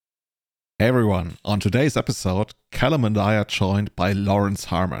Hey everyone, on today's episode, Callum and I are joined by Lawrence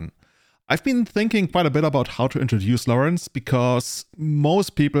Harmon. I've been thinking quite a bit about how to introduce Lawrence because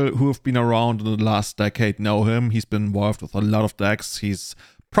most people who have been around in the last decade know him. He's been involved with a lot of decks. He's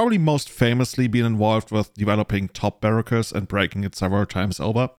probably most famously been involved with developing Top Barracudas and breaking it several times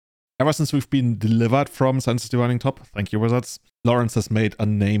over. Ever since we've been delivered from Sensitive Running Top, thank you Wizards, Lawrence has made a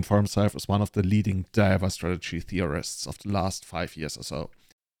name for himself as one of the leading diver strategy theorists of the last 5 years or so.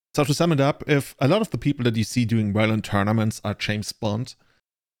 So to sum it up, if a lot of the people that you see doing well in tournaments are James Bond,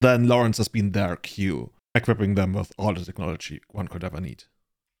 then Lawrence has been their cue, equipping them with all the technology one could ever need.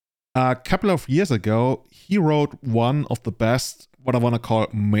 A couple of years ago, he wrote one of the best, what I want to call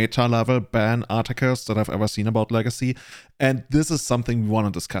meta-level ban articles that I've ever seen about Legacy, and this is something we want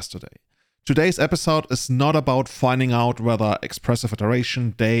to discuss today. Today's episode is not about finding out whether Expressive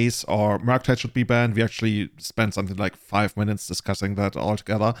Iteration, Days, or Murktide should be banned. We actually spent something like 5 minutes discussing that all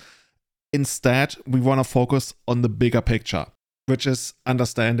together. Instead, we want to focus on the bigger picture, which is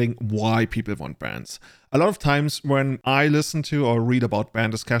understanding why people want bans. A lot of times when I listen to or read about ban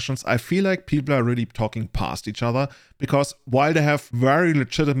discussions, I feel like people are really talking past each other because while they have very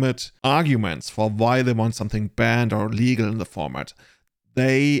legitimate arguments for why they want something banned or legal in the format,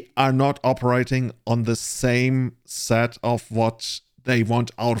 they are not operating on the same set of what they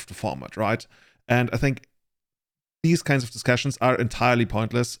want out of the format, right? And I think these kinds of discussions are entirely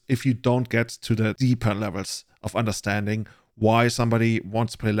pointless if you don't get to the deeper levels of understanding why somebody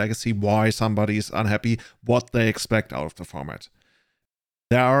wants to play Legacy, why somebody is unhappy, what they expect out of the format.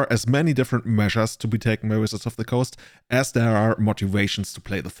 There are as many different measures to be taken by Wizards of the Coast as there are motivations to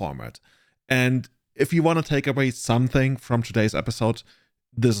play the format. And if you want to take away something from today's episode,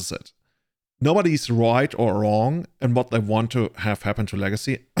 this is it. Nobody's right or wrong in what they want to have happen to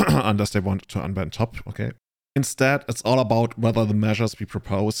Legacy, unless they want to unban Top, okay? Instead, it's all about whether the measures we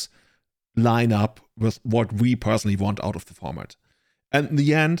propose line up with what we personally want out of the format. And in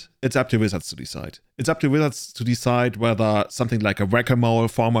the end, it's up to Wizards to decide. It's up to Wizards to decide whether something like a Whack-A-Mole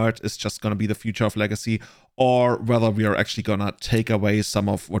format is just going to be the future of Legacy, or whether we are actually going to take away some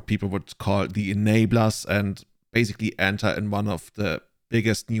of what people would call the enablers and basically enter in one of the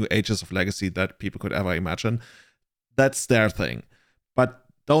biggest new ages of Legacy that people could ever imagine. That's their thing. But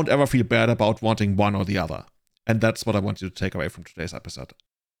don't ever feel bad about wanting one or the other. And that's what I want you to take away from today's episode.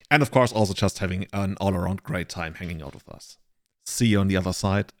 And of course, also just having an all-around great time hanging out with us. See you on the other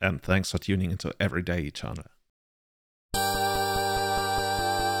side, and thanks for tuning into Everyday Eternal.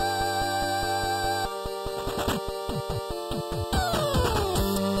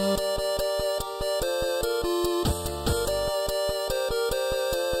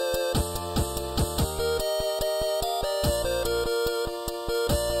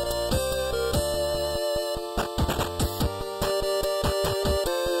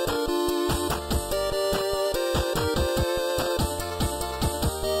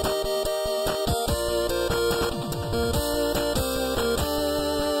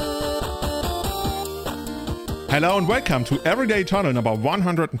 Hello and welcome to Everyday Eternal number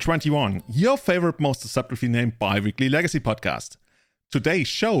 121, your favorite, most deceptively named bi-weekly Legacy podcast. Today's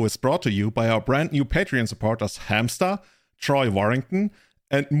show is brought to you by our brand new Patreon supporters Hamster, Troy Warrington,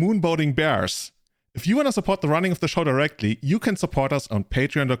 and Moonboating Bears. If you want to support the running of the show directly, you can support us on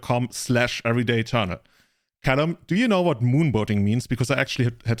patreon.com/everydayeternal. Callum, do you know what moonboating means? Because I actually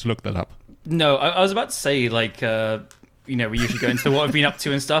had to look that up. No, I was about to say, we usually go into what I've been up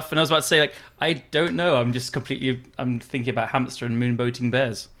to and stuff, and I was about to say, I don't know, I'm thinking about hamster and moonboating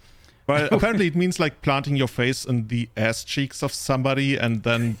bears. Well, apparently it means planting your face in the ass cheeks of somebody and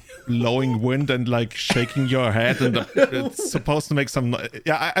then blowing wind and shaking your head, and it's supposed to make some...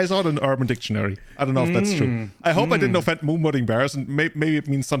 Yeah, I saw it in Urban Dictionary. I don't know if that's true. I hope I didn't offend moonboating bears, and maybe it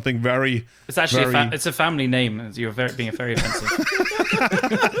means something very... It's actually it's a family name. You're being very offensive.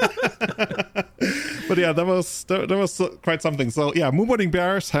 But yeah, that was quite something. So yeah, Moonboating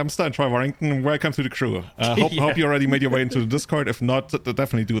Bears, Hamster, and Troy Warrington, welcome to the crew. Hope you already made your way into the Discord. If not,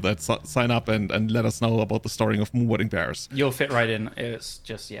 definitely do that. Sign up and let us know about the story of Moonboating Bears. You'll fit right in. It's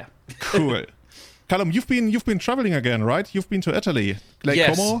just, yeah. Cool. Callum, you've been traveling again, right? You've been to Italy.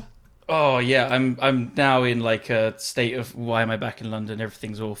 Yes. Como? Oh yeah, I'm now in a state of why am I back in London?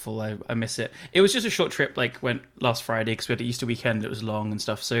 Everything's awful. I miss it. It was just a short trip. Went last Friday because we had an Easter weekend. It was long and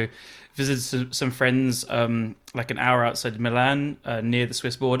stuff. So visited some friends an hour outside Milan near the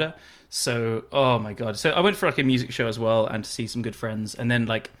Swiss border. So oh my god. So I went for a music show as well and to see some good friends. And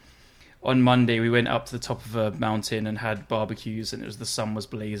then on Monday we went up to the top of a mountain and had barbecues, and the sun was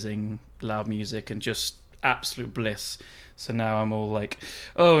blazing, loud music, and just absolute bliss. So now I'm all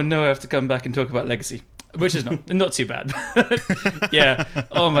oh no, I have to come back and talk about Legacy. which is not too bad. Yeah.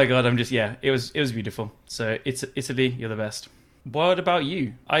 Oh my god, it was beautiful. So it's Italy, you're the best. What about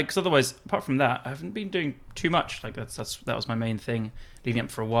you? Because otherwise, apart from that, I haven't been doing too much. Like that was my main thing leading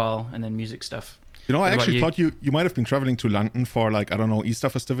up for a while, and then music stuff. You know, I actually thought you might have been traveling to London for, like, I don't know, Easter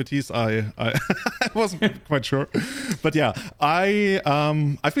festivities. I wasn't quite sure, but yeah,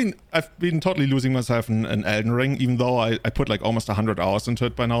 I've been totally losing myself in Elden Ring, even though I put like almost 100 hours into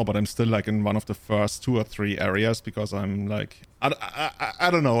it by now. But I'm still like in one of the first 2 or 3 areas because I'm like, I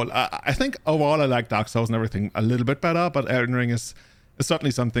don't know. I think overall I like Dark Souls and everything a little bit better, but Elden Ring is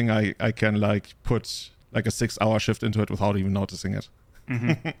certainly something I can like put like a 6-hour shift into it without even noticing it.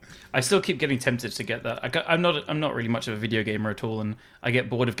 Mm-hmm. I still keep getting tempted to get that. I'm not really much of a video gamer at all, and I get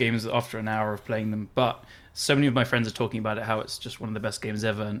bored of games after an hour of playing them. But so many of my friends are talking about it, how it's just one of the best games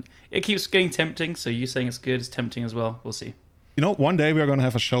ever, and it keeps getting tempting. So you saying it's good is tempting as well. We'll see. You know, one day we're going to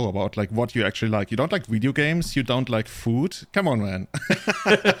have a show about like what you actually like. You don't like video games, you don't like food. Come on, man.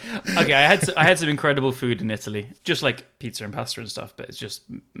 Okay, I had some incredible food in Italy, just like pizza and pasta and stuff, but it's just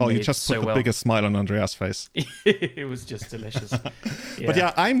you just put the biggest smile on Andreas' face. It was just delicious. Yeah. But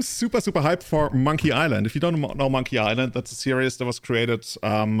yeah, I'm super hyped for Monkey Island. If you don't know Monkey Island, that's a series that was created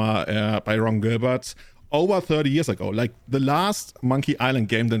by Ron Gilbert over 30 years ago. Like, the last Monkey Island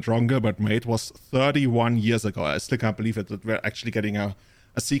game that Ron Gilbert made was 31 years ago. I still can't believe it that we're actually getting a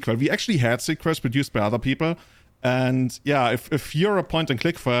sequel. We actually had sequels produced by other people. And yeah, if you're a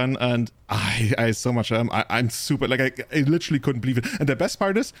point-and-click fan, and I so much am, I'm super, like, I literally couldn't believe it. And the best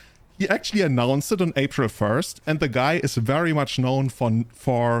part is, he actually announced it on April 1st, and the guy is very much known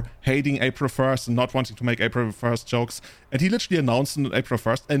for hating April 1st and not wanting to make April 1st jokes. And he literally announced it on April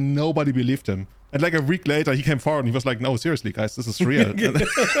 1st, and nobody believed him. And like a week later, he came forward and he was like, "No, seriously, guys, this is real."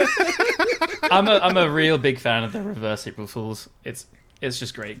 I'm a real big fan of the reverse April Fools. It's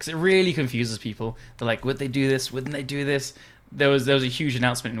just great because it really confuses people. They're like, "Would they do this? Wouldn't they do this?" There was a huge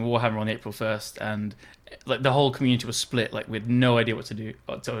announcement in Warhammer on April 1st, and like the whole community was split, like with no idea what to do,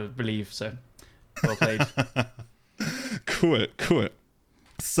 what to believe. So, well played. Cool.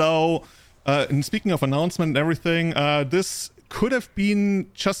 So, and speaking of announcement and everything, this could have been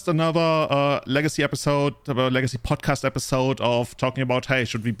just another Legacy episode, Legacy podcast episode of talking about, hey,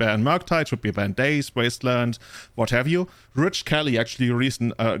 should we ban Murktide? Should we ban Days, Wasteland, what have you? Rich Kelly actually released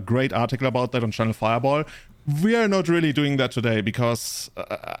a great article about that on Channel Fireball. We are not really doing that today because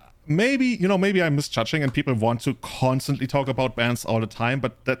maybe I'm misjudging and people want to constantly talk about bans all the time,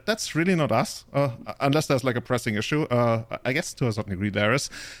 but that's really not us, unless there's like a pressing issue. I guess to a certain degree there is.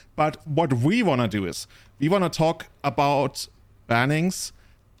 But what we want to do is we want to talk about bannings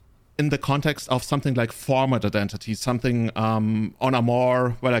in the context of something like format identity, something on a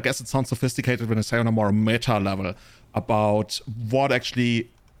more, well, I guess it sounds sophisticated when I say on a more meta level about what actually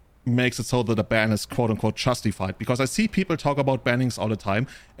makes it so that a ban is quote-unquote justified. Because I see people talk about bannings all the time,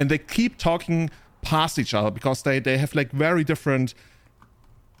 and they keep talking past each other because they have like very different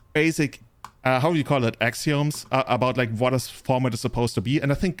basic, how do you call it, axioms about like what a format is supposed to be. And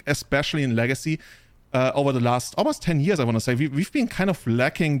I think especially in Legacy, over the last almost 10 years, I want to say, we've been kind of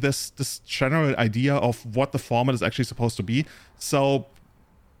lacking this general idea of what the format is actually supposed to be. So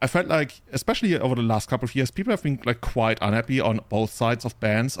I felt like, especially over the last couple of years, people have been like quite unhappy on both sides of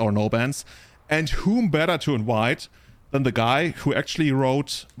bans or no bans. And whom better to invite than the guy who actually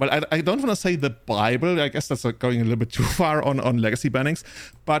wrote, well, I don't want to say the Bible. I guess that's going a little bit too far on Legacy bannings.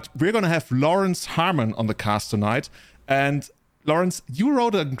 But we're going to have Lawrence Harmon on the cast tonight. And Lawrence, you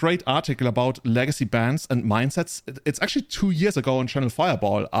wrote a great article about legacy bans and mindsets. It's actually 2 years ago on Channel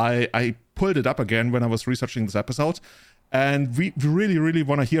Fireball. I pulled it up again when I was researching this episode. And we really, really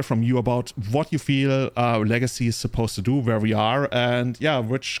want to hear from you about what you feel Legacy is supposed to do, where we are, and yeah,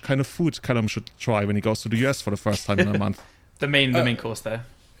 which kind of food Callum should try when he goes to the US for the first time in a month. the main course there.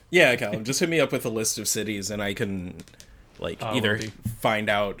 Yeah, Callum, just hit me up with a list of cities and I can either find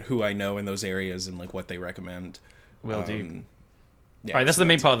out who I know in those areas and like what they recommend. Will do. Yeah, all right, that's the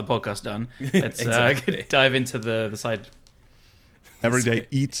main part of the podcast done. Let's exactly. Dive into the side. Everyday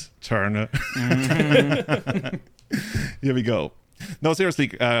eat turn. Here we go. No,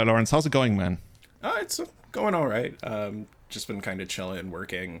 seriously, Lawrence, how's it going, man? It's going all right. Just been kind of chilling,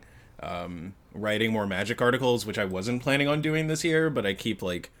 working, writing more Magic articles, which I wasn't planning on doing this year, but I keep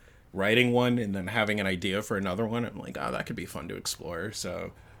like writing one and then having an idea for another one. I'm like, that could be fun to explore.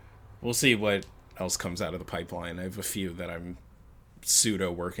 So we'll see what else comes out of the pipeline. I have a few that I'm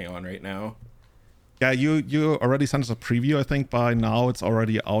pseudo working on right now. Yeah, you already sent us a preview. I think by now it's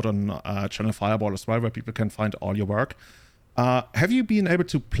already out on Channel Fireball as well, where people can find all your work. Have you been able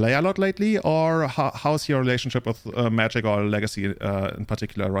to play a lot lately, or how's your relationship with Magic or Legacy in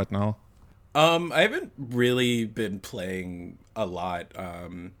particular right now? I haven't really been playing a lot.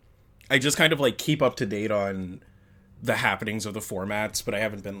 I just kind of like keep up to date on the happenings of the formats, but I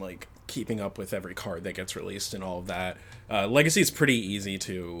haven't been like keeping up with every card that gets released and all of that. Legacy is pretty easy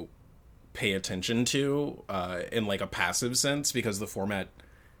to pay attention to in like a passive sense because the format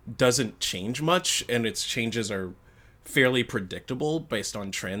doesn't change much and its changes are fairly predictable based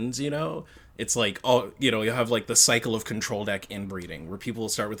on trends, you know? It's like, oh, you know, you have like the cycle of control deck inbreeding where people will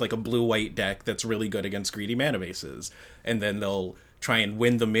start with like a blue-white deck that's really good against greedy mana bases, and then they'll try and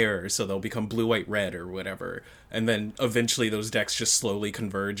win the mirror, so they'll become blue-white-red or whatever. And then eventually those decks just slowly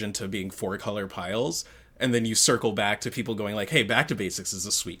converge into being 4-color piles, and then you circle back to people going like, hey, Back to Basics is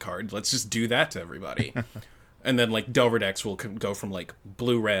a sweet card. Let's just do that to everybody. And then like Delver decks will go from like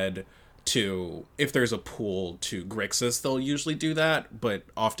blue-red to, if there's a pool, to Grixis, they'll usually do that, but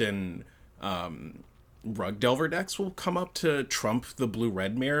often Rug Delver decks will come up to trump the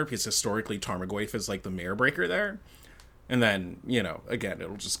blue-red mirror because historically Tarmogoyf is like the mirror breaker there. And then, you know, again,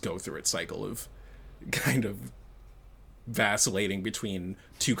 it'll just go through its cycle of kind of vacillating between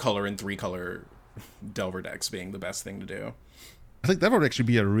 2-color and 3-color Delver decks being the best thing to do. I think that would actually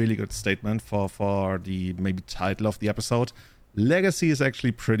be a really good statement for the maybe title of the episode. Legacy is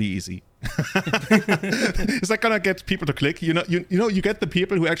actually pretty easy. Is that gonna get people to click? You know, you get the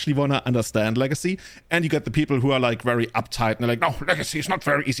people who actually wanna understand Legacy, and you get the people who are like very uptight and they're like, no, Legacy is not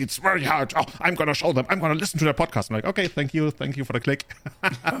very easy, it's very hard. Oh, I'm gonna show them, I'm gonna listen to their podcast. I'm like, okay, thank you for the click.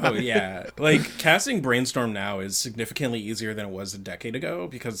 Oh yeah, like casting Brainstorm now is significantly easier than it was a decade ago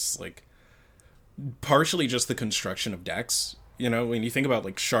because like partially just the construction of decks. You know, when you think about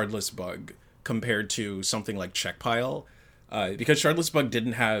like Shardless Bug compared to something like Checkpile, because Shardless Bug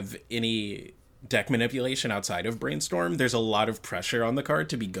didn't have any deck manipulation outside of Brainstorm, there's a lot of pressure on the card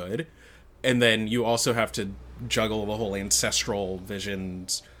to be good. And then you also have to juggle the whole Ancestral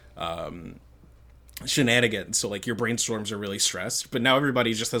Visions shenanigans. So like your Brainstorms are really stressed, but now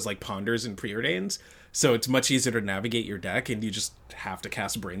everybody just has like Ponders and Preordains. So it's much easier to navigate your deck, and you just have to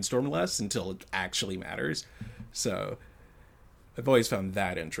cast Brainstorm less until it actually matters. So I've always found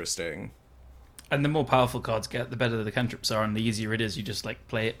that interesting. And the more powerful cards get, the better the cantrips are, and the easier it is. You just like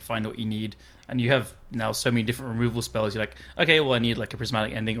play it, find what you need, and you have now so many different removal spells. You're like, okay, well I need like a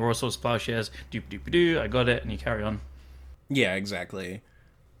Prismatic Ending or a Source of Plowshares. Doop doop doo, I got it, and you carry on. Yeah, exactly.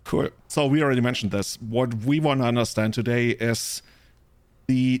 Cool. So we already mentioned this. What we want to understand today is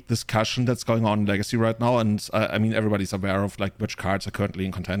the discussion that's going on in Legacy right now, and I mean everybody's aware of like which cards are currently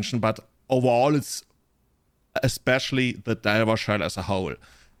in contention, but overall it's especially the Delver Shell as a whole.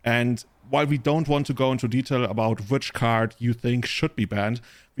 And while we don't want to go into detail about which card you think should be banned,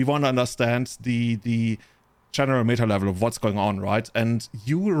 we want to understand the general meta level of what's going on, right? And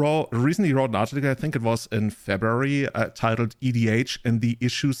you recently wrote an article, I think it was in February, titled EDH and the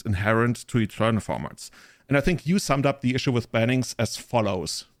Issues Inherent to Eternal Formats. And I think you summed up the issue with bannings as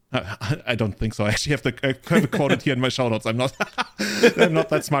follows. I don't think so. I actually have it quoted here in my show notes. I'm not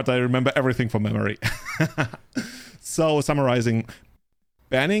that smart. I remember everything from memory. So summarizing,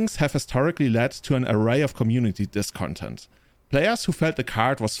 bannings have historically led to an array of community discontent. Players who felt the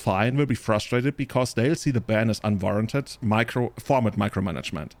card was fine will be frustrated because they'll see the ban as unwarranted format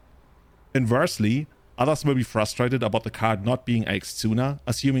micromanagement. Inversely, others will be frustrated about the card not being axed sooner,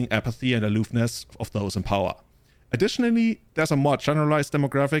 assuming apathy and aloofness of those in power. Additionally, there's a more generalized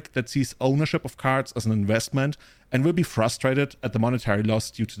demographic that sees ownership of cards as an investment and will be frustrated at the monetary loss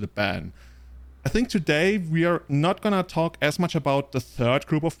due to the ban. I think today we are not going to talk as much about the third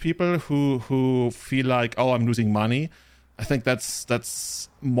group of people who feel like, oh, I'm losing money. I think that's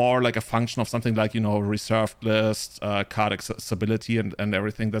more like a function of something like, you know, reserved list, card accessibility and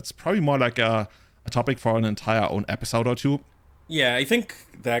everything. That's probably more like a topic for an entire own episode or two. Yeah, I think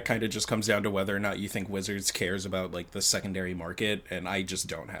that kind of just comes down to whether or not you think Wizards cares about like the secondary market, and I just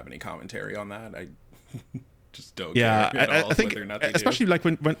don't have any commentary on that. I just don't care at all, I think whether or not they especially do. like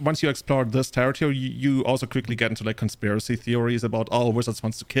when once you explore this territory, you also quickly get into like conspiracy theories about, oh, Wizards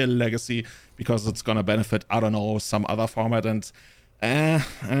wants to kill Legacy because it's gonna benefit, I don't know, some other format, and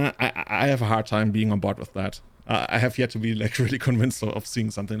I have a hard time being on board with that. I have yet to be like really convinced of seeing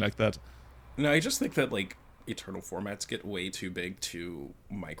something like that. No, I just think that like Eternal formats get way too big to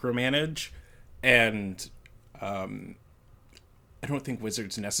micromanage, and I don't think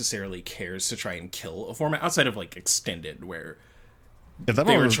Wizards necessarily cares to try and kill a format outside of like Extended, where that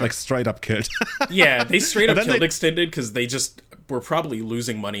one was like straight up killed. Yeah, they straight up killed Extended because they just were probably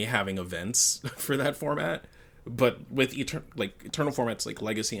losing money having events for that format. But with Eternal formats like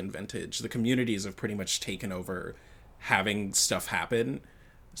Legacy and Vintage, the communities have pretty much taken over having stuff happen,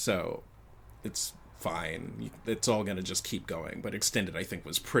 so it's fine. It's all gonna just keep going. But Extended, I think,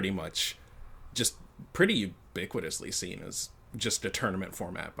 was pretty much just pretty ubiquitously seen as just a tournament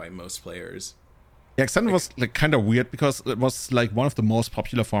format by most players. Yeah, Extended was like kind of weird because it was like one of the most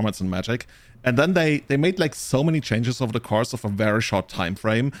popular formats in Magic, and then they made like so many changes over the course of a very short time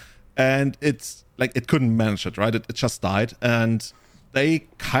frame, and it's like it couldn't manage it, right? It just died, and they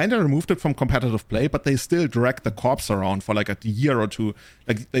kind of removed it from competitive play, but they still dragged the corpse around for like a year or two.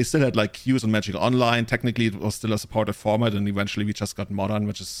 Like they still had like queues on Magic Online. Technically, it was still a supported format, and eventually we just got Modern,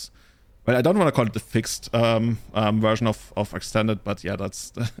 which is, well, I don't want to call it the fixed version of Extended, but yeah,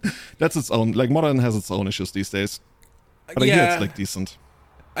 that's its own. Like Modern has its own issues these days, but I hear it's like decent.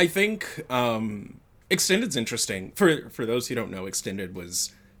 I think Extended's interesting. For those who don't know, Extended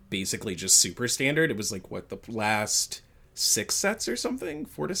was basically just super standard. It was like what, the last 6 sets or something,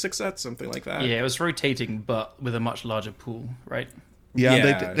 4 to 6 sets, something like that. Yeah, it was rotating, but with a much larger pool, right?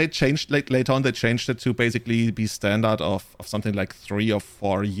 Yeah. They changed, like later on they changed it to basically be standard of something like 3 or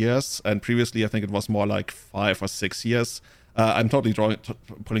 4 years, and previously I think it was more like 5 or 6 years. I'm totally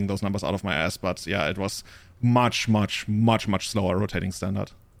pulling those numbers out of my ass, but yeah, it was much slower rotating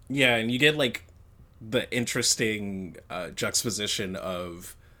standard. Yeah, and you get like the interesting juxtaposition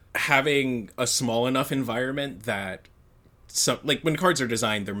of having a small enough environment that like when cards are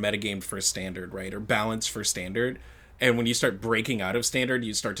designed, they're metagamed for standard, right? Or balanced for standard. And when you start breaking out of standard,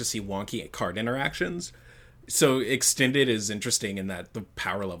 you start to see wonky card interactions. So Extended is interesting in that the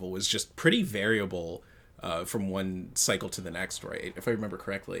power level was just pretty variable from one cycle to the next, right? If I remember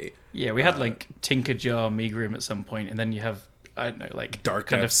correctly. Yeah, we had like Tinkerjar, Megrim at some point, and then you have, I don't know, like Dark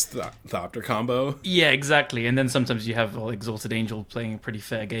kind Depths, Thopter combo. Yeah, exactly. And then sometimes you have Exalted Angel playing a pretty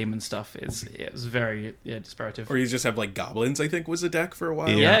fair game and stuff. It was very disparative. Or you just have like Goblins, I think was a deck for a while.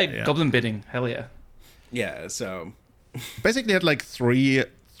 Yeah, Goblin Bidding, hell yeah. Yeah, so basically had like three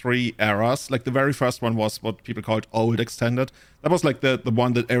eras. Like the very first one was what people called Old Extended. That was like the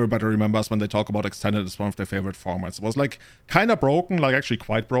one that everybody remembers when they talk about Extended. It's one of their favorite formats. It was like kind of broken, like actually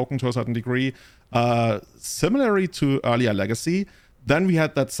quite broken to a certain degree. Similarly to earlier Legacy. Then we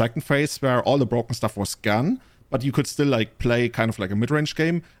had that second phase where all the broken stuff was gone, but you could still like play kind of like a mid-range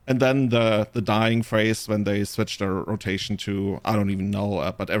game. And then the dying phase when they switched their rotation to, I don't even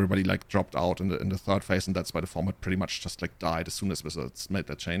know, but everybody like dropped out in the third phase, and that's why the format pretty much just like died as soon as Wizards made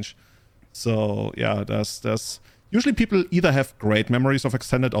that change. So yeah, there's usually people either have great memories of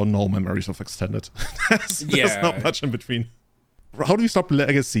Extended or no memories of Extended. There's not much in between. How do you stop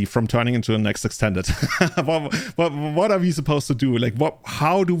Legacy from turning into a next Extended? what are we supposed to do? Like,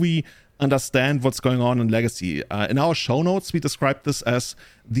 how do we understand what's going on in Legacy? In our show notes, we described this as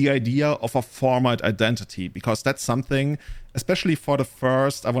the idea of a format identity, because that's something, especially for the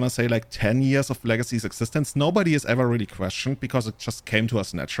first, I want to say like 10 years of Legacy's existence, nobody has ever really questioned because it just came to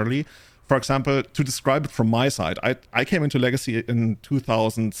us naturally. For example, to describe it from my side, I came into Legacy in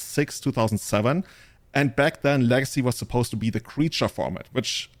 2006, 2007, and back then Legacy was supposed to be the creature format,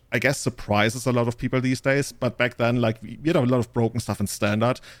 which I guess surprises a lot of people these days. But back then, like, we had a lot of broken stuff in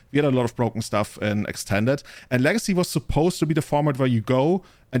Standard, we had a lot of broken stuff in Extended, and Legacy was supposed to be the format where you go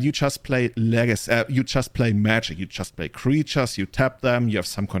and you just play Legacy, you just play Magic, you just play creatures, you tap them, you have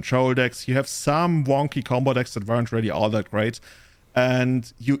some control decks, you have some wonky combo decks that weren't really all that great,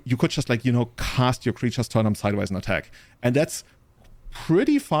 and you could just like, cast your creatures, turn them sideways and attack. And that's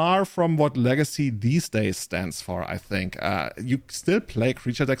pretty far from what Legacy these days stands for, I think. You still play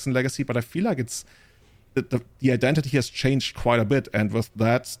creature decks in Legacy, but I feel like it's the identity has changed quite a bit, and with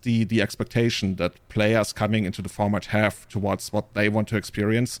that, the expectation that players coming into the format have towards what they want to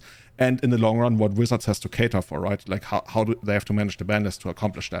experience, and in the long run, what Wizards has to cater for, right? Like, how do they have to manage the ban list to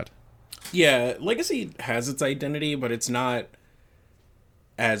accomplish that? Yeah, Legacy has its identity, but it's not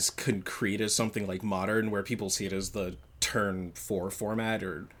as concrete as something like Modern, where people see it as the turn 4 format,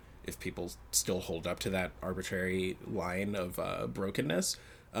 or if people still hold up to that arbitrary line of brokenness.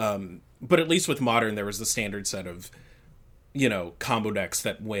 But at least with Modern, there was the standard set of, combo decks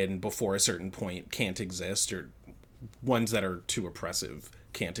that win before a certain point can't exist, or ones that are too oppressive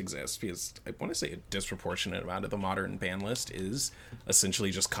can't exist, because I want to say a disproportionate amount of the Modern ban list is essentially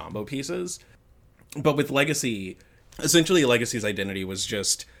just combo pieces. But with Legacy, essentially Legacy's identity was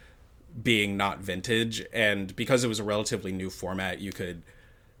just being not vintage, and because it was a relatively new format, you could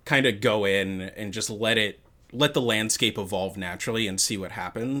kind of go in and just let the landscape evolve naturally and see what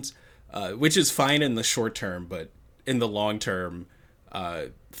happens, which is fine in the short term, but in the long term,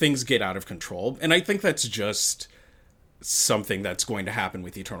 things get out of control. And I think that's just something that's going to happen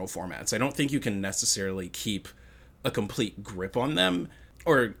with Eternal formats. I don't think you can necessarily keep a complete grip on them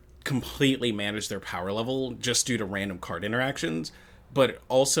or completely manage their power level just due to random card interactions, but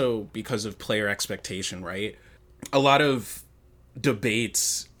also because of player expectation, right? A lot of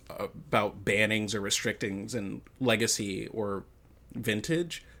debates about bannings or restrictings in Legacy or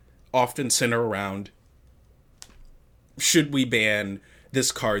Vintage often center around, should we ban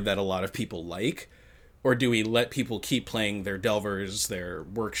this card that a lot of people like, or do we let people keep playing their Delvers, their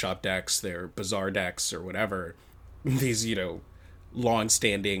Workshop decks, their Bazaar decks, or whatever, these,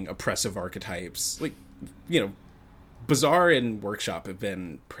 long-standing oppressive archetypes? Like, Bazaar and Workshop have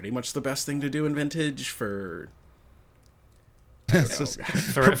been pretty much the best thing to do in Vintage for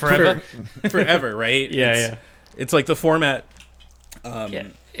forever. Forever, right? Yeah. It's like the format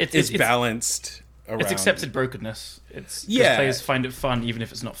It's balanced around... It's accepted brokenness. It's players find it fun even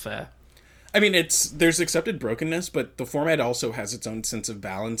if it's not fair. I mean, there's accepted brokenness, but the format also has its own sense of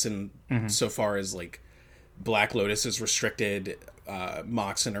balance, and so far as like Black Lotus is restricted,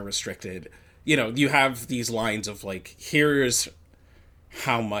 Moxen are restricted. You have these lines of like, here's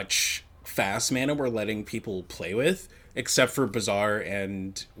how much fast mana we're letting people play with, except for Bazaar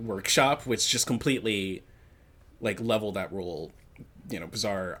and Workshop, which just completely like level that rule.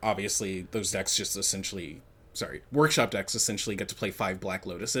 Bazaar, obviously, those decks just Workshop decks essentially get to play 5 Black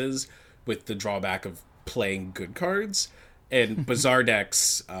Lotuses with the drawback of playing good cards. And Bazaar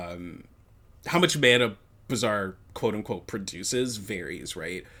decks, how much mana Bazaar quote-unquote produces varies,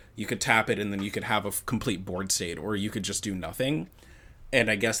 right? You could tap it and then you could have a complete board state, or you could just do nothing. And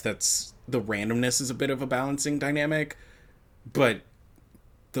I guess that's... the randomness is a bit of a balancing dynamic, but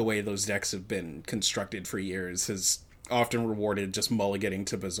the way those decks have been constructed for years has often rewarded just mulliganing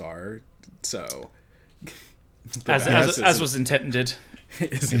to Bazaar. So... as was intended.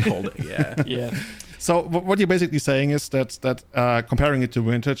 Isn't holding, yeah. Yeah. So what you're basically saying is that comparing it to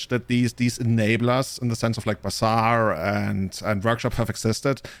Vintage, that these enablers in the sense of like Bazaar and Workshop have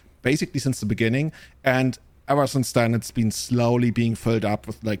existed basically since the beginning, and ever since then it's been slowly being filled up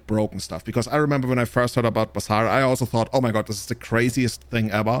with like broken stuff. Because I remember when I first heard about Bazaar, I also thought, oh my god, this is the craziest thing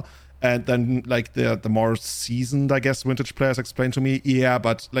ever. And then like the more seasoned, I guess, Vintage players explained to me, yeah,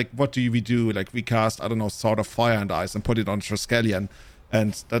 but like what do we do? Like we cast, I don't know, Sword of Fire and Ice and put it on Triskelion.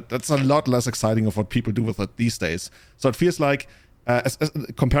 And that's a lot less exciting of what people do with it these days. So it feels like, as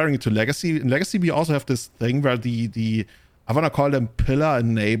comparing it to Legacy, in Legacy we also have this thing where the I want to call them pillar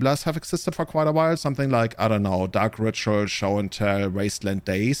enablers have existed for quite a while. Something like, I don't know, Dark Ritual, Show and Tell, Wasteland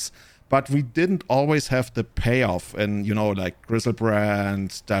Days. But we didn't always have the payoff in, like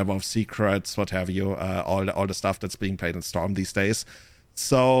Grizzlebrand, Delver of Secrets, what have you, all the stuff that's being played in Storm these days.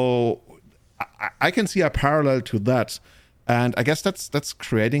 So I can see a parallel to that. And I guess that's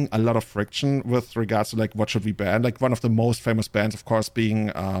creating a lot of friction with regards to like what should we ban. Like one of the most famous bans, of course, being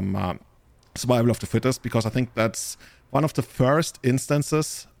Survival of the Fittest, because I think that's one of the first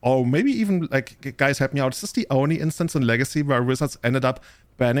instances, or maybe even like, guys, help me out. Is this the only instance in Legacy where Wizards ended up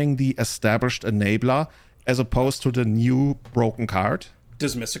banning the established enabler as opposed to the new broken card?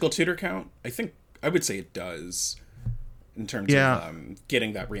 Does Mystical Tutor count? I would say it does, in terms of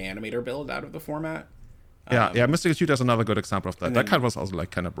getting that Reanimator build out of the format. Yeah, Mystical Tutor is another good example of that. That card was also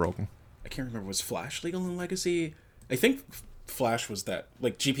like kind of broken. I can't remember, was Flash legal in Legacy? I think Flash was that,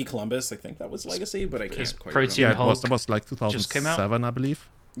 like GP Columbus, I think that was Legacy, but I can't quite Protein remember. Hulk That was like 2007, I believe.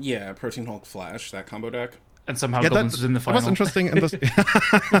 Yeah, Protein Hulk Flash, that combo deck. And somehow Goblins was in the final. That was interesting. In this,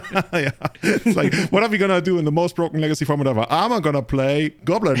 yeah. It's like, what are we going to do in the most broken Legacy format ever? Am I going to play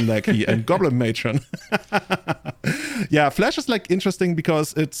Goblin Lackey and Goblin Matron? Yeah, Flash is like interesting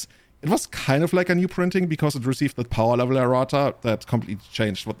because it was kind of like a new printing because it received that power level errata that completely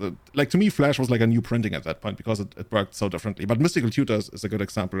changed what to me, Flash was like a new printing at that point because it worked so differently. But Mystical Tutor is a good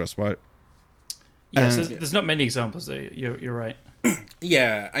example as well. Yes, there's not many examples though. You're right.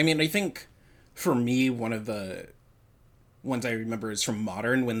 Yeah, I mean, I think for me, one of the ones I remember is from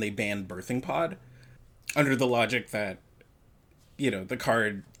Modern when they banned Birthing Pod, under the logic that, the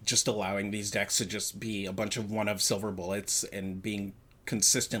card just allowing these decks to just be a bunch of one-of silver bullets and being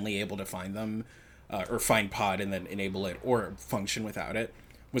consistently able to find them, or find Pod and then enable it or function without it,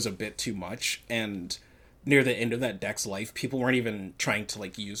 was a bit too much. And near the end of that deck's life, people weren't even trying to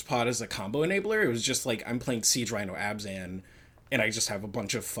like use Pod as a combo enabler. It was just like, I'm playing Siege Rhino Abzan, and I just have a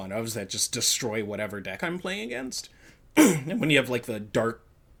bunch of fun-ofs that just destroy whatever deck I'm playing against. And when you have like the Dark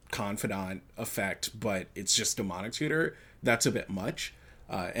Confidant effect, but it's just Demonic Tutor, that's a bit much.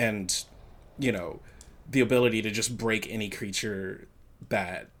 And, the ability to just break any creature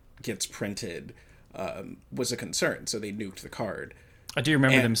that gets printed was a concern, so they nuked the card. I do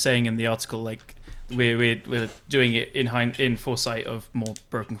remember them saying in the article, like, we're doing it in foresight of more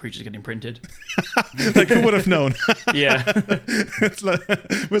broken creatures getting printed. Like, who would have known? Yeah. It's like,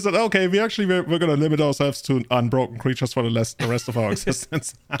 we said, okay, we're going to limit ourselves to unbroken creatures for the rest of our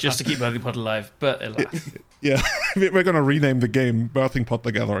existence. Just to keep Birthing Pod alive, but alas. Yeah, we're going to rename the game Birthing Pod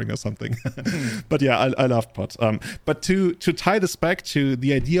the Gathering or something. But yeah, I love Pod. But to tie this back to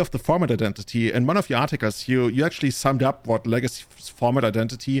the idea of the format identity, in one of your articles, you actually summed up what Legacy's format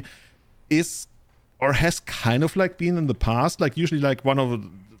identity is or has kind of like been in the past. Like usually like one of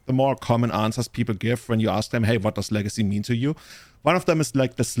the more common answers people give when you ask them, hey, what does Legacy mean to you? One of them is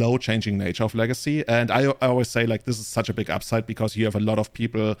like the slow changing nature of Legacy. And I always say like this is such a big upside because you have a lot of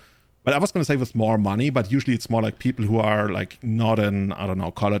people, but I was going to say with more money, but usually it's more like people who are like not in, I don't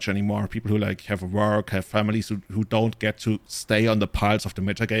know, college anymore, people who like have work, have families who don't get to stay on the pulse of the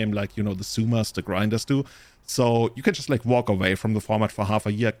metagame like, you know, the Zoomers, the grinders do. So you can just like walk away from the format for half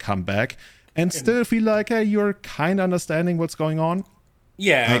a year, come back, and still feel like, hey, you're kind of understanding what's going on.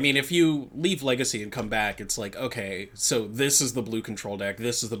 Yeah, I mean, if you leave Legacy and come back, it's like, okay, so this is the blue control deck,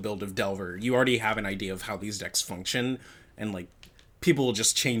 this is the build of Delver. You already have an idea of how these decks function, and like, people will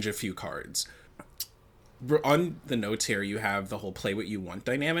just change a few cards. On the notes here, you have the whole play what you want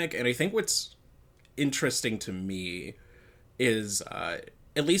dynamic, and I think what's interesting to me is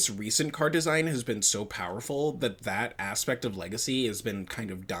at least recent card design has been so powerful that aspect of Legacy has been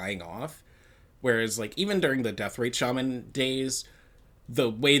kind of dying off. Whereas, like, even during the Deathrite Shaman days,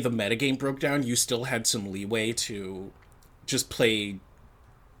 the way the metagame broke down, you still had some leeway to just play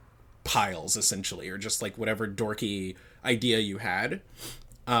piles, essentially, or just, like, whatever dorky idea you had.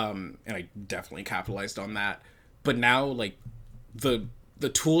 And I definitely capitalized on that. But now, like, the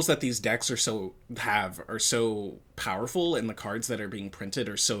tools that these decks are so powerful, and the cards that are being printed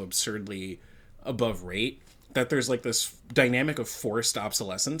are so absurdly above rate that there's, like, this dynamic of forced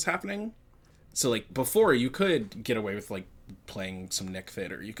obsolescence happening. So, like, before, you could get away with, like, playing some Nick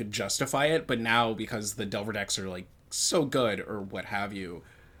Fit, or you could justify it, but now, because the Delver decks are, like, so good, or what have you,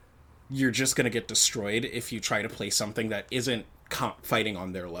 you're just gonna get destroyed if you try to play something that isn't fighting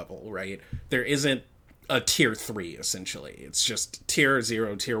on their level, right? There isn't a tier 3, essentially. It's just tier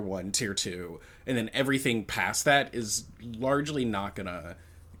 0, tier 1, tier 2, and then everything past that is largely not gonna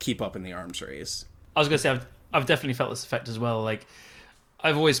keep up in the arms race. I was gonna say, I've definitely felt this effect as well, like,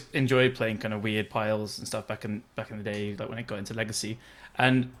 I've always enjoyed playing kind of weird piles and stuff back in the day, like when I got into Legacy,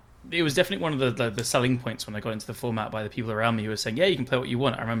 and it was definitely one of the selling points when I got into the format by the people around me who were saying, yeah, you can play what you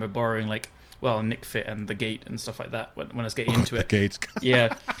want. I remember borrowing like, well, Nick Fit and the Gate and stuff like that when I was getting into it. The Gate.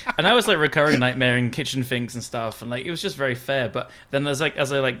 Yeah, and I was like recurring nightmaring kitchen things and stuff, and like it was just very fair. But then as I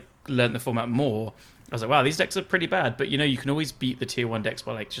learned the format more, I was like, wow, these decks are pretty bad. But you know, you can always beat the tier 1 decks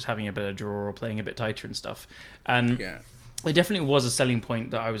by like just having a better draw or playing a bit tighter and stuff. And yeah. It definitely was a selling point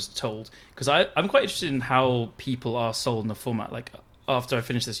that I was told, because I'm quite interested in how people are sold in the format. Like, after I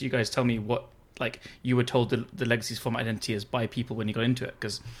finish this, you guys tell me what, like, you were told the Legacy's format identity is by people when you got into it,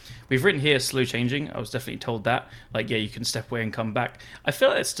 because we've written here slow changing. I was definitely told that, like, yeah, you can step away and come back. I feel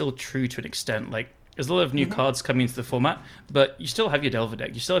like it's still true to an extent. Like, there's a lot of new cards coming into the format, but you still have your Delver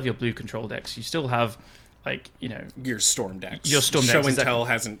deck, you still have your blue control decks, you still have, like, you know, your Storm decks. Your Storm decks. Show and Tell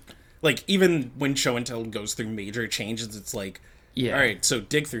hasn't. Like, even when Show and Tell goes through major changes, it's like, yeah, all right, so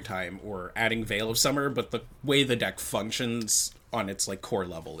Dig Through Time or adding Veil of Summer, but the way the deck functions on its like core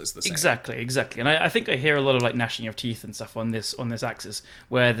level is the same. Exactly. And I think I hear a lot of like gnashing of teeth and stuff on this axis,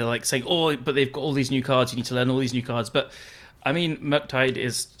 where they're like saying, oh, but they've got all these new cards, you need to learn all these new cards. But I mean, Murktide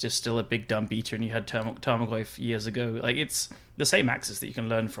is just still a big dumb beater, and you had Tarmogoyf years ago. Like, it's the same axis that you can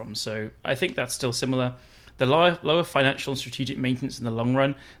learn from. So I think that's still similar. The lower financial and strategic maintenance in the long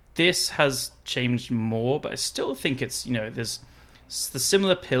run, this has changed more, but I still think it's, you know, there's the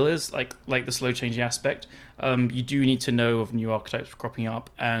similar pillars, like the slow changing aspect. You do need to know of new archetypes cropping up,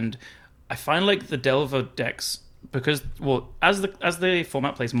 and I find like the Delver decks, because, well, as the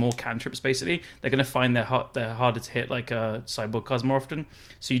format plays more cantrips, basically, they're going to find they're harder to hit like sideboard cards more often.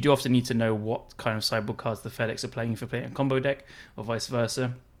 So you do often need to know what kind of sideboard cards the fair decks are playing if you're playing a combo deck, or vice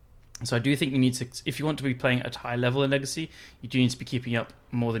versa. So I do think you need to, if you want to be playing at high level in Legacy, you do need to be keeping up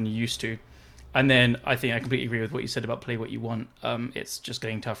more than you used to. And then I think I completely agree with what you said about play what you want. It's just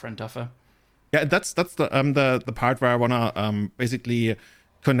getting tougher and tougher. Yeah, that's the part where I wanna basically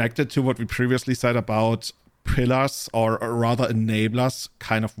connect it to what we previously said about pillars, or rather enablers,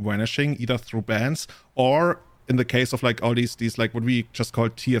 kind of vanishing either through bans, or in the case of like all these like what we just call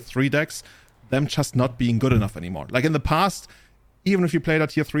tier 3 decks, them just not being good enough anymore. Like in the past, even if you played a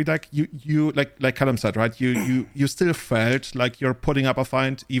tier 3 deck, you like Callum said, right? You still felt like you're putting up a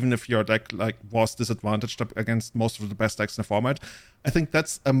fight, even if your deck like was disadvantaged against most of the best decks in the format. I think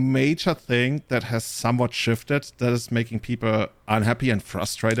that's a major thing that has somewhat shifted, that is making people unhappy and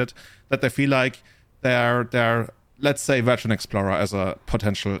frustrated, that they feel like they're let's say Veteran Explorer as a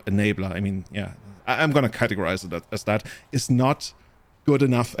potential enabler. I mean, yeah, I'm gonna categorize it as that is not good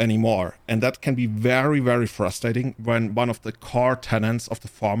enough anymore, and that can be very, very frustrating when one of the core tenets of the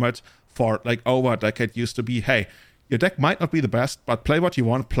format for like over a decade used to be, hey, your deck might not be the best, but play what you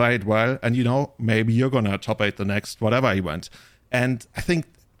want, play it well, and maybe you're gonna top 8 the next whatever event. And I think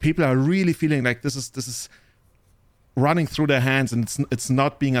people are really feeling like this is running through their hands, and it's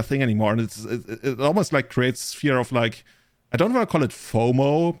not being a thing anymore, and it almost like creates fear of like, I don't want to call it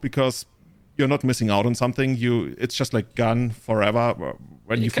FOMO, because you're not missing out on something. It's just like gone forever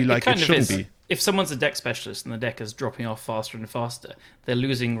when you feel like it shouldn't be. If someone's a deck specialist and the deck is dropping off faster and faster, they're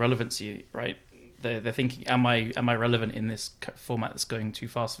losing relevancy, right? They're thinking, am I relevant in this format that's going too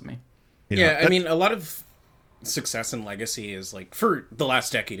fast for me? Yeah, I mean, a lot of success in Legacy is like, for the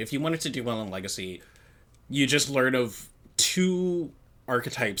last decade, if you wanted to do well in Legacy, you just learn of 2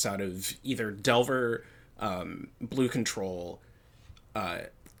 archetypes out of either Delver, Blue Control,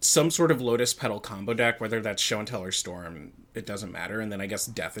 some sort of Lotus Petal combo deck, whether that's Show and Tell or Storm, it doesn't matter. And then I guess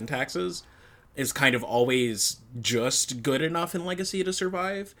Death and Taxes is kind of always just good enough in Legacy to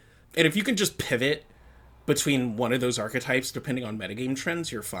survive. And if you can just pivot between one of those archetypes, depending on metagame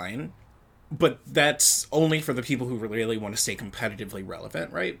trends, you're fine. But that's only for the people who really want to stay competitively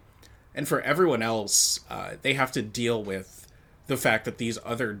relevant, right? And for everyone else, they have to deal with the fact that these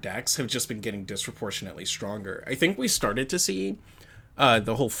other decks have just been getting disproportionately stronger. I think we started to see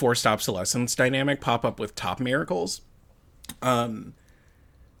the whole forced obsolescence dynamic pop up with Top Miracles.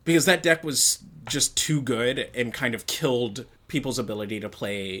 Because that deck was just too good and kind of killed people's ability to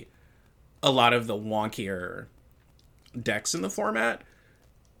play a lot of the wonkier decks in the format.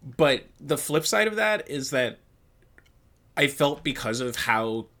 But the flip side of that is that I felt, because of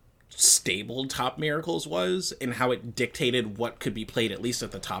how stable Top Miracles was and how it dictated what could be played, at least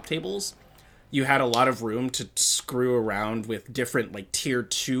at the top tables, you had a lot of room to screw around with different like tier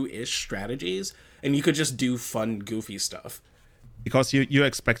 2-ish strategies, and you could just do fun, goofy stuff. Because you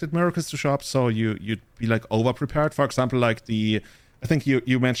expected miracles to show up, so you'd be like over prepared. For example, like I think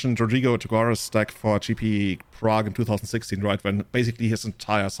you mentioned Rodrigo Tagor's deck for GP Prague in 2016, right? When basically his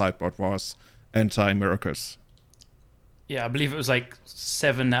entire sideboard was anti-miracles. Yeah, I believe it was like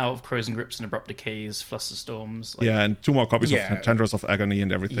 7 out of Crows and Grips and Abrupt Decays, Flusterstorms. Like, yeah, and 2 more copies of Tendrils of Agony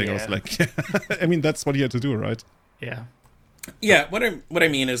and everything. Yeah. I was like, I mean, that's what you had to do, right? Yeah. Yeah, what I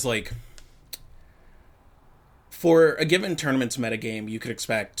mean is, like, for a given tournament's metagame, you could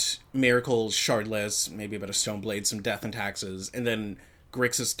expect Miracles, Shardless, maybe a bit of Stoneblade, some Death and Taxes, and then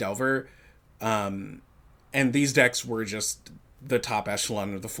Grixis Delver. And these decks were just the top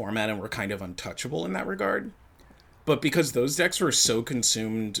echelon of the format and were kind of untouchable in that regard. But because those decks were so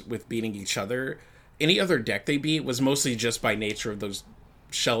consumed with beating each other, any other deck they beat was mostly just by nature of those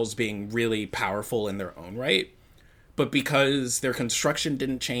shells being really powerful in their own right. But because their construction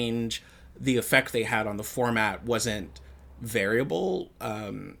didn't change, the effect they had on the format wasn't variable.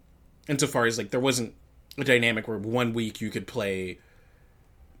 Insofar as, like, there wasn't a dynamic where one week you could play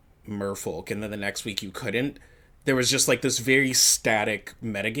Merfolk and then the next week you couldn't. There was just, like, this very static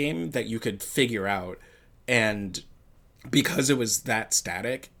metagame that you could figure out. And because it was that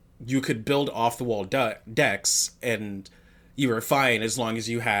static, you could build off-the-wall decks, and you were fine as long as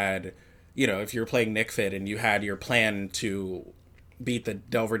you had, if you were playing Nick Fit and you had your plan to beat the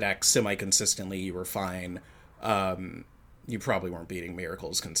Delver deck semi-consistently, you were fine. You probably weren't beating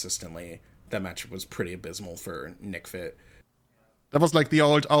Miracles consistently. That matchup was pretty abysmal for Nick Fit. That was like the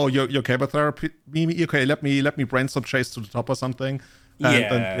old, your cable therapy meme. Okay, let me brainstorm Chase to the top or something.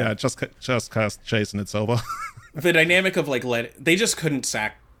 And just cast Chase and it's over. The dynamic of, like, they just couldn't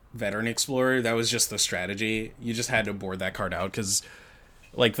sack Veteran Explorer. That was just the strategy. You just had to board that card out, because,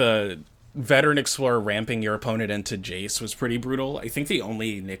 like, the Veteran Explorer ramping your opponent into Jace was pretty brutal. I think the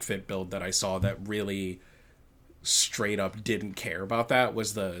only Nick Fit build that I saw that really straight up didn't care about that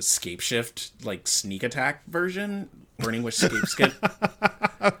was the Scape Shift, like, sneak attack version. Burning Wish Skip.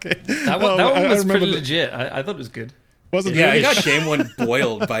 Okay. That one was pretty legit. I thought it was good. Wasn't yeah, really? I got Shame One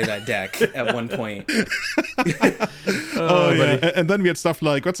boiled by that deck at one point. Yeah. And then we had stuff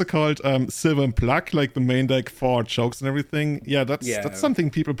like, what's it called? Silver and Plug, like the main deck for chokes and everything. Yeah, that's something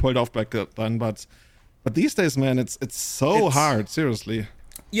people pulled off back then. But these days, man, it's so hard, seriously.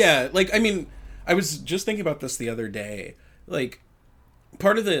 Yeah, like, I mean, I was just thinking about this the other day. Like,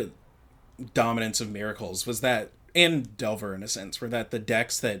 part of the dominance of Miracles was that and Delver in a sense, where that the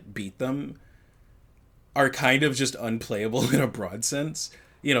decks that beat them are kind of just unplayable in a broad sense.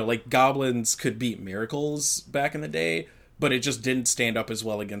 You know, like Goblins could beat Miracles back in the day, but it just didn't stand up as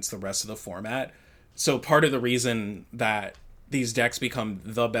well against the rest of the format. So part of the reason that these decks become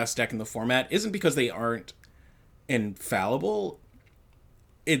the best deck in the format isn't because they aren't infallible.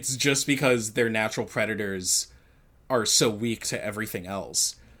 It's just because their natural predators are so weak to everything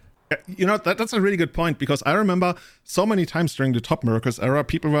else. You know, that's a really good point, because I remember so many times during the Top Miracles era,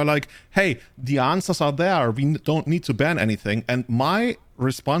 people were like, hey, the answers are there. We don't need to ban anything. And my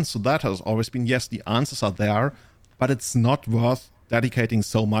response to that has always been, yes, the answers are there, but it's not worth dedicating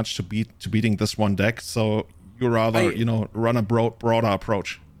so much to beating this one deck. So you rather, run a broader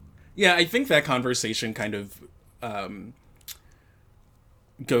approach. Yeah, I think that conversation kind of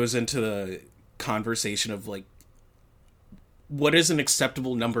goes into the conversation of, like, what is an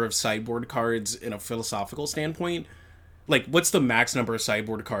acceptable number of sideboard cards in a philosophical standpoint? Like, what's the max number of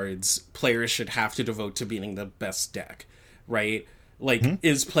sideboard cards players should have to devote to beating the best deck, right? Like,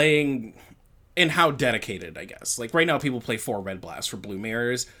 is playing... And how dedicated, I guess. Like, right now people play 4 Red Blast for Blue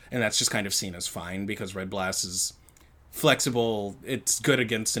Mirrors, and that's just kind of seen as fine, because Red Blast is flexible, it's good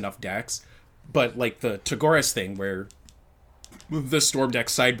against enough decks. But, like, the Tagoras thing, where the Storm deck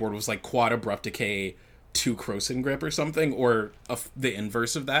sideboard was, like, quad Abrupt Decay, 2 Krosan Grip or something, or the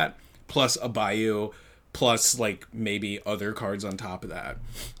inverse of that, plus a Bayou, plus, like, maybe other cards on top of that.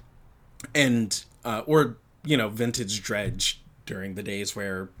 And, or, Vintage Dredge during the days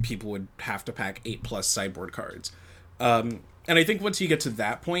where people would have to pack 8+ sideboard cards. And I think once you get to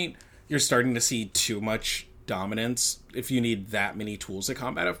that point, you're starting to see too much dominance if you need that many tools to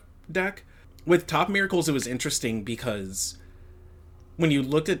combat a deck. With Top Miracles, it was interesting because when you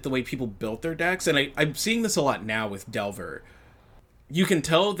looked at the way people built their decks, and I'm seeing this a lot now with Delver, you can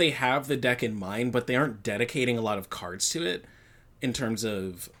tell they have the deck in mind, but they aren't dedicating a lot of cards to it in terms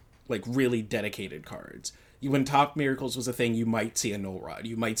of, like, really dedicated cards. When Top Miracles was a thing, you might see a Null Rod,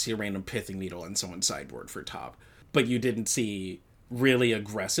 you might see a random Pithing Needle in someone's sideboard for top, but you didn't see really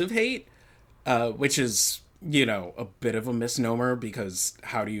aggressive hate, which is, a bit of a misnomer, because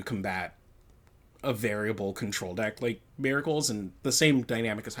how do you combat a variable control deck like Miracles? And the same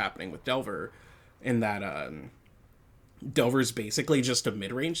dynamic is happening with Delver, in that Delver's basically just a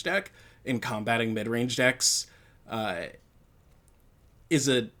mid-range deck, and combating mid-range decks is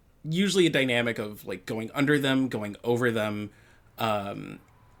usually a dynamic of, like, going under them, going over them,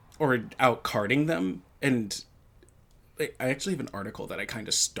 or out-carding them. And I actually have an article that I kind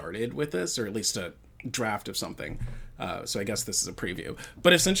of started with this, or at least a draft of something. So I guess this is a preview.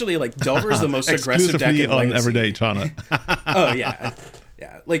 But essentially, like, Delver is the most aggressive deck in on Legacy. Everyday Chana. Oh, yeah.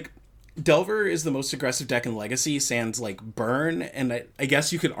 Yeah. Like, Delver is the most aggressive deck in Legacy, sans, like, Burn, and I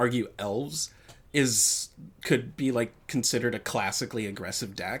guess you could argue Elves could be, like, considered a classically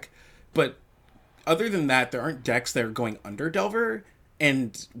aggressive deck. But other than that, there aren't decks that are going under Delver,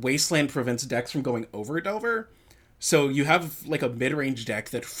 and Wasteland prevents decks from going over Delver. So you have, like, a mid-range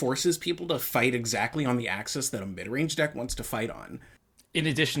deck that forces people to fight exactly on the axis that a mid-range deck wants to fight on. In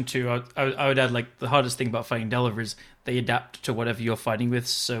addition to, I would add, like, the hardest thing about fighting Delver is they adapt to whatever you're fighting with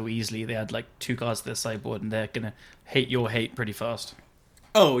so easily. They add, like, 2 cards to their sideboard, and they're going to hate your hate pretty fast.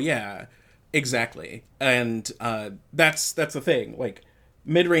 Oh, yeah. Exactly. And that's the thing. Like,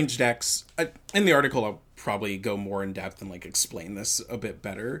 mid-range decks... in the article, I'll probably go more in depth and, like, explain this a bit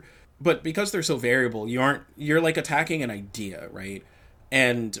better. But because they're so variable, you're like attacking an idea, right?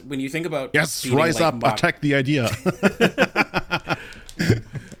 And when you think about beating, rise like, up, attack the idea.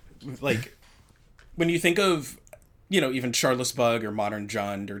 Like, when you think of, even Charlotte's Bug or Modern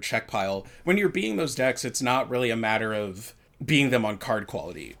Jund or Check Pile, when you're beating those decks, it's not really a matter of beating them on card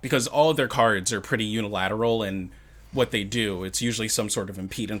quality, because all of their cards are pretty unilateral in what they do. It's usually some sort of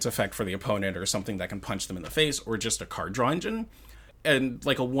impedance effect for the opponent, or something that can punch them in the face, or just a card draw engine. And,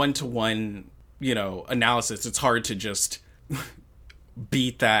 like, a one-to-one, analysis, it's hard to just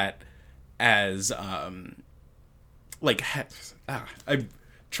beat that as, I'm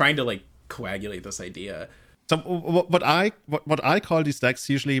trying to, like, coagulate this idea. So what I call these decks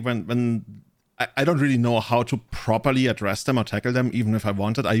usually when I don't really know how to properly address them or tackle them, even if I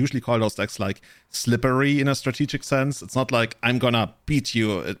wanted. I usually call those decks, like, slippery in a strategic sense. It's not like I'm gonna beat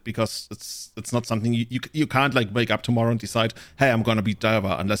you, because it's not something you can't, like, wake up tomorrow and decide, hey, I'm gonna beat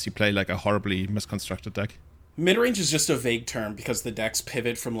Delver, unless you play, like, a horribly misconstructed deck. Mid-range is just a vague term because the decks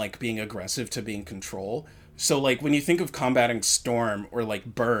pivot from, like, being aggressive to being control. So, like, when you think of combating Storm or, like,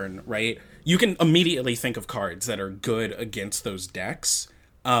 Burn, right, you can immediately think of cards that are good against those decks.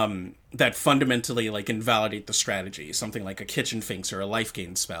 That fundamentally, like, invalidate the strategy. Something like a Kitchen Finks or a Life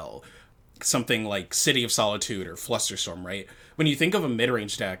Gain spell. something like City of Solitude or Flusterstorm, right? When you think of a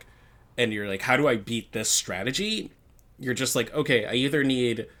mid-range deck and you're like, how do I beat this strategy? You're just like, okay, I either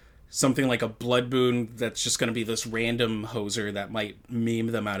need something like a Blood Boon that's just going to be this random hoser that might meme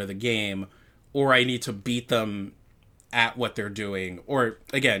them out of the game, or I need to beat them at what they're doing, or,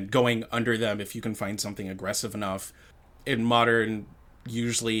 again, going under them if you can find something aggressive enough. In Modern,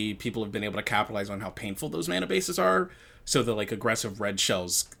 usually people have been able to capitalize on how painful those mana bases are, so the, like, aggressive red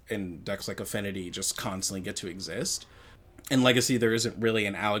shells in decks like Affinity just constantly get to exist. In Legacy, there isn't really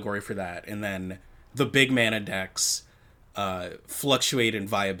an allegory for that, and then the big mana decks fluctuate in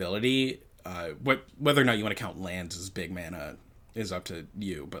viability. Whether or not you want to count lands as big mana is up to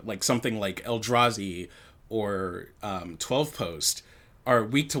you, but like something like Eldrazi or 12 Post are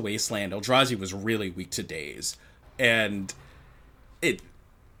weak to Wasteland. Eldrazi was really weak to Daze, and it,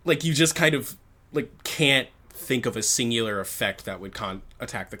 like, you just kind of like can't think of a singular effect that would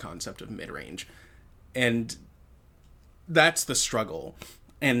attack the concept of mid-range, and that's the struggle.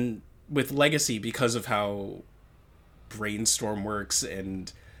 And with Legacy, because of how Brainstorm works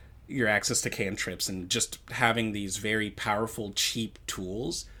and your access to cantrips and just having these very powerful, cheap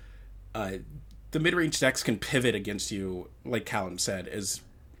tools, the mid-range decks can pivot against you, like Callum said, as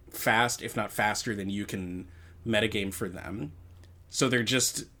fast, if not faster, than you can metagame for them. So they're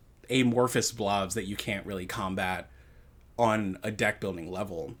just amorphous blobs that you can't really combat on a deck building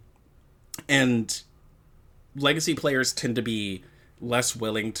level. And Legacy players tend to be less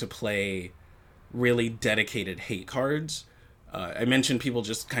willing to play really dedicated hate cards. I mentioned people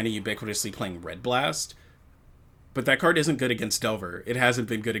just kind of ubiquitously playing Red Blast, but that card isn't good against Delver. It hasn't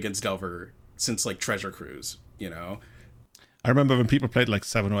been good against Delver since, like, Treasure Cruise, you know? I remember when people played like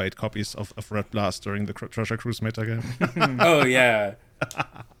 7 or 8 copies of Red Blast during the Treasure Cruise metagame. Oh, yeah.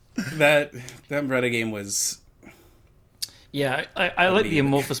 That metagame was... Yeah, I like the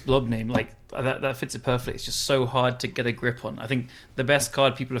amorphous blob name. Like, that fits it perfectly. It's just so hard to get a grip on. I think the best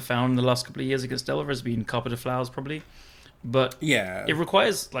card people have found in the last couple of years against Delver has been Carpet of Flowers, probably. But yeah, it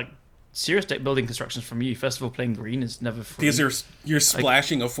requires, like, serious deck building constructions from you. First of all, playing green is never free. Because you're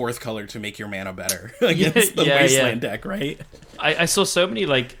splashing a fourth color to make your mana better against the Wasteland deck, right? I saw so many,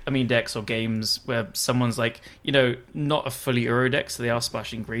 like, decks or games where someone's like, you know, not a fully Euro deck, so they are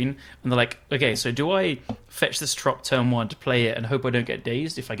splashing green, and they're like, okay, so do I fetch this trop turn 1 to play it and hope I don't get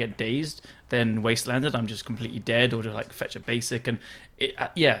dazed? If I get dazed, then Wastelanded, I'm just completely dead, or to, like, fetch a basic, and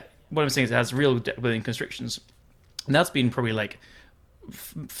what I'm saying is it has real deck building constrictions, and that's been probably, like,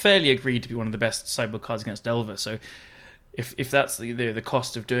 fairly agreed to be one of the best sideboard cards against Delver. So if that's the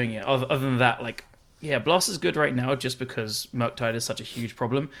cost of doing it, other than that, like, yeah, Blast is good right now just because Murktide is such a huge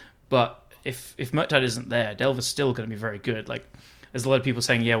problem. But if Murktide isn't there, Delver's still going to be very good. Like, there's a lot of people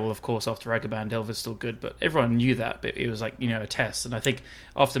saying, yeah, well, of course, after Ragavan, Delver's still good. But everyone knew that, but it was like, you know, a test. And I think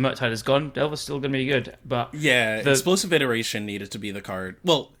after Murktide is gone, Delver's still going to be good. But yeah, Explosive Iteration needed to be the card.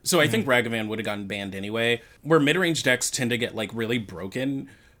 Well, so I think Ragavan would have gotten banned anyway. Where mid-range decks tend to get, like, really broken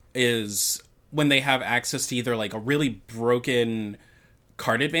is when they have access to either, like, a really broken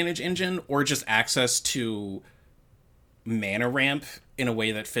card advantage engine or just access to mana ramp in a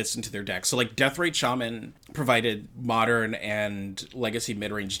way that fits into their deck. So, like, Deathrite Shaman provided Modern and Legacy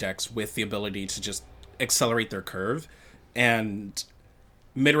mid-range decks with the ability to just accelerate their curve. And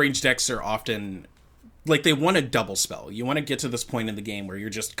mid-range decks are often, like, they want a double spell. You want to get to this point in the game where you're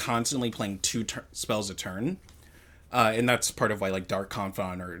just constantly playing 2 spells a turn. And that's part of why, like, Dark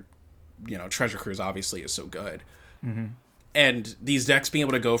Confidant or, you know, Treasure Cruise obviously is so good. Mm-hmm. And these decks being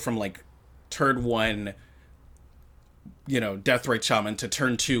able to go from, like, turn 1, you know, Deathrite Shaman to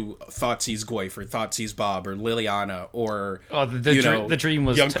turn 2 Thoughtseize Goyf or Thoughtseize Bob or Liliana or the dream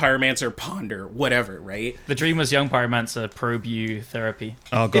was Young Pyromancer Ponder, whatever, right? The dream was Young Pyromancer Probe U Therapy.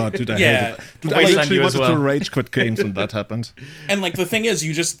 Oh god, dude, I hate it. Dude, I literally wanted to rage quit games when that happened. And, like, the thing is,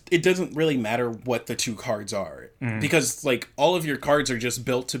 it doesn't really matter what the 2 cards are. Because, like, all of your cards are just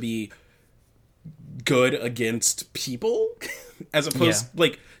built to be good against people as opposed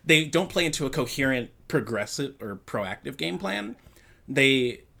like, they don't play into a coherent progressive or proactive game plan.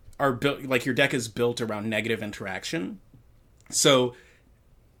 They are built, like, your deck is built around negative interaction. So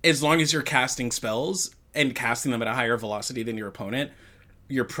as long as you're casting spells and casting them at a higher velocity than your opponent,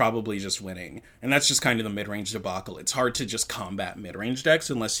 you're probably just winning. And that's just kind of the mid-range debacle. It's hard to just combat mid-range decks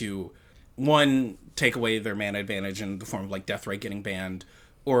unless you, one, take away their mana advantage in the form of, like, Deathrite getting banned,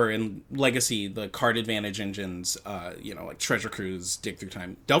 or in Legacy, the card advantage engines, you know, like Treasure Cruise, Dig Through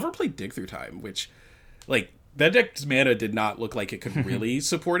Time. Delver played Dig Through Time, which, like, that deck's mana did not look like it could really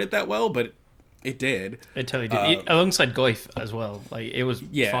support it that well, but It did. It totally did. Alongside Goif as well. Like, it was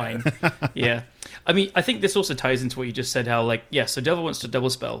fine. Yeah. I mean, I think this also ties into what you just said, how, like, so Delver wants to double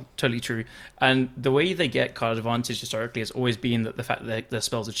spell. Totally true. And the way they get card advantage historically has always been that the fact that their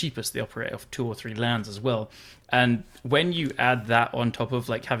spells are cheapest, they operate off 2 or 3 lands as well. And when you add that on top of,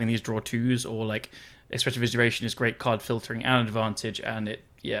 like, having these draw 2s, or, like, Expressive Iteration is great card filtering and advantage, and it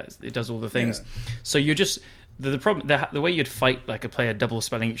does all the things. Yeah. So you're just... The problem, the way you'd fight like a player double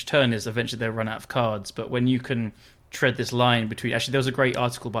spelling each turn is eventually they'll run out of cards. But when you can tread this line between, actually, there was a great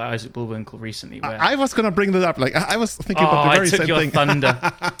article by Isaac Bullwinkle recently. Where I was going to bring that up. Like, I was thinking about the very same thing. I took your thunder.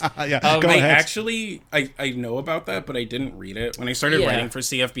 Go ahead. Actually, I know about that, but I didn't read it. When I started writing for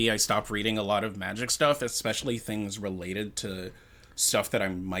CFB, I stopped reading a lot of Magic stuff, especially things related to stuff that I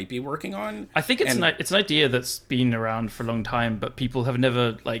might be working on. I think it's an idea that's been around for a long time, but people have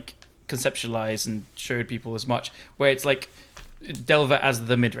never like conceptualized and showed people as much, where it's like Delver as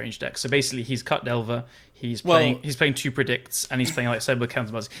the mid-range deck. So basically he's cut Delver, he's playing 2 predicts, and he's playing like Cyber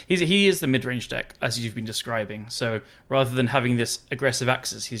Counterbalance. He is the mid-range deck as you've been describing. So rather than having this aggressive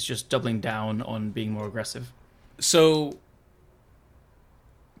axis, he's just doubling down on being more aggressive. So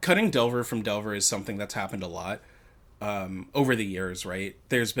cutting Delver from Delver is something that's happened a lot over the years, right?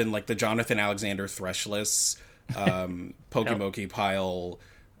 There's been like the Jonathan Alexander Threshless, Pokemoki pile.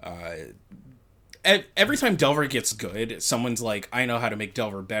 Every time Delver gets good, someone's like, I know how to make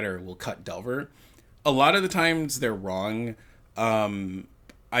Delver better, we'll cut Delver. A lot of the times they're wrong.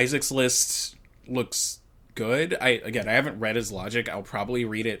 Isaac's list looks good. I haven't read his logic. I'll probably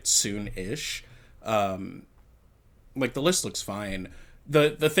read it soon-ish. Like, the list looks fine.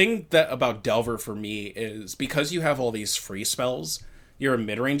 The thing that about Delver for me is because you have all these free spells, you're a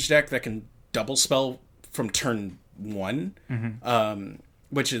mid-range deck that can double spell from turn 1.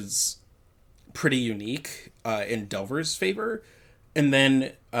 Which is pretty unique in Delver's favor. And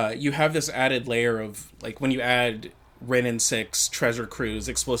then you have this added layer of, like, when you add Rin and 6, Treasure Cruise,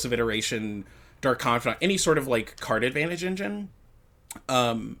 Explosive Iteration, Dark Confidant, any sort of, like, card advantage engine,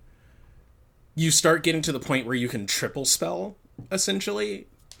 you start getting to the point where you can triple spell, essentially,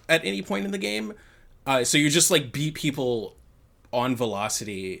 at any point in the game. So you just, like, beat people on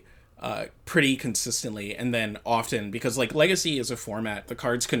velocity pretty consistently, and then often, because like Legacy is a format, the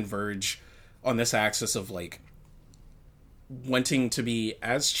cards converge on this axis of like wanting to be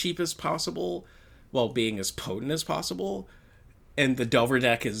as cheap as possible while being as potent as possible, and the Delver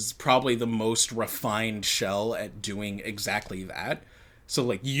deck is probably the most refined shell at doing exactly that. So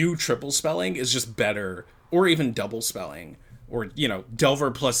like you triple spelling is just better, or even double spelling, or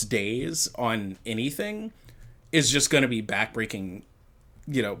Delver plus Daze on anything is just going to be backbreaking,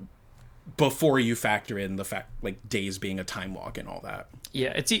 before you factor in the fact like Days being a time walk and all that.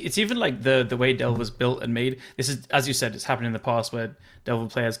 Yeah, it's even like the way Delver's built and made. This is, as you said, it's happened in the past where Delver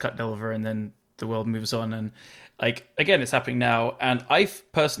players cut Delver and then the world moves on, and like again it's happening now. And I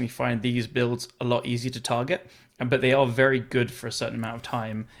personally find these builds a lot easier to target, but they are very good for a certain amount of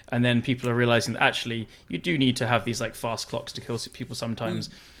time, and then people are realizing that actually you do need to have these like fast clocks to kill people sometimes,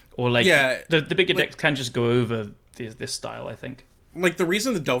 or like the bigger decks can just go over this style, I think. Like, the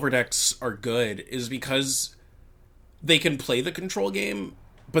reason the Delver decks are good is because they can play the control game,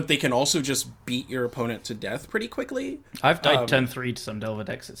 but they can also just beat your opponent to death pretty quickly. I've died turn 3 to some Delver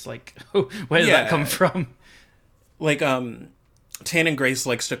decks. It's like, where did that come from? Like, Tan and Grace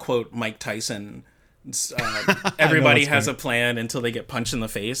likes to quote Mike Tyson. Everybody has a plan until they get punched in the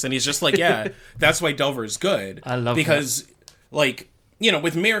face. And he's just like, yeah, that's why Delver is good. I love because, that. Like,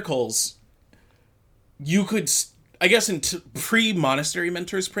 with Miracles, you could... I guess in pre-Monastery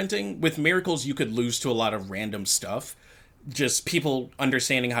Mentors printing, with Miracles, you could lose to a lot of random stuff. Just people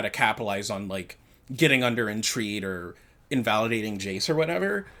understanding how to capitalize on, like, getting under Entreat or invalidating Jace or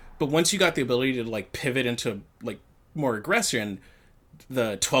whatever. But once you got the ability to, like, pivot into, like, more aggression,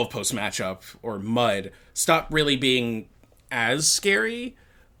 the 12-post matchup or Mud stopped really being as scary.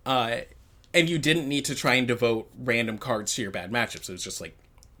 And you didn't need to try and devote random cards to your bad matchups. It was just like,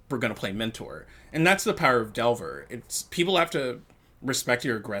 we're going to play Mentor. And that's the power of Delver. It's people have to respect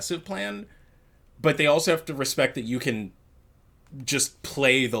your aggressive plan, but they also have to respect that you can just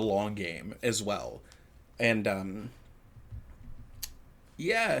play the long game as well. And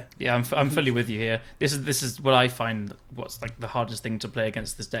yeah, I'm fully with you here. This is what I find what's like the hardest thing to play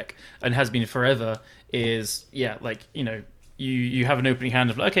against this deck, and has been forever. Is you have an opening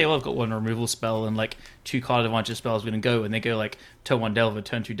hand of like, okay, well, I've got one removal spell and like 2 card advantage spells going to go, and they go like turn 1 Delver,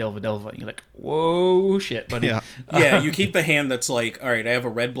 turn 2 Delver, and you're like, whoa, shit, buddy. Yeah, you keep the hand that's like, all right, I have a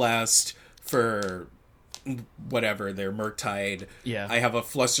Red Blast for whatever, their Murktide. Yeah. I have a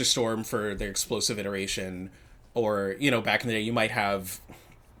Flusterstorm for their Explosive Iteration, or, back in the day, you might have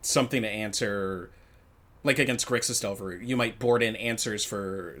something to answer, like against Grixis Delver, you might board in answers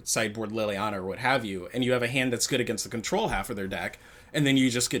for sideboard Liliana or what have you, and you have a hand that's good against the control half of their deck, and then you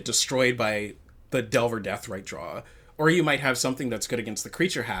just get destroyed by the Delver Deathrite draw. Or you might have something that's good against the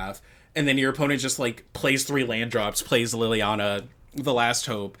creature half, and then your opponent just like plays 3 land drops, plays Liliana, the Last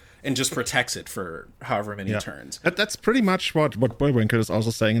Hope, and just protects it for however many turns. That's pretty much what Bullwinkel is also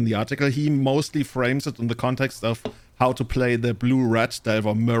saying in the article. He mostly frames it in the context of how to play the blue-red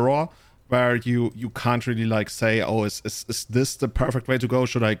Delver mirror, where you can't really like say, oh, is this the perfect way to go?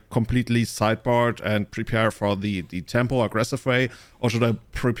 Should I completely sideboard and prepare for the tempo aggressive way, or should I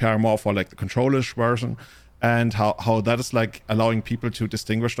prepare more for like the control-ish version? And how that is like allowing people to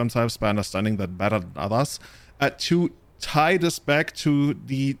distinguish themselves by understanding that better than others. To tie this back to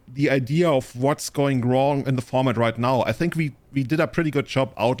the idea of what's going wrong in the format right now, I think we did a pretty good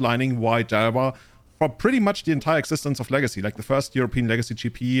job outlining why Delver, for pretty much the entire existence of Legacy, like the first European Legacy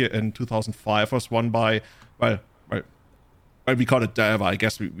GP in 2005 was won by, well, we call it Delver, I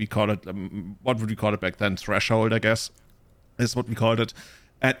guess we call it, what would we call it back then? Threshold, I guess, is what we called it.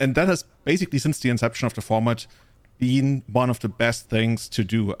 And that has basically, since the inception of the format, been one of the best things to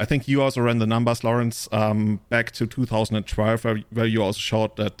do. I think you also ran the numbers, Lawrence, back to 2012, where you also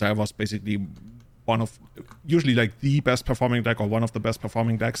showed that there was basically one of, usually like the best performing deck or one of the best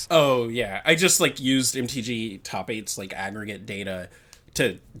performing decks. Oh, yeah. I just like used MTG Top 8's like aggregate data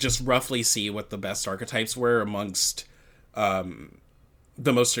to just roughly see what the best archetypes were amongst the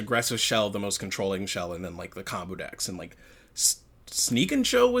most aggressive shell, the most controlling shell, and then like the combo decks. And like Sneak and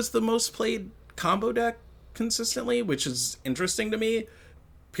Show was the most played combo deck consistently, which is interesting to me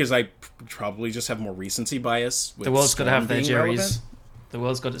because I probably just have more recency bias. With the world's got to have their Jerrys. The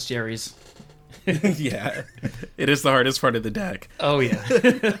world's got its Jerrys. Yeah, it is the hardest part of the deck. Oh, yeah.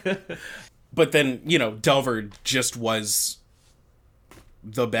 But then, Delver just was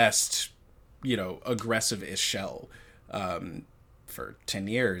the best, aggressive-ish shell for 10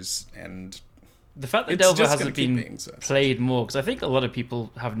 years, and the fact that Delver hasn't been played more, because I think a lot of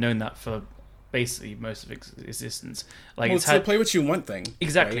people have known that for basically most of its existence. Like, it's the play what you want thing.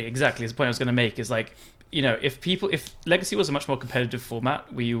 Exactly, right? exactly. It's the point I was going to make, is like, if Legacy was a much more competitive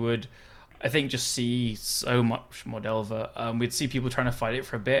format, we would, I think, just see so much more Delver. We'd see people trying to fight it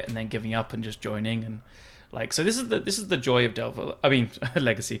for a bit and then giving up and just joining, and like, so this is the joy of Delver. I mean,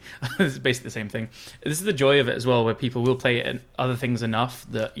 Legacy. It's basically the same thing. This is the joy of it as well, where people will play it and other things enough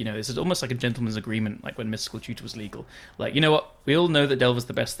that, this is almost like a gentleman's agreement, like when Mystical Tutor was legal. Like, you know what? We all know that Delver's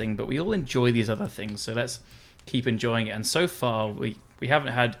the best thing, but we all enjoy these other things, so let's keep enjoying it. And so far, we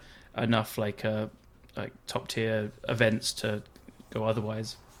haven't had enough like top tier events to go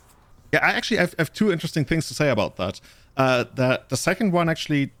otherwise. Yeah, I actually have 2 interesting things to say about that. The second one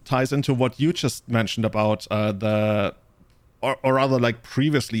actually ties into what you just mentioned about or rather like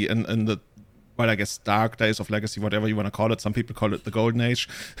previously in the, well, I guess dark days of Legacy, whatever you want to call it. Some people call it the golden age.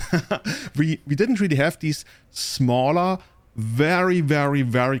 we didn't really have these smaller, very, very,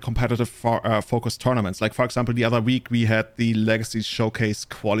 very competitive focused tournaments. Like, for example, the other week we had the Legacy Showcase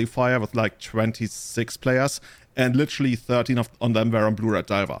qualifier with like 26 players, and literally 13 on them were on Blue-Red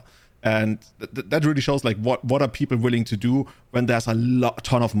Delver. And that really shows like what are people willing to do when there's a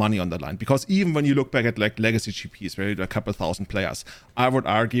ton of money on the line. Because even when you look back at like Legacy GPs, where you had a couple thousand players, I would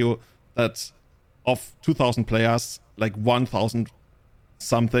argue that of 2,000 players, like 1,000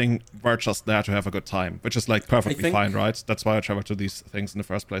 something were just there to have a good time, which is like perfectly fine, right? That's why I travel to these things in the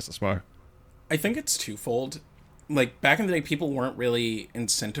first place as well. I think it's twofold. Like, back in the day, people weren't really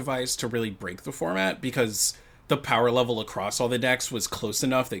incentivized to really break the format because the power level across all the decks was close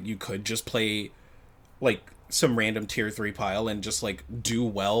enough that you could just play like some random tier 3 pile and just like do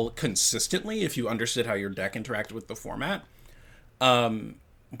well consistently if you understood how your deck interacted with the format.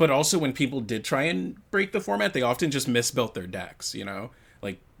 But also when people did try and break the format, they often just misbuilt their decks,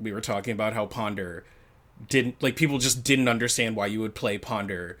 like we were talking about how Ponder didn't, like, people just didn't understand why you would play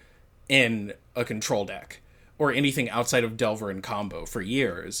Ponder in a control deck or anything outside of Delver and combo for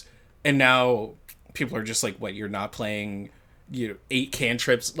years. And now people are just like, what, you're not playing 8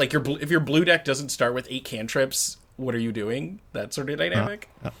 cantrips? Like, if your blue deck doesn't start with 8 cantrips, what are you doing? That sort of dynamic.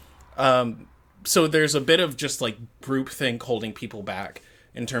 So there's a bit of just like groupthink holding people back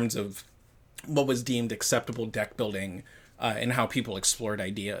in terms of what was deemed acceptable deck building and how people explored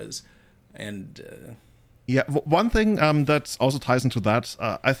ideas. And one thing that also ties into that,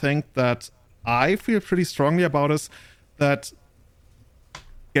 I think that I feel pretty strongly about is that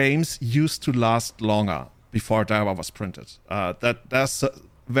games used to last longer before Delver was printed. That's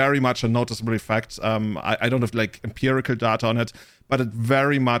very much a noticeable effect. I don't have like empirical data on it, but it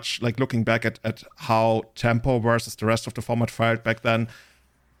very much, like, looking back at how Tempo versus the rest of the format fared back then,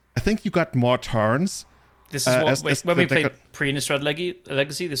 I think you got more turns. This is when we played deck- pre-Innistrad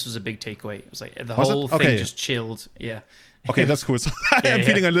Legacy. This was a big takeaway. It was like the Was it? whole thing Okay. just chilled. Yeah. Okay, that's cool. So I'm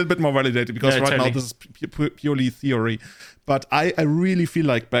feeling a little bit more validated because No, right totally. now this is purely theory. But I really feel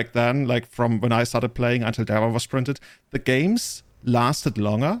like back then, like from when I started playing until Dava was printed, the games lasted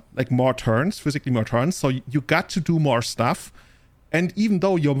longer, like more turns, physically more turns. So you got to do more stuff. And even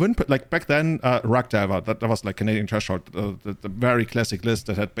though your win, like back then, Rug Delver, that was like Canadian Threshold, the very classic list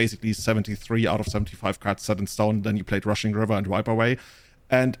that had basically 73 out of 75 cards set in stone. Then you played Rushing River and Wipe Away.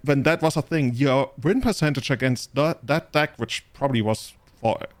 And when that was a thing, your win percentage against that deck, which probably was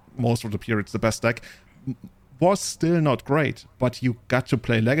for most of the periods the best deck, was still not great. But you got to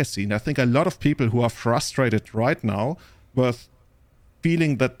play Legacy. And I think a lot of people who are frustrated right now with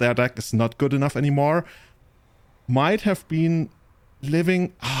feeling that their deck is not good enough anymore might have been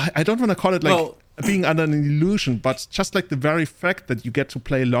living, I don't want to call it like being under an illusion, but just like the very fact that you get to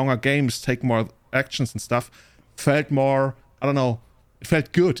play longer games, take more actions and stuff, felt more, I don't know, it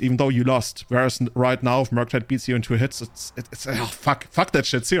felt good even though you lost. Whereas right now, if Murktide beats you in 2 hits, it's fuck that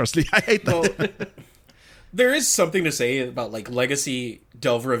shit, seriously. I hate that. Well, there is something to say about like Legacy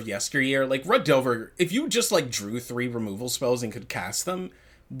Delver of yesteryear. Like Rug Delver, if you just like drew 3 removal spells and could cast them,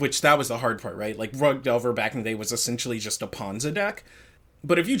 which that was the hard part, right? Like Rug Delver back in the day was essentially just a Ponza deck.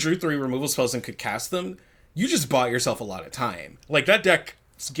 But if you drew 3 removal spells and could cast them, you just bought yourself a lot of time. Like that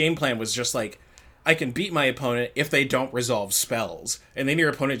deck's game plan was just like, I can beat my opponent if they don't resolve spells. And then your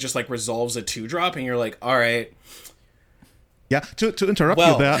opponent just like resolves a 2-drop and you're like, all right. Yeah, to interrupt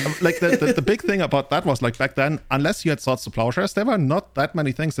you there, like the big thing about that was like back then, unless you had Swords to Plowshares, there were not that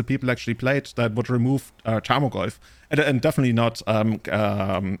many things that people actually played that would remove Tarmogoyf, and definitely not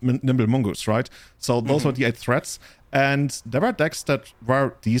Nimble Mongoose, right? So those were the 8 threats, and there were decks that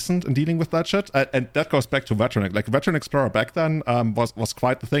were decent in dealing with that shit, and that goes back to Veteran. Like Veteran Explorer back then was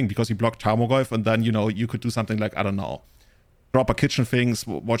quite the thing because you blocked Tarmogoyf, and then you could do something like, I don't know, drop a kitchen things,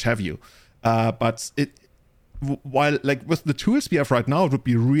 what have you. But while like with the tools we have right now, it would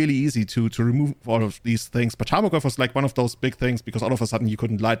be really easy to remove all of these things. But Tarmogoyf was like one of those big things because all of a sudden you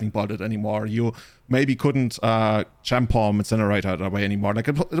couldn't lightning bolt it anymore. You maybe couldn't Champom Incinerator it away anymore. Like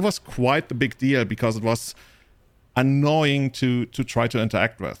it was quite the big deal because it was annoying to try to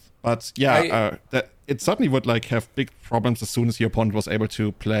interact with. But yeah, it certainly would like have big problems as soon as your opponent was able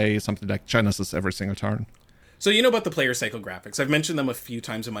to play something like Genesis every single turn. So you know about the player cycle graphics. I've mentioned them a few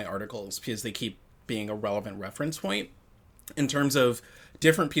times in my articles because they keep being a relevant reference point in terms of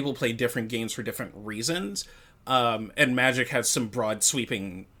different people play different games for different reasons. And Magic has some broad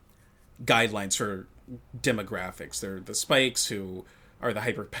sweeping guidelines for demographics. There are the spikes who are the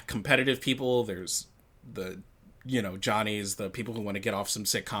hyper competitive people. There's the, Johnnies, the people who want to get off some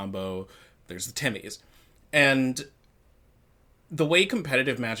sick combo. There's the Timmies. And the way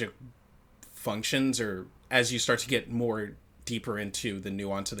competitive Magic functions, or as you start to get more deeper into the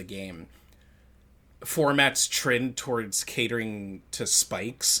nuance of the game, formats trend towards catering to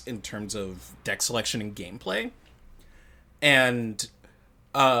spikes in terms of deck selection and gameplay. And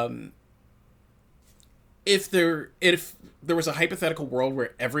if there was a hypothetical world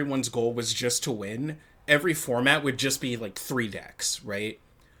where everyone's goal was just to win, every format would just be like 3 decks, right?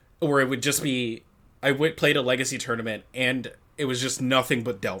 Or it would just be, played a Legacy tournament and it was just nothing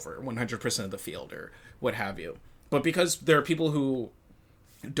but Delver 100% of the field or what have you. But because there are people who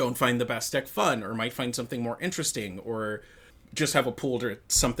don't find the best deck fun or might find something more interesting or just have a pool to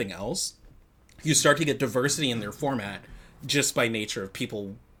something else, you start to get diversity in their format just by nature of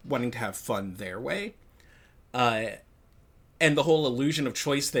people wanting to have fun their way. And the whole illusion of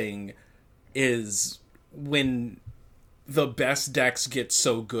choice thing is when the best decks get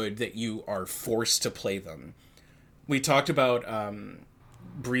so good that you are forced to play them. We talked about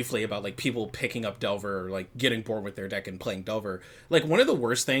briefly about like people picking up Delver or like getting bored with their deck and playing Delver. Like one of the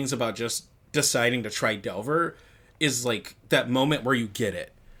worst things about just deciding to try Delver is like that moment where you get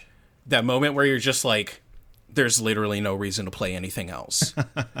it. That moment where you're just like, there's literally no reason to play anything else.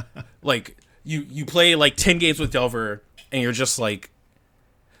 Like you play like 10 games with Delver and you're just like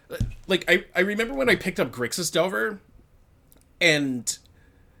I remember when I picked up Grixis Delver and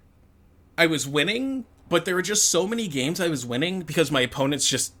I was winning, but there were just so many games I was winning because my opponents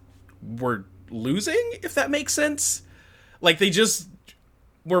just were losing, if that makes sense. Like, they just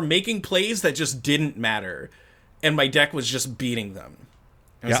were making plays that just didn't matter, and my deck was just beating them.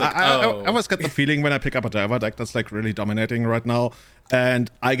 I always get the feeling when I pick up a Delver deck that's, like, really dominating right now, and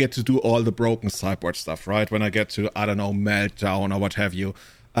I get to do all the broken sideboard stuff, right? When I get to, I don't know, Meltdown or what have you.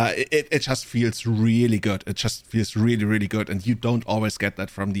 It just feels really good. It just feels really, really good. And you don't always get that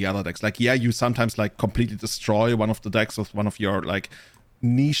from the other decks. Like, yeah, you sometimes like completely destroy one of the decks with one of your like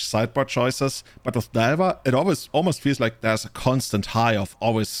niche sideboard choices. But with Delver, it always almost feels like there's a constant high of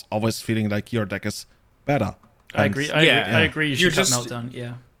always feeling like your deck is better. I agree. I agree. You should have Meltdown.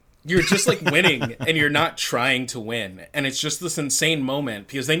 Yeah. You're just like winning, and you're not trying to win, and it's just this insane moment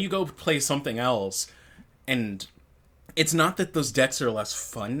because then you go play something else, and it's not that those decks are less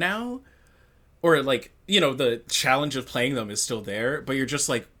fun now, or like, you know, the challenge of playing them is still there, but you're just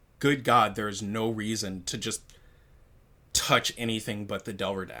like, good God, there is no reason to just touch anything but the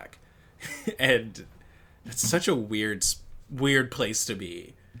Delver deck, and it's such a weird place to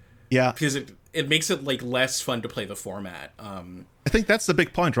be. Yeah, because it makes it like less fun to play the format. I think that's the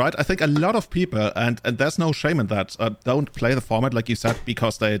big point, right? I think a lot of people, and there's no shame in that, don't play the format, like you said,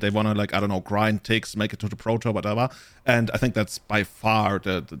 because they want to, like, I don't know, grind ticks, make it to the Pro Tour, whatever. And I think that's by far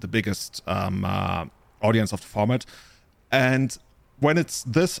the biggest audience of the format. And when it's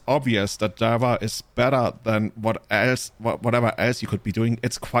this obvious that Java is better than whatever else you could be doing,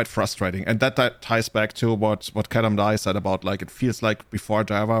 it's quite frustrating. And that ties back to what Kadam Dai said about, like, it feels like before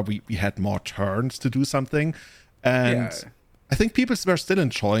Java we had more turns to do something. And I think people were still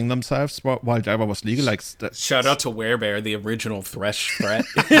enjoying themselves while Java was legal. Like, shout out to Werebear, the original Thresh threat.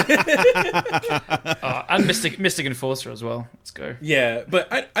 And Mystic Enforcer as well. Let's go. Yeah, but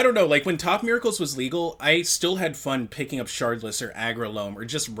I don't know. Like, when Top Miracles was legal, I still had fun picking up Shardless or Agrolome or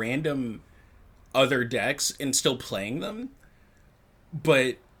just random other decks and still playing them.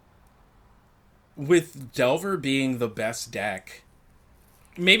 But with Delver being the best deck,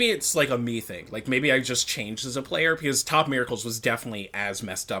 maybe it's like a me thing. Like, maybe I just changed as a player, because Top Miracles was definitely as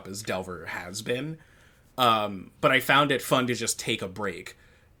messed up as Delver has been. But I found it fun to just take a break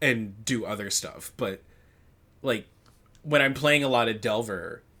and do other stuff. But, like, when I'm playing a lot of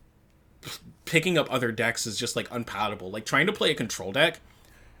Delver, picking up other decks is just, like, unpalatable. Like, trying to play a control deck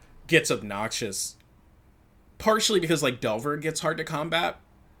gets obnoxious. Partially because, like, Delver gets hard to combat,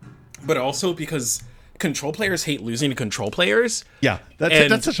 but also because control players hate losing to control players. Yeah,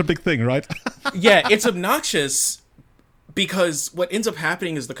 that's such a big thing, right? Yeah, it's obnoxious because what ends up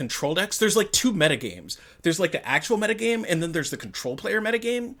happening is the control decks, there's like two metagames. There's like the actual metagame, and then there's the control player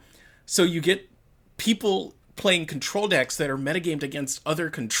metagame. So you get people playing control decks that are metagamed against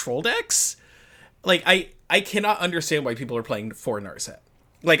other control decks. Like, I cannot understand why people are playing for Narset.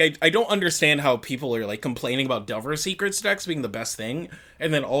 Like, I don't understand how people are, like, complaining about Delver Secrets decks being the best thing,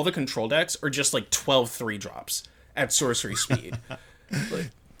 and then all the control decks are just, like, 12 3-drops at sorcery speed.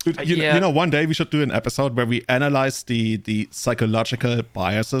 Dude, you know, one day we should do an episode where we analyze the psychological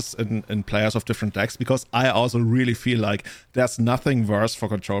biases in players of different decks, because I also really feel like there's nothing worse for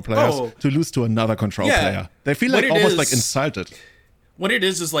control players to lose to another control player. They feel like almost like insulted. What it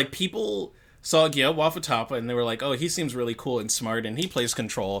is like people saw Gyo Wafatapa and they were like, oh, he seems really cool and smart and he plays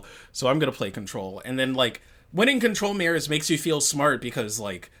control, so I'm going to play control. And then, like, winning control mirrors makes you feel smart because,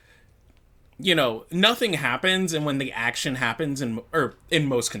 like, you know, nothing happens, and when the action happens in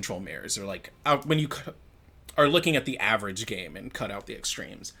most control mirrors, or like when you are looking at the average game and cut out the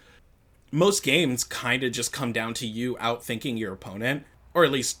extremes, most games kind of just come down to you outthinking your opponent, or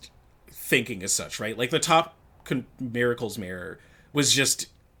at least thinking as such, right? Like, the top Miracles mirror was just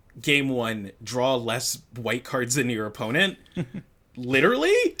game one, draw less white cards than your opponent.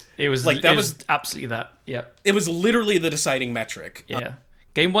 Literally, it was like that was absolutely that. Yeah, it was literally the deciding metric. Yeah,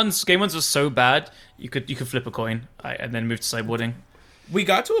 game ones was so bad you could flip a coin and then move to sideboarding. We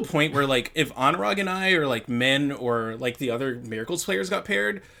got to a point where, like, if Anurag and I, or like Men, or like the other Miracles players got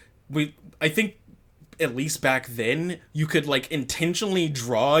paired, I think at least back then you could, like, intentionally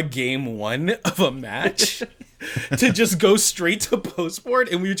draw game one of a match to just go straight to postboard,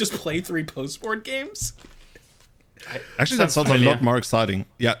 and we would just play 3 postboard games. Actually, that sounds a lot more exciting.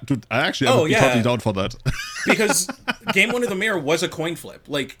 Yeah, dude, I would be totally down for that. Because game one of the mirror was a coin flip.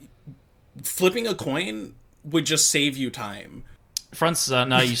 Like, flipping a coin would just save you time. Francis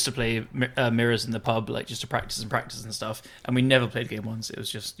and I used to play mirrors in the pub, like, just to practice and stuff, and we never played game ones. It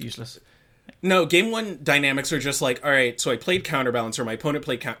was just useless. No, game one dynamics are just like, all right, so I played Counterbalance, or my opponent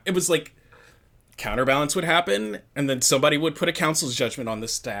played it was like, Counterbalance would happen, and then somebody would put a Council's Judgment on the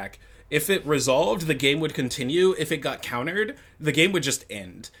stack. If it resolved, the game would continue. If it got countered, the game would just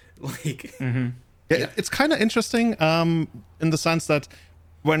end. Like, it's kind of interesting in the sense that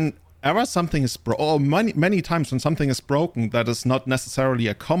whenever something is or many times when something is broken that is not necessarily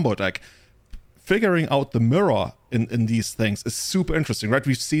a combo deck, figuring out the mirror in these things is super interesting, right?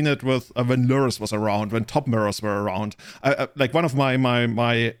 We've seen it with when Luris was around, when top mirrors were around. Like, one of my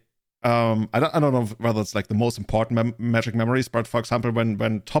I don't know whether it's like the most important Magic memories, but for example,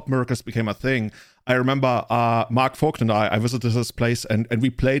 when top miracles became a thing, I remember Mark Vogt and I visited his place and we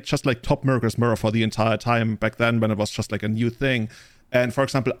played just like top miracles mirror for the entire time back then, when it was just like a new thing. And for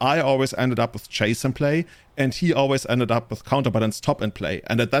example, I always ended up with chase in play, and he always ended up with counterbalance top in play.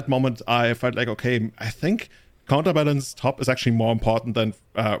 And at that moment, I felt like, okay, I think counterbalance top is actually more important than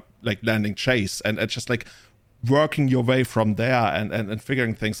like landing chase. And it's just like working your way from there and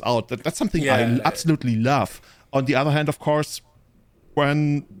figuring things out. That's something I absolutely love. On the other hand, of course,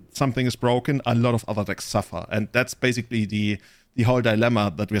 when something is broken, a lot of other decks suffer. And that's basically the whole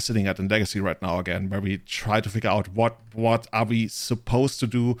dilemma that we're sitting at in Legacy right now again, where we try to figure out what are we supposed to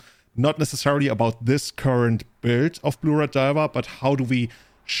do, not necessarily about this current build of Blue-Red Delver, but how do we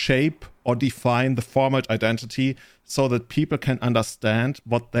shape or define the format identity so that people can understand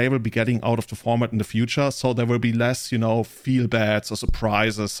what they will be getting out of the format in the future, so there will be less, feel bads or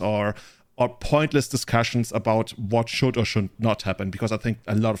surprises or pointless discussions about what should or should not happen, because I think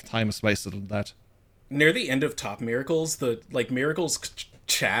a lot of time is wasted on that. Near the end of Top Miracles, the Miracles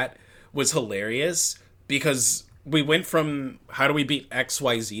chat was hilarious because we went from how do we beat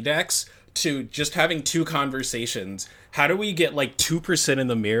XYZ decks to just having two conversations. How do we get 2% in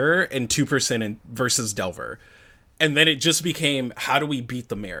the mirror and 2% in versus Delver? And then it just became how do we beat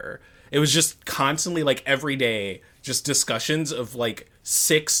the mirror? It was just constantly every day just discussions of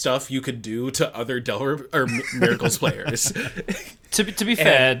sick stuff you could do to other Delver or Miracles players. To be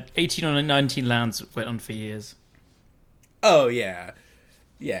fair, 18 or 19 lands went on for years. Oh yeah.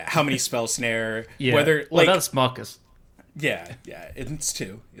 How many spell snare? Yeah. Whether that's Marcus. Yeah. It's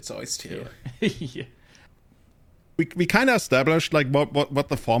two. It's always two. Yeah. We kind of established what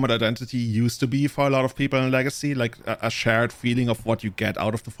the format identity used to be for a lot of people in Legacy, a shared feeling of what you get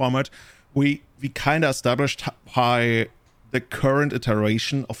out of the format. We kind of established how the current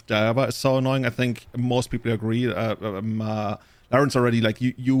iteration of Delver is so annoying. I think most people agree. Lawrence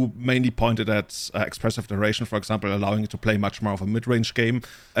already, you mainly pointed at expressive iteration, for example, allowing you to play much more of a mid-range game.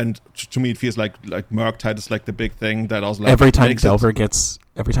 And to me, it feels like Murktide is the big thing that also every time Delver gets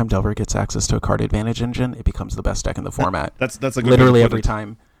access to a card advantage engine, it becomes the best deck in the format. That's a good literally every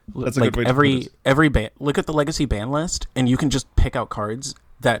time. That's a good way to put it. Every ban. Look at the Legacy ban list, and you can just pick out cards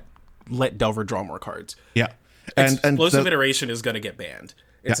that let Delver draw more cards. Yeah. And explosive iteration is going to get banned.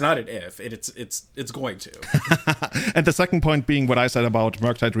 It's not an if. It's going to. And the second point being what I said about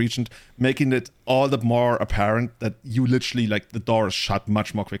Murktide Regent, making it all the more apparent that you literally, the door is shut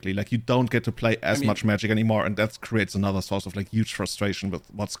much more quickly. You don't get to play as much Magic anymore, and that creates another source of, huge frustration with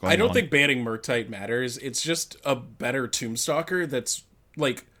what's going on. I don't think banning Murktide matters. It's just a better Tombstalker that's,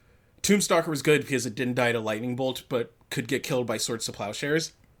 Tombstalker was good because it didn't die to Lightning Bolt, but could get killed by Swords to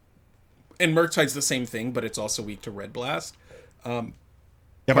Plowshares. And Murktide's the same thing, but it's also weak to Red Blast.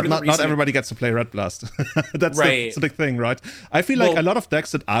 Yeah, but not everybody gets to play Red Blast. That's right. The big thing, right? I feel a lot of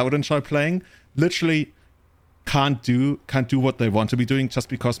decks that I would enjoy playing literally can't do what they want to be doing just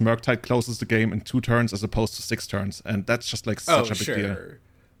because Murktide closes the game in 2 turns as opposed to 6 turns, and that's just such a big deal.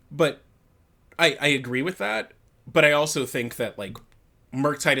 But I agree with that. But I also think that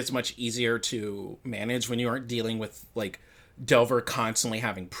Murktide is much easier to manage when you aren't dealing with Delver constantly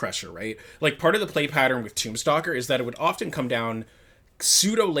having pressure, right? Part of the play pattern with Tombstalker is that it would often come down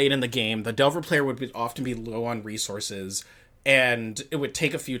pseudo late in the game. The Delver player would often be low on resources, and it would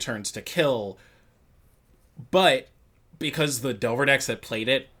take a few turns to kill. But because the Delver decks that played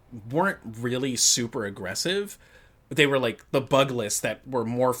it weren't really super aggressive, they were the bug lists that were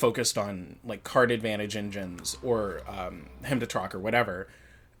more focused on card advantage engines or Hymn to Trock or whatever.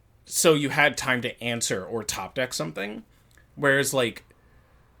 So you had time to answer or top deck something. Whereas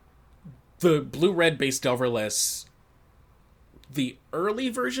the blue-red based Delver lists, the early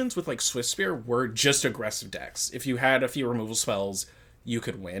versions with Swiftspear were just aggressive decks. If you had a few removal spells, you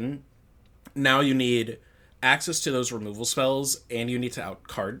could win. Now you need access to those removal spells, and you need to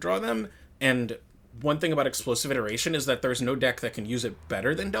out-card draw them. And one thing about Explosive Iteration is that there's no deck that can use it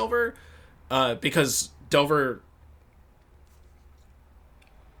better than Delver, because Delver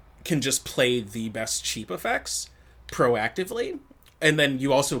can just play the best cheap effects proactively, and then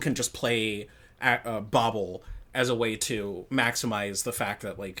you also can just play Bobble as a way to maximize the fact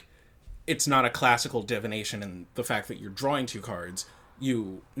that it's not a classical divination and the fact that you're drawing 2 cards.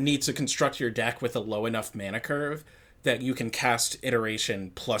 You need to construct your deck with a low enough mana curve that you can cast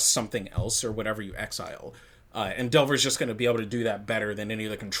Iteration plus something else or whatever you exile. And Delver's just going to be able to do that better than any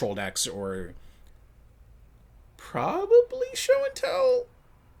of the control decks or probably Show and Tell.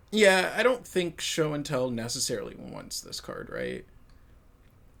 Yeah, I don't think Show and Tell necessarily wants this card, right?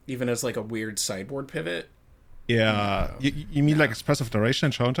 Even as a weird sideboard pivot. Yeah, you mean expressive iteration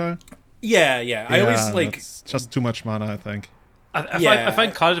and Show and Tell? Yeah. I always it's just too much mana, I think. I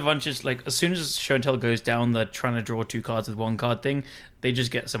find card advantages, like, as soon as show and tell goes down the trying to draw 2 cards with 1 card thing, they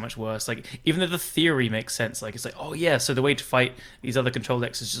just get so much worse. Like, even though the theory makes sense, like, it's like, oh yeah, so the way to fight these other control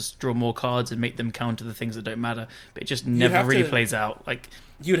decks is just draw more cards and make them counter the things that don't matter. But it just never really plays out. Like,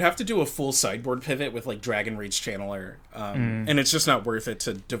 you'd have to do a full sideboard pivot with like Dragon Reach Channeler, and it's just not worth it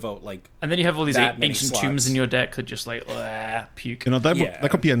to devote like. And then you have all these ancient slots. tombs in your deck that just like puke. You know,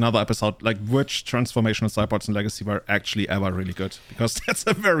 that could be another episode, like which transformational sideboards in Legacy were actually ever really good, because that's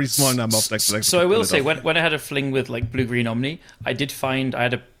a very small number of decks. So I will say, when I had a fling with like Blue Green Omni, I did find I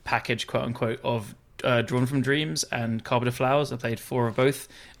had a package, quote unquote, of Drawn from Dreams and Carpet of Flowers. I played 4 of both,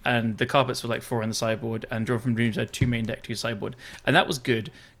 and the carpets were like 4 in the sideboard, and Drawn from Dreams had 2 main deck, 2 sideboard, and that was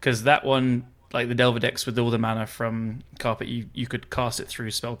good because that one, like the Delver decks with all the mana from Carpet, you could cast it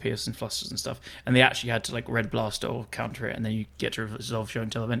through Spell Pierce and Flusters and stuff, and they actually had to like Red Blast or counter it, and then you get to resolve Show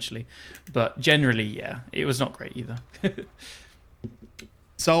and Tell eventually. But generally, yeah, it was not great either.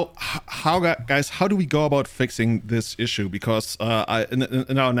 So, how do we go about fixing this issue? Because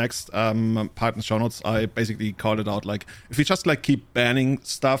in our next part in the show notes, I basically called it out. Like, if we just like keep banning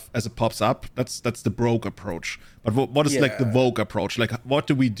stuff as it pops up, that's the broke approach. But what is like the woke approach? Like, what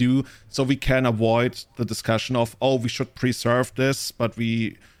do we do so we can avoid the discussion of, oh, we should preserve this, but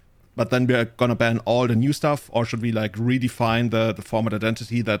then we're gonna ban all the new stuff, or should we like redefine the format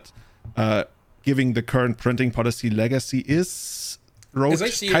identity that giving the current printing policy legacy is?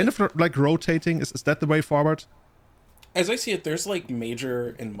 Like rotating. Is that the way forward? As I see it, there's like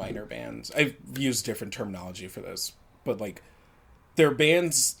major and minor bans. I've used different terminology for this, but like there are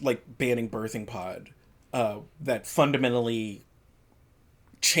bans like banning Birthing Pod that fundamentally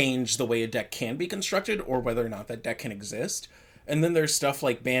change the way a deck can be constructed or whether or not that deck can exist. And then there's stuff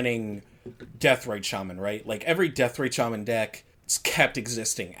like banning Deathrite Shaman, right? Like every Deathrite Shaman deck is kept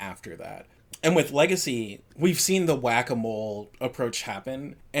existing after that. And with Legacy, we've seen the whack-a-mole approach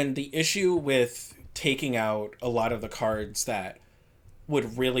happen, and the issue with taking out a lot of the cards that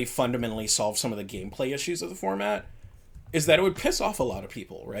would really fundamentally solve some of the gameplay issues of the format is that it would piss off a lot of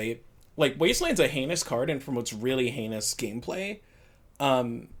people, right? Like, Wasteland's a heinous card and promotes really heinous gameplay,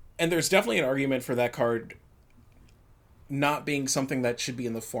 and there's definitely an argument for that card not being something that should be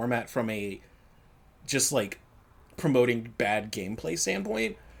in the format from a just, like, promoting bad gameplay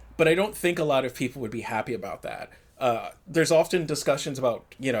standpoint. But I don't think a lot of people would be happy about that. There's often discussions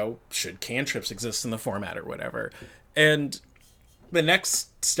about, should cantrips exist in the format or whatever. And the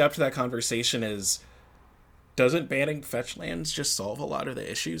next step to that conversation is, doesn't banning fetch lands just solve a lot of the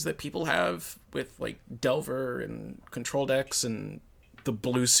issues that people have with, like, Delver and control decks and the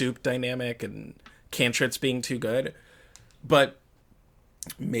blue soup dynamic and cantrips being too good? But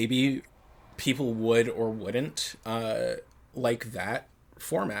maybe people would or wouldn't like that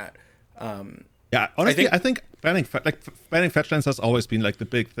format. Honestly, I think banning fetch lands has always been like the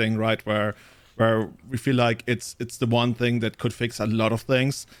big thing, right? Where we feel like it's the one thing that could fix a lot of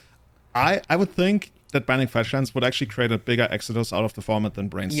things. I would think that banning fetch lands would actually create a bigger exodus out of the format than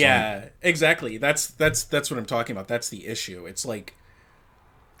Brainstorm. Yeah, exactly. That's what I'm talking about. That's the issue. It's like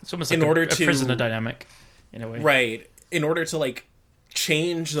it's almost like a prisoner dynamic in a way, right? In order to like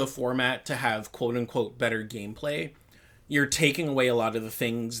change the format to have quote unquote better gameplay, you're taking away a lot of the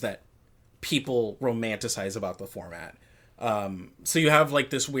things that people romanticize about the format. So you have like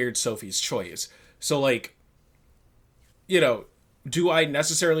this weird Sophie's Choice. So like, do I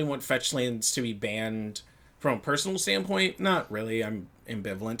necessarily want fetch lands to be banned from a personal standpoint? Not really. I'm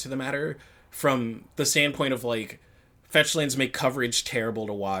ambivalent to the matter. From the standpoint of like, fetch lands make coverage terrible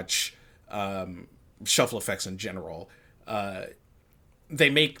to watch, shuffle effects in general. They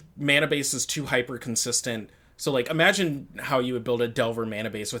make mana bases too hyper consistent. So, like, imagine how you would build a Delver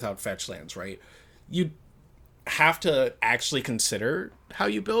mana base without fetch lands, right? You'd have to actually consider how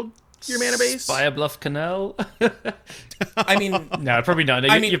you build your mana base. Spire Bluff Canal? I mean... No, probably not.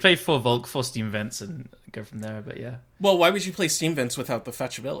 You play 4 Volk, 4 Steam Vents, and go from there, but yeah. Well, why would you play Steam Vents without the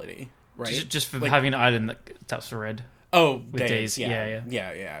fetch ability, right? Just for having an island that taps for red. Oh, with days.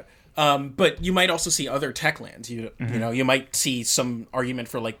 Yeah. But you might also see other tech lands. You might see some argument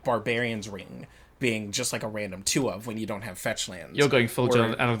for, like, Barbarian's Ring being just like a random 2 of when you don't have fetch lands. You're going full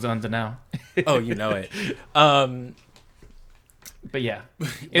John Alexander now. Oh, you know it. But yeah.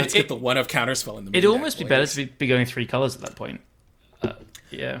 Let's get the 1 of Counterspell in the It'd almost be better to be going 3 colors at that point.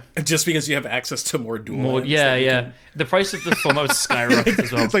 Yeah. Just because you have access to more dual lands. Yeah. The price of the format was skyrocketed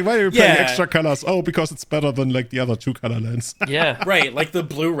as well. It's like, why are you playing extra colors? Oh, because it's better than like the other 2 color lands. Yeah. Right. Like the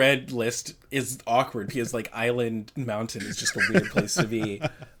blue-red list is awkward because like Island Mountain is just a weird place to be.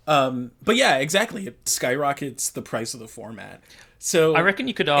 But yeah, exactly. It skyrockets the price of the format. So I reckon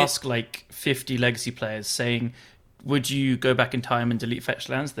you could ask like 50 legacy players saying, would you go back in time and delete fetch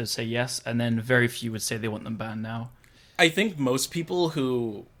lands? They'd say yes, and then very few would say they want them banned now. I think most people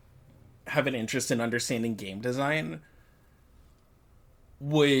who have an interest in understanding game design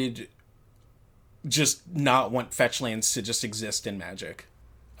would just not want fetch lands to just exist in Magic.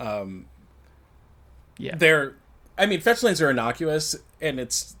 Fetch lands are innocuous, and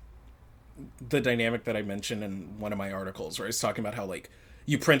it's the dynamic that I mentioned in one of my articles where I was talking about how, like,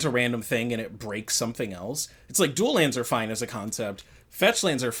 you print a random thing and it breaks something else. It's like dual lands are fine as a concept. Fetch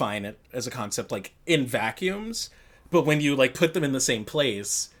lands are fine as a concept, like, in vacuums. But when you, like, put them in the same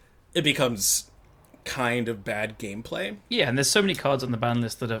place, it becomes kind of bad gameplay. Yeah, and there's so many cards on the ban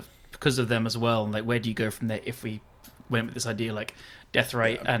list that are because of them as well. And, like, where do you go from there if we went with this idea? Like,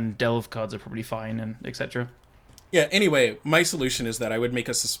 Deathrite and Delve cards are probably fine, and etc. Yeah, anyway, my solution is that I would make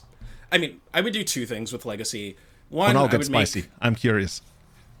I would do two things with Legacy. One, I'll get spicy. I'm curious.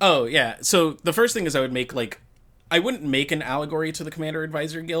 Oh, yeah. So the first thing is I would make, like, I wouldn't make an allegory to the Commander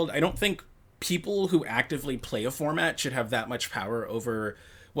Advisor Guild. I don't think people who actively play a format should have that much power over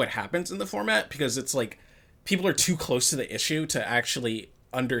what happens in the format, because it's like people are too close to the issue to actually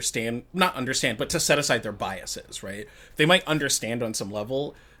not understand, but to set aside their biases, right? They might understand on some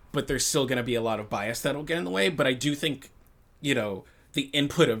level, but there's still going to be a lot of bias that'll get in the way. But I do think, the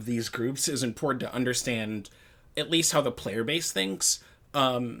input of these groups is important to understand at least how the player base thinks,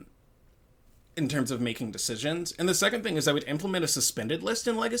 in terms of making decisions. And the second thing is I would implement a suspended list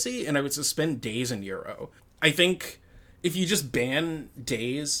in Legacy, and I would suspend days in Euro. I think if you just ban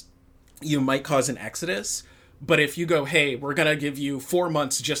days, you might cause an exodus. But if you go, hey, we're going to give you 4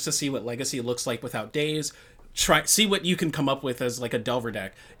 months just to see what Legacy looks like without days, see what you can come up with as, like, a Delver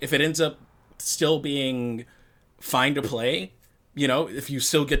deck. If it ends up still being fine to play, if you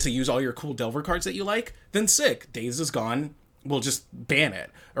still get to use all your cool Delver cards that you like, then sick. Days is gone. We'll just ban it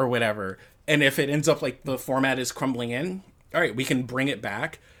or whatever. And if it ends up like the format is crumbling in, all right, we can bring it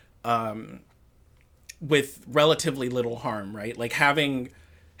back with relatively little harm, right? Like having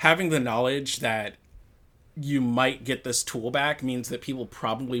the knowledge that you might get this tool back means that people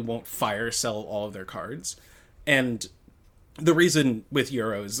probably won't fire sell all of their cards. And the reason with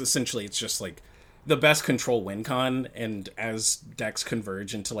Euro is essentially it's just like the best control win con, and as decks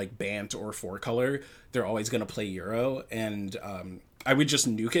converge into like Bant or 4-color, they're always going to play Euro, and I would just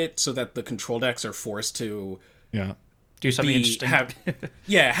nuke it so that the control decks are forced to do something interesting.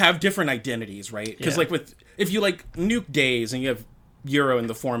 Have different identities, right? Because like if you like nuke days and you have Euro in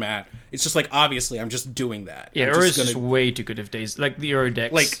the format, it's just like obviously I'm just doing that. Yeah, Euro is just way too good if days like the Euro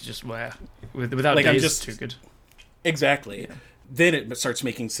decks without like, days it's too good. Exactly. Yeah. Then it starts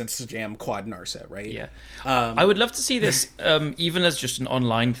making sense to jam Quad Narset, right? Yeah. I would love to see this even as just an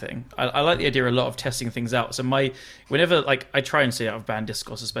online thing. I like the idea a lot of testing things out. So whenever like I try and stay out of banned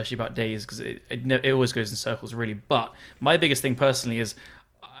discourse, especially about days, because it always goes in circles, really. But my biggest thing personally is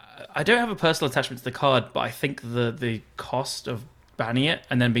I don't have a personal attachment to the card, but I think the cost of banning it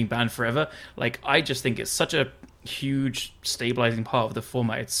and then being banned forever, like I just think it's such a huge stabilizing part of the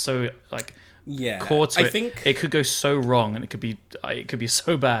format. It's so like core to I it. think It could go so wrong, and it could be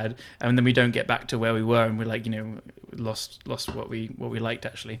so bad, and then we don't get back to where we were, and we're like lost what we liked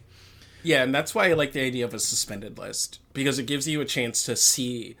actually. Yeah, and that's why I like the idea of a suspended list, because it gives you a chance to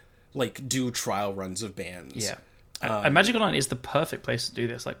see do trial runs of bans. Yeah, and Magic Online is the perfect place to do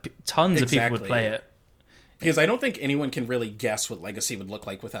this. Like tons of people would play it. Because I don't think anyone can really guess what Legacy would look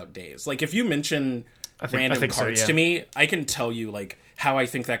like without days. Like, if you mention random cards to me, I can tell you, like, how I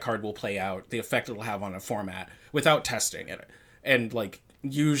think that card will play out, the effect it'll have on a format, without testing it. And, like,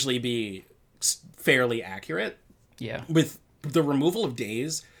 usually be fairly accurate. Yeah. With the removal of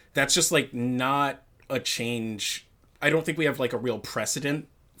days, that's just, like, not a change. I don't think we have, like, a real precedent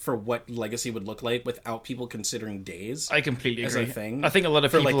for what Legacy would look like without people considering days. I completely agree. As a thing. I think a lot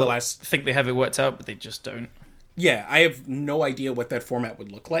of people think they have it worked out, but they just don't. Yeah, I have no idea what that format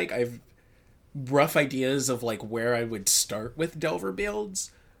would look like. I have rough ideas of like where I would start with Delver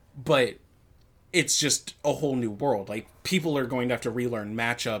builds, but it's just a whole new world. Like people are going to have to relearn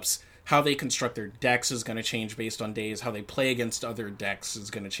matchups. How they construct their decks is going to change based on days. How they play against other decks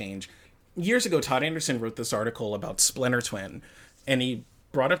is going to change. Years ago, Todd Anderson wrote this article about Splinter Twin, and he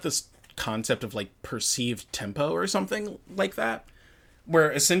brought up this concept of like perceived tempo or something like that, where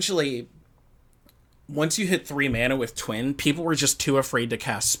essentially once you hit 3 mana with Twin, people were just too afraid to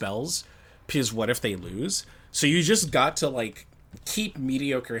cast spells because what if they lose? So you just got to like keep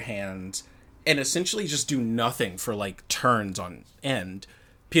mediocre hands and essentially just do nothing for like turns on end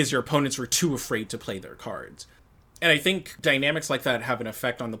because your opponents were too afraid to play their cards. And I think dynamics like that have an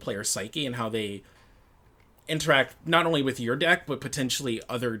effect on the player's psyche and how they interact not only with your deck, but potentially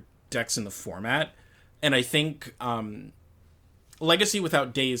other decks in the format. And I think Legacy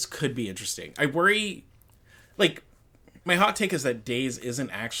without Daze could be interesting. I worry, like, my hot take is that Daze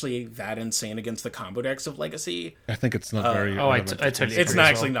isn't actually that insane against the combo decks of Legacy. I think it's not very. I totally agree. It's not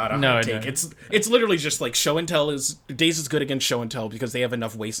actually not a hot take. No. It's literally just like Show and Tell Daze is good against Show and Tell because they have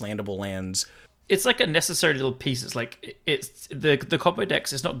enough wastelandable lands. It's like a necessary little piece. It's like it's the combo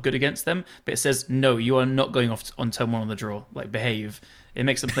decks is not good against them, but it says no, you are not going off on turn 1 on the draw. Like behave. It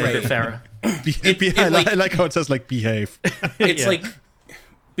makes them play a bit fairer. I like how it says like behave. It's like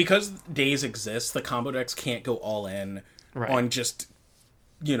because Daze exists, the combo decks can't go all in on just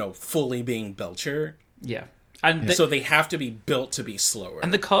fully being Belcher. Yeah. And so they have to be built to be slower.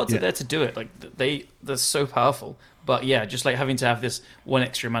 And the cards are there to do it. Like they're so powerful. But yeah, just like having to have this 1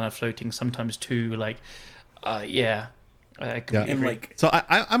 extra mana floating, sometimes 2. Like, I completely agree. So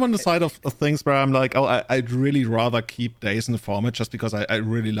I'm on the side of things where I'm like, I'd really rather keep Daze in the format just because I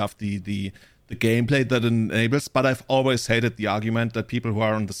really love the gameplay that it enables. But I've always hated the argument that people who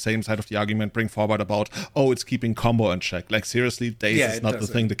are on the same side of the argument bring forward about, it's keeping combo in check. Like seriously, Daze is not the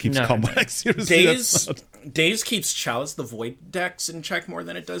thing that keeps combo. Like seriously, Daze keeps Chalice the Void decks in check more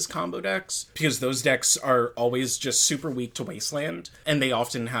than it does combo decks because those decks are always just super weak to Wasteland, and they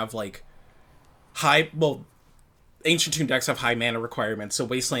often have like Ancient Tomb decks have high mana requirements, so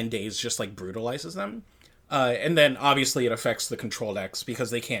Wasteland Daze just like brutalizes them. And then obviously it affects the control decks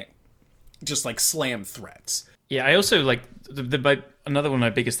because they can't just like slam threats. Yeah, I also like another one of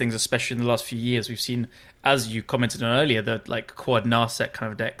my biggest things, especially in the last few years, we've seen, as you commented on earlier, the like quad Narset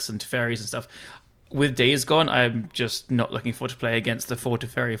kind of decks and Teferis and stuff. With Days gone, I'm just not looking forward to play against the 4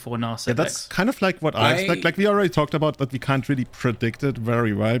 Teferi, 4 Narset decks. That's kind of like what I expect. Like we already talked about that we can't really predict it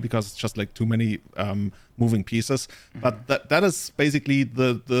very well because it's just like too many moving pieces. But that is basically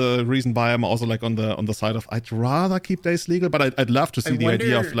the reason why I'm also like on the side of I'd rather keep Days legal, but I'd love to see the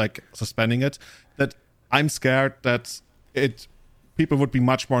idea of like suspending it. That I'm scared that people would be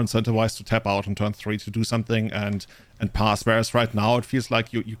much more incentivized to tap out on turn 3 to do something and pass. Whereas right now it feels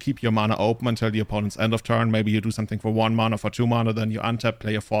like you keep your mana open until the opponent's end of turn. Maybe you do something for 1 mana, for 2 mana, then you untap,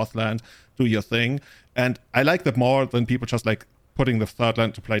 play your 4th land, do your thing. And I like that more than people just like putting the 3rd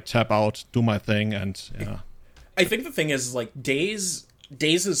land to play tap out, do my thing, and yeah. I think the thing is like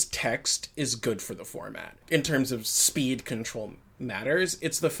Daze's text is good for the format in terms of speed control matters.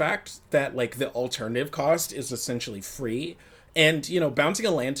 It's the fact that like the alternative cost is essentially free. And, bouncing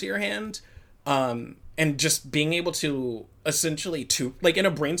a land to your hand, and just being able to essentially like in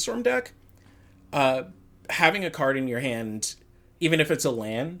a brainstorm deck, having a card in your hand, even if it's a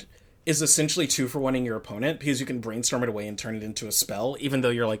land, is essentially 2-for-1ing your opponent because you can brainstorm it away and turn it into a spell, even though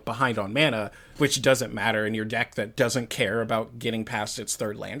you're like behind on mana, which doesn't matter in your deck that doesn't care about getting past its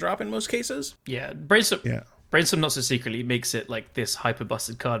 3rd land drop in most cases. Yeah, Brainstorm Not So Secretly makes it like this hyper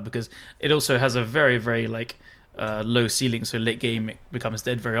busted card because it also has a very, very like low ceiling, so late game it becomes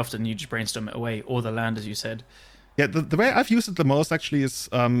dead very often. You just brainstorm it away, or the land, as you said. Yeah, the way I've used it the most actually is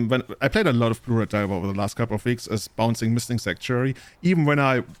when I played a lot of Blue Red Dive over the last couple of weeks is bouncing Misting Sanctuary, even when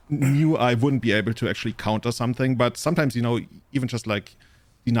I knew I wouldn't be able to actually counter something. But sometimes, even just like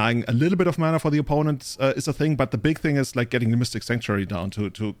denying a little bit of mana for the opponent is a thing. But the big thing is like getting the Mystic Sanctuary down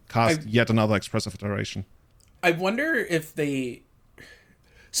to cast yet another expressive iteration. I wonder if they...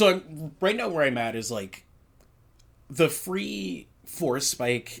 So right now where I'm at is like the free Force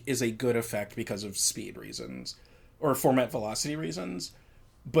Spike is a good effect because of speed reasons or format velocity reasons,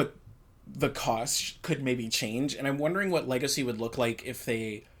 but the cost could maybe change. And I'm wondering what Legacy would look like if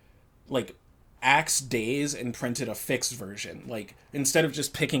they like axed Daze and printed a fixed version. Like instead of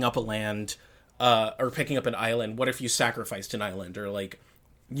just picking up a land or picking up an island, what if you sacrificed an island? Or like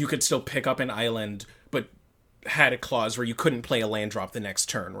you could still pick up an island, but had a clause where you couldn't play a land drop the next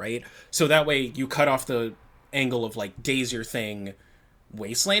turn, right? So that way you cut off the angle of like Daze your thing,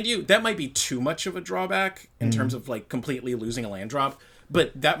 wasteland you. That might be too much of a drawback in terms of like completely losing a land drop,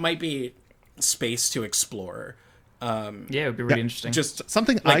 but that might be space to explore. Yeah, it would be really interesting. Just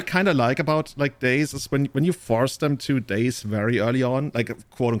something like, I kind of like about like Daze is when you force them to Daze very early on, like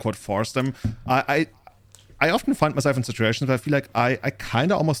quote unquote force them. I often find myself in situations where I feel like I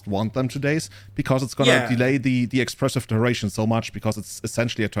kind of almost want them to Daze because it's going to delay the expressive duration so much because it's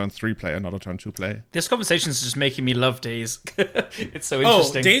essentially a turn 3 play and not a turn 2 play. This conversation is just making me love Daze. It's so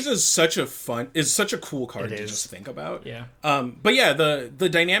interesting. Daze is such a cool card to just think about. Yeah. But yeah, the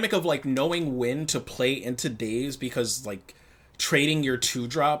dynamic of like knowing when to play into Daze because like trading your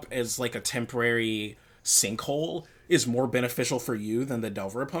 2-drop as like a temporary sinkhole is more beneficial for you than the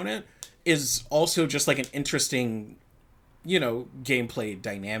Delver opponent is also just like an interesting, gameplay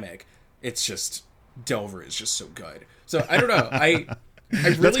dynamic. It's just Delver is just so good. So I don't know. I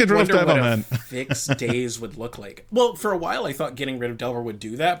really Let's get rid of wonder Delver, what man. a fixed days would look like. Well, for a while I thought getting rid of Delver would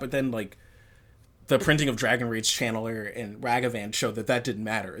do that, but then like the printing of Dragon Rage Channeler and Ragavan showed that didn't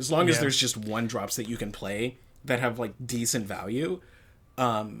matter. As long as there's just 1-drops that you can play that have like decent value,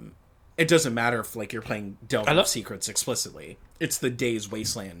 it doesn't matter if like you're playing Delver of Secrets explicitly. It's the Days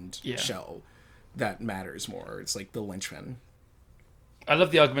Wasteland shell that matters more. It's like the linchpin. I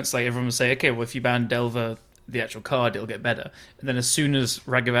love the arguments like everyone will say, okay, well if you ban Delver, the actual card, it'll get better. And then as soon as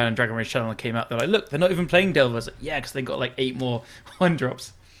Ragavan and Dragon Rage Channeler came out, they're like, look, they're not even playing Delver. Like, yeah, because they got like 8 more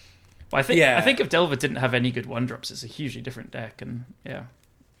 1-drops. But I think if Delver didn't have any good 1-drops, it's a hugely different deck, and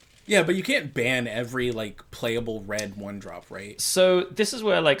Yeah, but you can't ban every like playable red 1-drop, right? So this is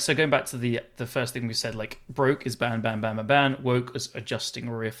where like going back to the first thing we said, like broke is ban, ban, ban, ban, ban. Woke is adjusting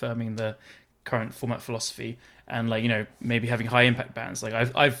or reaffirming the current format philosophy, and like maybe having high impact bans. Like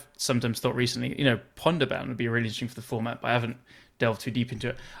I've sometimes thought recently, Ponder ban would be really interesting for the format, but I haven't delved too deep into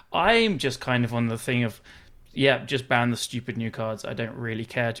it. I'm just kind of on the thing of just ban the stupid new cards. I don't really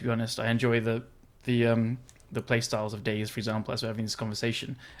care, to be honest. I enjoy the play styles of Days, for example, as we're having this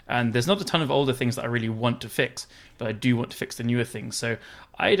conversation. And there's not a ton of older things that I really want to fix, but I do want to fix the newer things. So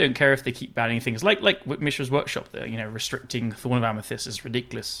I don't care if they keep banning things like Mishra's Workshop. There, restricting Thorn of Amethyst is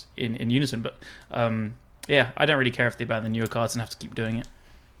ridiculous in Unison. But I don't really care if they ban the newer cards and have to keep doing it.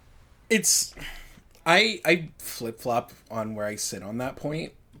 It's I flip flop on where I sit on that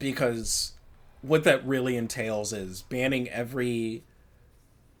point, because what that really entails is banning every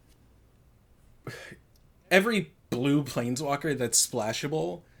blue planeswalker that's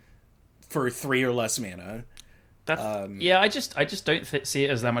splashable for 3 or less mana. That's I just don't see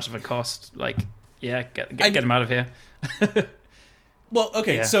it as that much of a cost. Like, get them out of here. Well,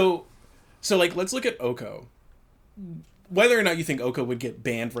 okay, so like let's look at Oko. Whether or not you think Oko would get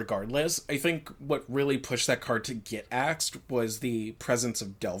banned regardless, I think what really pushed that card to get axed was the presence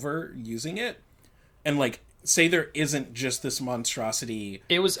of Delver using it. And like, say there isn't just this monstrosity.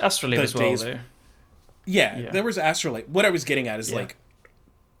 It was Astrolabe as well, though. Yeah, there was Astrolabe. What I was getting at is like,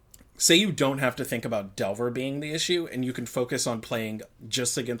 say you don't have to think about Delver being the issue, and you can focus on playing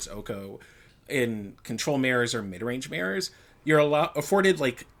just against Oko in control mirrors or mid-range mirrors. You're afforded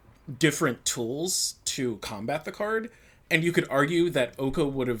like different tools to combat the card, and you could argue that Oko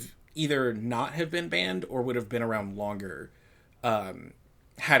would have either not have been banned or would have been around longer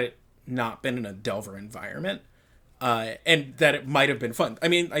had it not been in a Delver environment. And that it might have been fun. I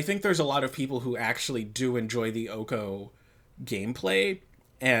mean, I think there's a lot of people who actually do enjoy the Oko gameplay,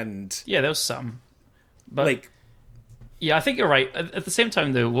 and there was some, but like, I think you're right. At the same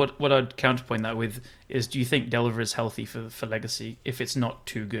time, though, what I'd counterpoint that with is, do you think Delver is healthy for Legacy if it's not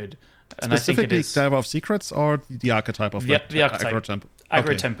too good? And Specifically, I think it is. Delver of Secrets or the archetype of the archetype,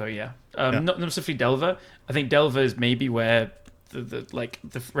 aggro tempo, not specifically Delver. I think Delver is maybe where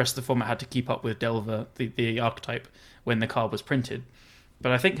the rest of the format had to keep up with Delver, the archetype, when the card was printed.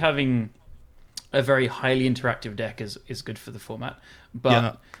 But I think having a very highly interactive deck is good for the format.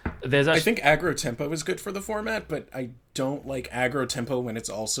 But there's actually, I think aggro tempo is good for the format, but I don't like aggro tempo when it's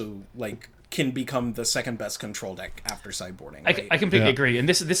also like can become the second best control deck after sideboarding. Right? I completely agree, and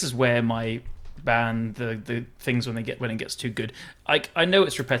this is where my ban the things when it gets too good. I know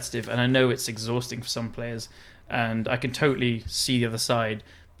it's repetitive and I know it's exhausting for some players, and I can totally see the other side.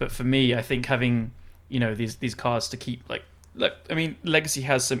 But for me, I think having these cards to keep look, I mean, Legacy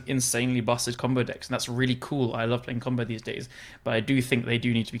has some insanely busted combo decks, and that's really cool. I love playing combo these days, but I do think they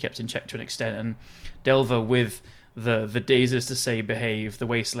do need to be kept in check to an extent. And Delver with the Dazes to say behave, the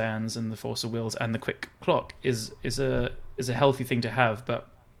Wastelands and the Force of Wills and the Quick Clock is a healthy thing to have. But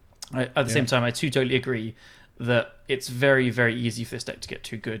at the same time, I totally agree that it's very, very easy for this deck to get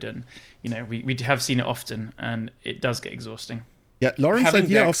too good, and we have seen it often, and it does get exhausting. Yeah, Lauren's Having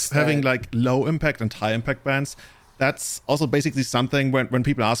idea of decks having that- like low impact and high impact bans, that's also basically something when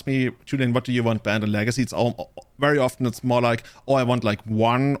people ask me, Julian, what do you want banned in Legacy? It's very often it's more like, I want like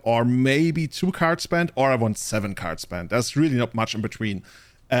 1 or maybe 2 cards banned, or I want 7 cards banned. There's really not much in between.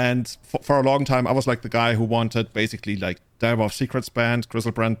 And for a long time, I was like the guy who wanted basically like Delver of Secrets banned,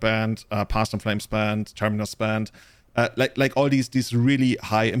 Grizzlebrand banned, Past and Flames banned, Terminus banned, like all these really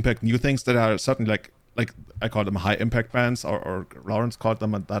high impact new things that are certainly like I call them high impact bans, or Lawrence called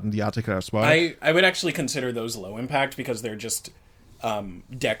them that in the article as well. I would actually consider those low impact because they're just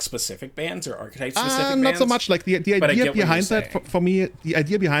deck specific bans or archetype specific bans. Not so much. Like the idea behind that for me, the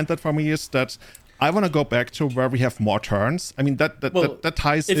idea behind that for me is that I want to go back to where we have more turns. I mean that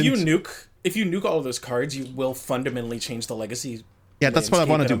ties. If you nuke all of those cards, you will fundamentally change the Legacy. Yeah, that's what I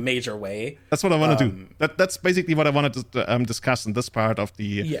want to do. In a major way. That's what I want to do. That's basically what I wanted to discuss in this part of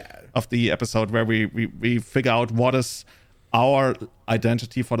the episode, where we figure out what is our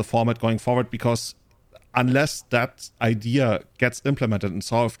identity for the format going forward, because unless that idea gets implemented and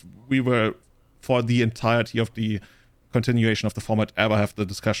solved, we will, for the entirety of the continuation of the format, ever have the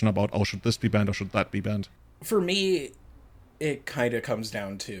discussion about, oh, should this be banned or should that be banned? For me, it kind of comes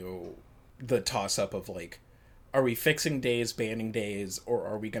down to the toss-up of, like, are we fixing days, banning days, or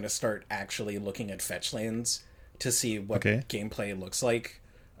are we going to start actually looking at fetch lands to see what gameplay looks like?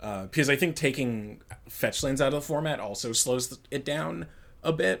 Because I think taking fetch lands out of the format also slows it down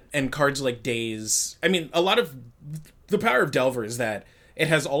a bit. And cards like Days... I mean, a lot of... The power of Delver is that it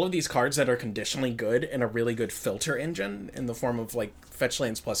has all of these cards that are conditionally good and a really good filter engine in the form of, like, fetch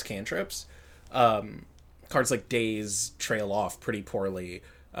lands plus cantrips. Cards like Days trail off pretty poorly.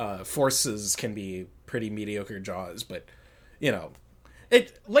 Forces can be pretty mediocre draws, but, you know...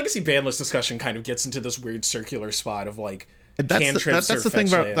 Legacy ban list discussion kind of gets into this weird circular spot of, like, cantrips that's or the thing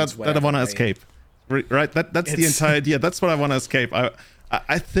fetch lands, that I want to escape. Right? That's the entire idea. That's what I want to escape.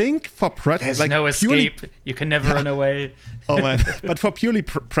 I think for there's like no escape. You can never run away. Oh man! But for purely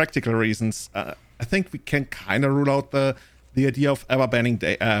practical reasons, I think we can kind of rule out the idea of ever banning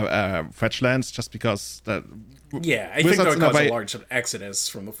fetch lands, just because that. Yeah, I think that would cause a large exodus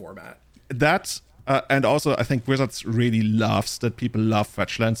from the format. That and also I think Wizards really loves that people love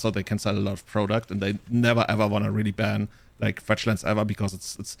fetch lands, so they can sell a lot of product, and they never ever want to really ban like fetch lands ever, because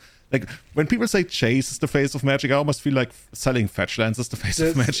it's like when people say Chase is the face of Magic, I almost feel like selling fetch lands is the face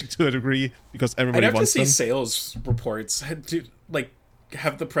of Magic to a degree, because everybody wants them. I'd have to see sales reports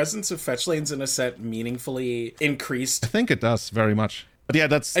have the presence of fetch lands in a set meaningfully increased. I think it does very much. But yeah,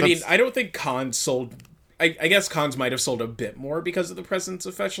 that's... I mean, I don't think cons sold... I guess cons might have sold a bit more because of the presence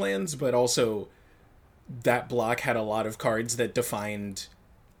of fetch lands, but also that block had a lot of cards that defined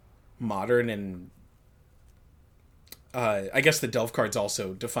Modern, and I guess the Delve cards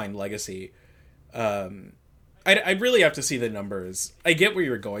also defined Legacy. I'd really have to see the numbers. I get where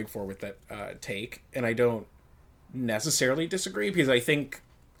you're going for with that take, and I don't necessarily disagree, because I think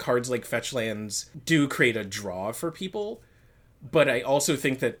cards like fetch lands do create a draw for people, but I also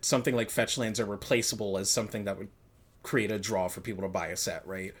think that something like fetch lands are replaceable as something that would create a draw for people to buy a set,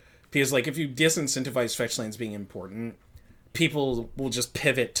 right? Because, like, if you disincentivize fetch lands being important, people will just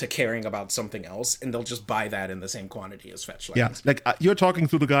pivot to caring about something else, and they'll just buy that in the same quantity as fetch lands. Yeah, like, you're talking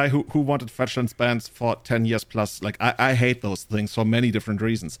to the guy who wanted fetch lands bans for 10 years plus. Like, I hate those things for many different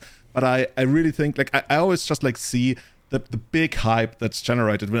reasons. But I really think, like, I always just, like, see the big hype that's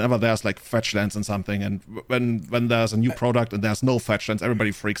generated whenever there's, like, fetch lands and something, and when there's a new product and there's no fetch lands,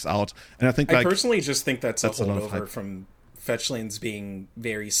 everybody freaks out. And I think, I personally just think that's a holdover from fetch lands being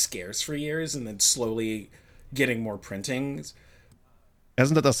very scarce for years and then slowly getting more printings.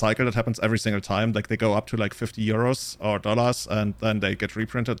 Isn't it a cycle that happens every single time? Like, they go up to like €50 or dollars, and then they get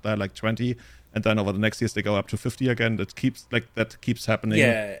reprinted. They're like 20, and then over the next years they go up to 50 again. That keeps happening.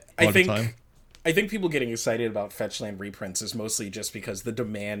 Yeah, all the time. I think people getting excited about fetch land reprints is mostly just because the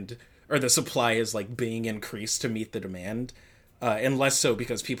demand or the supply is like being increased to meet the demand, and less so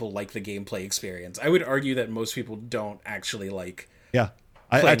because people like the gameplay experience. I would argue that most people don't actually like. Yeah.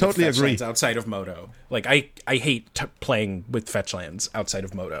 I totally agree. Outside of Moto, like I hate playing with fetch lands outside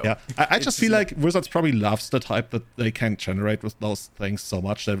of Moto. Yeah, I just feel like Wizards probably loves the type that they can generate with those things so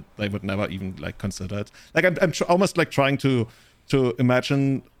much that they would never even like consider it. Like I'm almost like trying to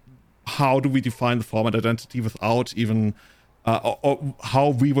imagine how do we define the format identity without even or how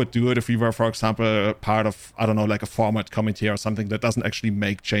we would do it if we were, for example, part of, I don't know, like a format committee or something that doesn't actually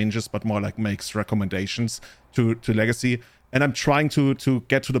make changes but more like makes recommendations to Legacy. And I'm trying to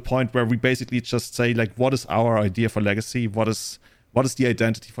get to the point where we basically just say, like, what is our idea for Legacy? What is the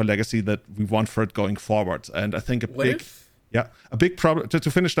identity for Legacy that we want for it going forward? And I think a big problem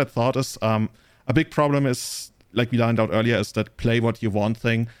to finish that thought is a big problem is, like we lined out earlier, is that play what you want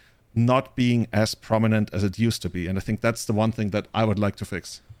thing not being as prominent as it used to be. And I think that's the one thing that I would like to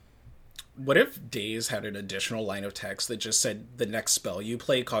fix. What if Days had an additional line of text that just said the next spell you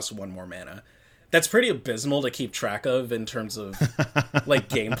play costs 1 more mana? That's pretty abysmal to keep track of in terms of like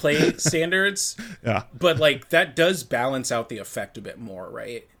gameplay standards. Yeah. But like that does balance out the effect a bit more,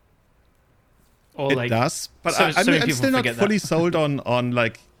 right? Or, it does, but I'm still not fully sold on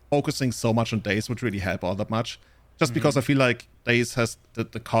like focusing so much on Days would really help all that much. Just because I feel like Days has the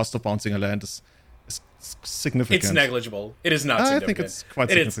cost of bouncing a land is significant. It's negligible. It is not significant. I think it's quite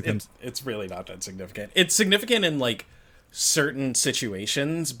significant. It's really not that significant. It's significant in like certain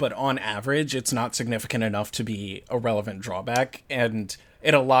situations, but on average it's not significant enough to be a relevant drawback. And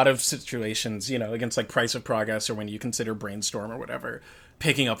in a lot of situations, you know, against like Price of Progress or when you consider Brainstorm or whatever,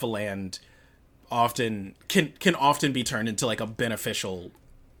 picking up a land often can often be turned into like a beneficial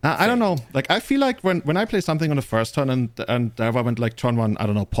I don't know. Like, I feel like when I play something on the first turn and Delver went like turn one, I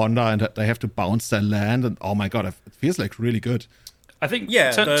don't know, ponder, and they have to bounce their land, and oh my god, it feels like really good. I think Yeah,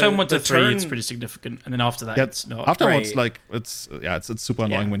 turn 1 to 3 turn- it's pretty significant, and then after that Yeah, it's not. afterwards, Right. like it's super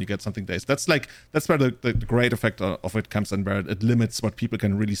annoying Yeah. when you get something dazed. That's where the great effect of it comes in, where it limits what people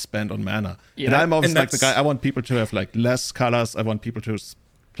can really spend on mana. Yeah. And I'm always And like the that's- guy. I want people to have like less colors. I want people to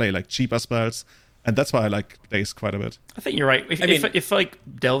play like cheaper spells, and that's why I like daze quite a bit. I think you're right. If like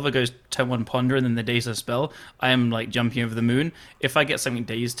Delver goes turn 1 ponder and then the daze a spell, I am like jumping over the moon. If I get something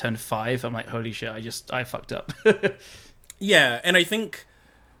dazed turn 5, I'm like, holy shit, I fucked up. Yeah, and I think,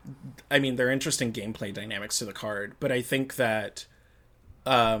 I mean, there are interesting gameplay dynamics to the card, but I think that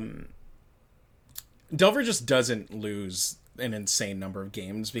Delver just doesn't lose an insane number of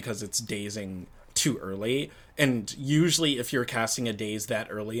games because it's dazing too early. And usually if you're casting a daze that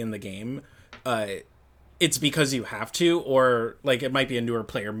early in the game, it's because you have to, or like it might be a newer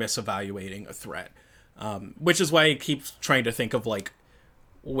player misevaluating a threat. Which is why I keep trying to think of like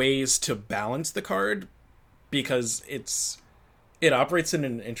ways to balance the card, because it operates in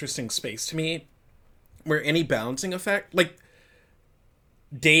an interesting space to me where any balancing effect, like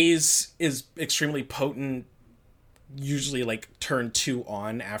daze is extremely potent, usually like turn 2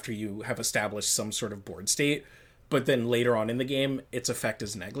 on after you have established some sort of board state, but then later on in the game its effect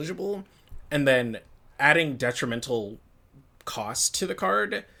is negligible. And then adding detrimental costs to the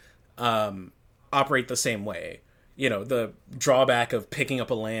card operate the same way. You know, the drawback of picking up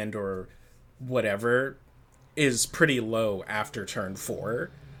a land or whatever is pretty low after turn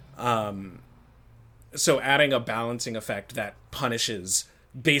 4. So adding a balancing effect that punishes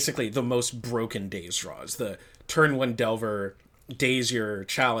basically the most broken daze draws. The turn 1 Delver, daze your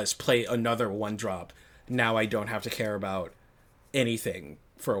Chalice, play another 1-drop. Now I don't have to care about anything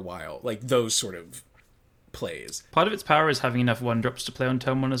for a while. Like those sort of plays. Part of its power is having enough 1-drops to play on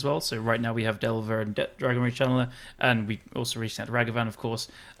turn 1 as well. So right now we have Delver and Dragon Rage Channeler, and we also recently had Ragavan, of course.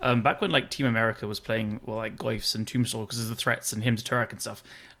 Back when like Team America was playing like Goyfs and Tombstone because of the threats and Hymn to Turak and stuff,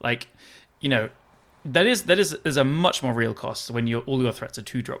 like, you know, there's a much more real cost when all your threats are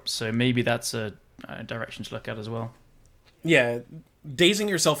 2-drops. So maybe that's a direction to look at as well. Yeah, dazing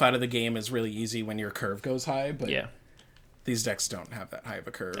yourself out of the game is really easy when your curve goes high, but Yeah, these decks don't have that high of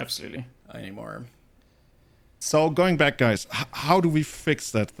a curve absolutely. anymore. So going back, guys, how do we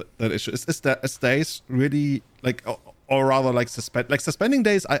fix that issue? Is daze really like, or rather like suspending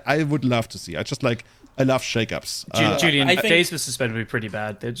days? I would love to see. I love shakeups. Julian, I think- days with suspended would be pretty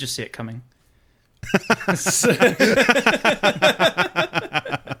bad. They'd just see it coming.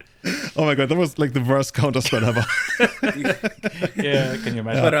 Oh my god, that was like the worst counter spell ever. Yeah, can you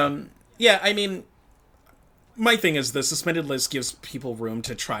imagine? But yeah, I mean, my thing is the suspended list gives people room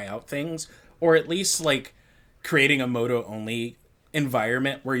to try out things, or at least like creating a Moto only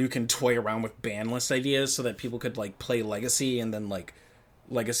environment where you can toy around with ban list ideas so that people could like play Legacy and then like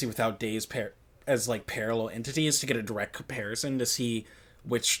Legacy without days as like parallel entities to get a direct comparison to see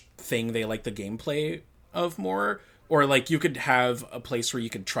which thing they like the gameplay of more. Or like you could have a place where you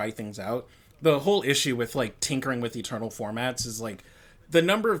could try things out. The whole issue with like tinkering with eternal formats is like the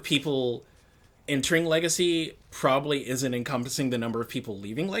number of people entering Legacy probably isn't encompassing the number of people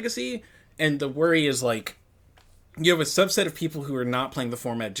leaving Legacy. And the worry is like you have a subset of people who are not playing the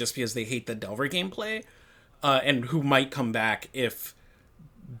format just because they hate the Delver gameplay, and who might come back if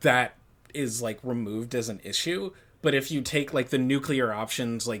that is like removed as an issue. But if you take like the nuclear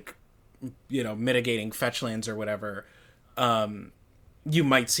options, like, you know, mitigating fetch lands or whatever, you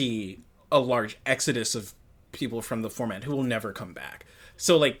might see a large exodus of people from the format who will never come back.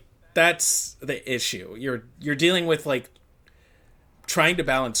 So like that's the issue. You're dealing with like trying to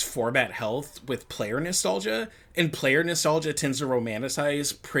balance format health with player nostalgia, and player nostalgia tends to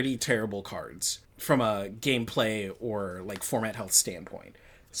romanticize pretty terrible cards from a gameplay or like format health standpoint.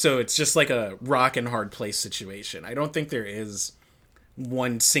 So it's just like a rock and hard place situation. I don't think there is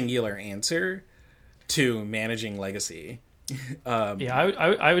one singular answer to managing Legacy.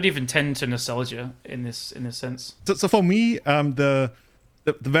 Yeah, I would even tend to nostalgia in this sense. So for me,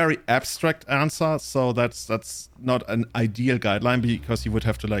 the very abstract answer, so that's not an ideal guideline because you would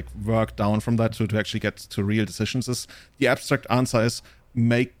have to like work down from that to actually get to real decisions, is the abstract answer is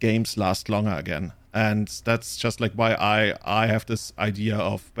make games last longer again. And that's just like why I have this idea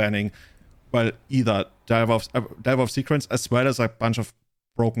of banning, well, either Delver of Sequence as well as a bunch of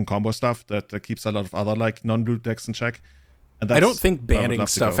broken combo stuff that keeps a lot of other like non-blue decks in check. And I don't think where I would banning love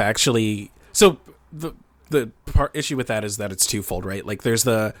to stuff go. actually... So the issue with that is that it's twofold, right? Like there's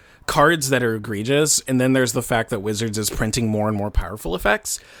the cards that are egregious, and then there's the fact that Wizards is printing more and more powerful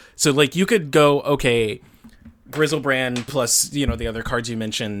effects. So like you could go, okay, Grizzlebrand plus the other cards you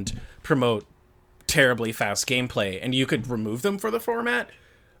mentioned promote terribly fast gameplay, and you could remove them for the format,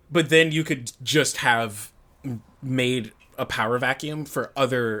 but then you could just have made a power vacuum for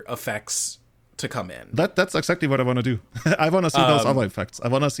other effects to come in. That's exactly what I want to do. I want to see those other effects. I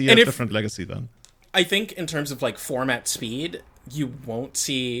want to see a different legacy then. I think in terms of like format speed, you won't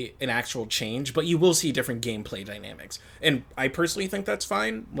see an actual change, but you will see different gameplay dynamics. And I personally think that's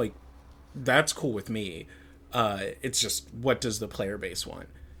fine. Like, that's cool with me. It's just, what does the player base want?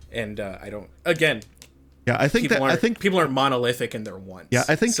 And I don't. Again, yeah, I think people aren't monolithic in their wants. Yeah,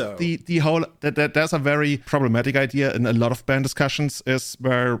 I think so. the whole that there's a very problematic idea in a lot of ban discussions is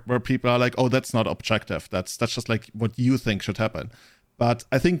where people are like, oh, that's not objective. That's just like what you think should happen. But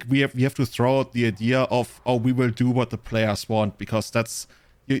I think we have to throw out the idea of, oh, we will do what the players want, because that's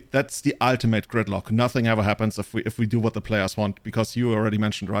the ultimate gridlock. Nothing ever happens if we do what the players want, because you already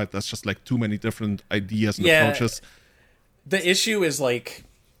mentioned, right, there's just like too many different ideas and approaches. The issue is like,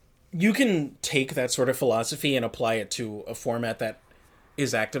 you can take that sort of philosophy and apply it to a format that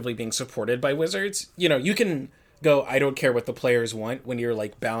is actively being supported by Wizards. You can go, I don't care what the players want, when you're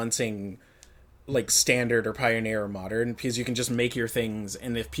like balancing like standard or pioneer or modern, because you can just make your things,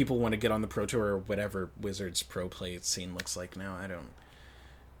 and if people want to get on the Pro Tour or whatever Wizards pro play scene looks like now,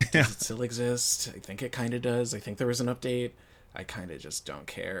 does it still exist? I think it kind of does. I think there was an update. I kind of just don't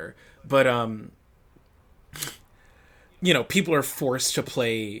care. But people are forced to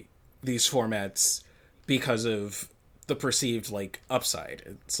play these formats because of the perceived like upside.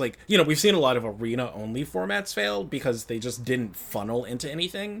 It's like, we've seen a lot of arena only formats fail because they just didn't funnel into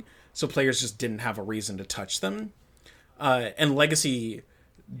anything, so players just didn't have a reason to touch them. And Legacy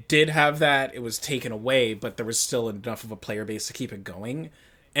did have that. It was taken away, but there was still enough of a player base to keep it going.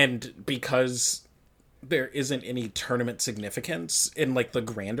 And because there isn't any tournament significance in like the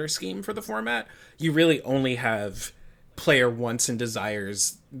grander scheme for the format, you really only have player wants and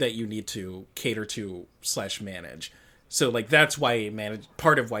desires that you need to cater to / manage. So like that's why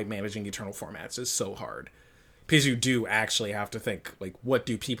part of why managing eternal formats is so hard, because you do actually have to think like, what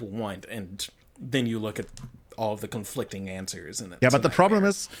do people want, and then you look at all of the conflicting answers. And but the problem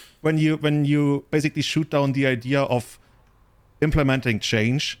is when you basically shoot down the idea of implementing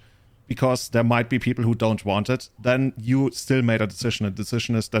change because there might be people who don't want it, then you still made a decision. The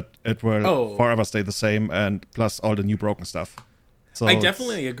decision is that it will forever stay the same, and plus all the new broken stuff. So I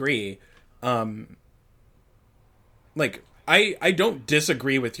definitely agree. Like, I don't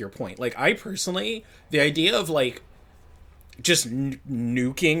disagree with your point. Like, I personally, the idea of like just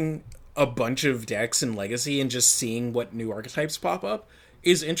nuking a bunch of decks in Legacy and just seeing what new archetypes pop up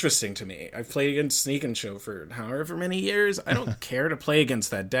is interesting to me. I've played against Sneak and Show for however many years. I don't care to play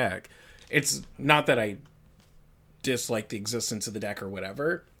against that deck. It's not that I dislike the existence of the deck or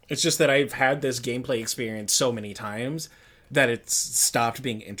whatever. It's just that I've had this gameplay experience so many times that it's stopped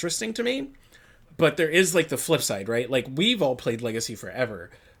being interesting to me. But there is like the flip side, right? Like, we've all played Legacy forever,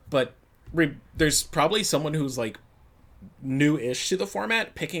 but there's probably someone who's like new-ish to the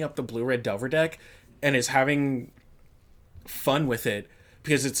format picking up the Blue-Red Delver deck and is having fun with it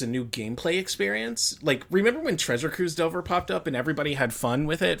because it's a new gameplay experience. Like, remember when Treasure Cruise Delver popped up and everybody had fun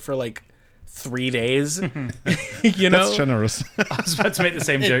with it for like 3 days? That's generous. I was about to make the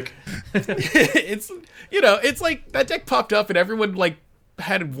same joke. It's like that deck popped up and everyone like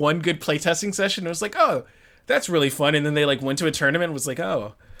had one good playtesting session and was like, oh, that's really fun, and then they like went to a tournament and was like,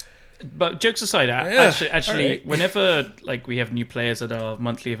 oh. But jokes aside, actually, right. Whenever like we have new players at our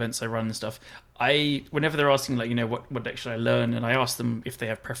monthly events I run and stuff, whenever they're asking like, what deck should I learn, and I ask them if they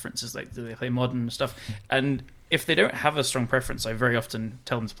have preferences, like do they play modern and stuff, and if they don't have a strong preference, I very often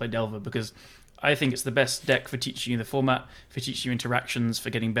tell them to play Delver, because I think it's the best deck for teaching you the format, for teaching you interactions, for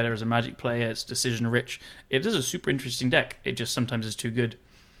getting better as a Magic player. It's decision rich. It is a super interesting deck. It just sometimes is too good.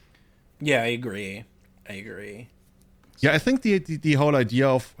 Yeah, I agree. Yeah, I think the whole idea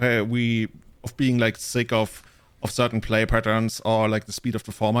of being like sick of certain play patterns or like the speed of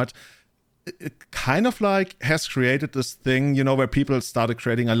the format, it kind of like has created this thing, where people started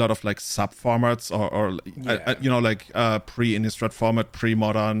creating a lot of like sub formats or pre-Innistrad format,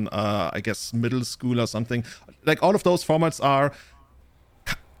 pre-modern, I guess middle school or something. Like all of those formats are.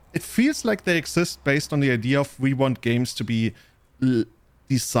 It feels like they exist based on the idea of we want games to be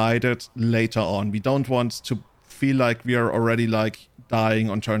decided later on. We don't want to feel like we are already like dying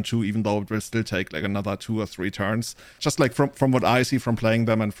on turn 2, even though it will still take like another 2 or 3 turns. Just like from what I see from playing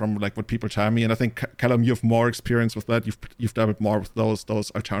them and from like what people tell me. And I think, Callum, you have more experience with that. You've dabbled more with those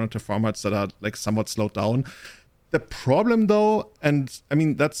alternative formats that are like somewhat slowed down. The problem though, and I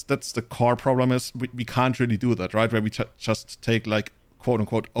mean that's the core problem, is we can't really do that, right? Where we just take like quote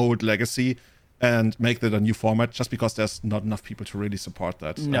unquote old Legacy and make that a new format just because there's not enough people to really support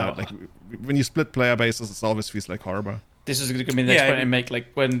that. No. Like when you split player bases, it always feels like horrible. This is going to be the next point I make. Like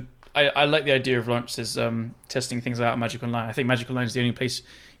when I like the idea of launches testing things out at Magic Online. I think Magic Online is the only place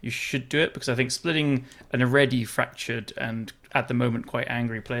you should do it, because I think splitting an already fractured and at the moment quite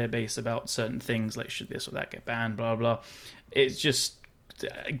angry player base about certain things, like should this or that get banned, blah blah, it's just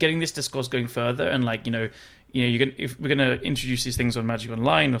getting this discourse going further. And like if we're gonna introduce these things on Magic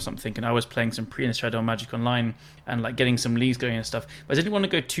Online or something, and I was playing some pre-initiated on Magic Online and like getting some leagues going and stuff, but I didn't want to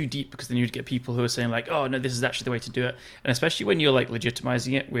go too deep, because then you'd get people who are saying like, oh no, this is actually the way to do it. And especially when you're like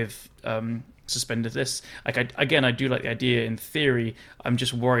legitimizing it with suspended lists, like I do like the idea in theory. I'm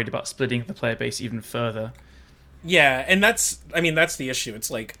just worried about splitting the player base even further. Yeah, and that's the issue.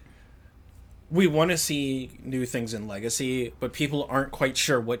 It's like we want to see new things in Legacy, but people aren't quite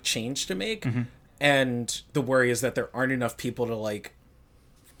sure what change to make. Mm-hmm. And the worry is that there aren't enough people to like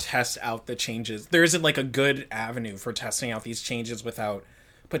test out the changes. There isn't like a good avenue for testing out these changes without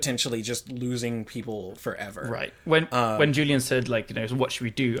potentially just losing people forever. Right. When Julian said like, so what should we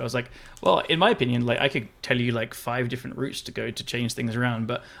do? I was like, well, in my opinion, like I could tell you like 5 different routes to go to change things around,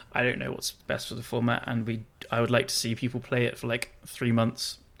 but I don't know what's best for the format, and I would like to see people play it for like 3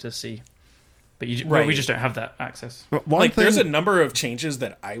 months to see. But we just don't have that access. There's a number of changes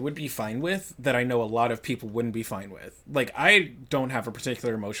that I would be fine with that I know a lot of people wouldn't be fine with. Like, I don't have a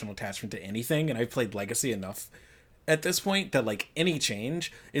particular emotional attachment to anything, and I've played Legacy enough at this point that, like, any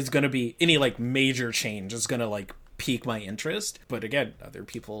change is going to be... Any, like, major change is going to, like, pique my interest. But again, other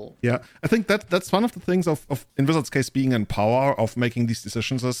people... Yeah, I think that's one of the things of in Wizards' case, being in power of making these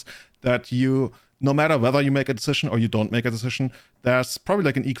decisions is that you... No matter whether you make a decision or you don't make a decision, there's probably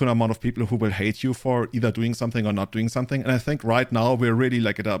like an equal amount of people who will hate you for either doing something or not doing something. And I think right now we're really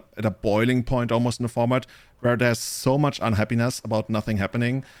like at a boiling point almost in the format where there's so much unhappiness about nothing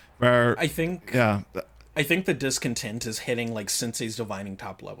happening. Where I think the discontent is hitting like Sensei's Divining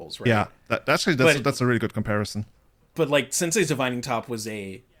Top levels, right? Yeah, that's a really good comparison. But like Sensei's Divining Top was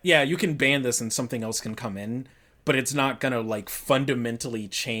you can ban this and something else can come in, but it's not gonna like fundamentally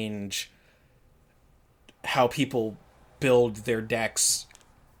change how people build their decks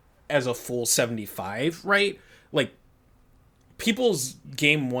as a full 75, right? Like, people's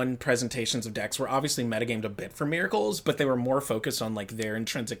game 1 presentations of decks were obviously metagamed a bit for Miracles, but they were more focused on, like, their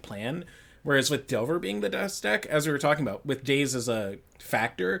intrinsic plan. Whereas with Delver being the best deck, as we were talking about, with Daze as a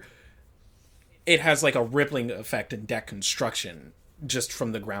factor, it has, like, a rippling effect in deck construction just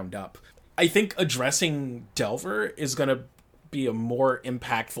from the ground up. I think addressing Delver is going to be a more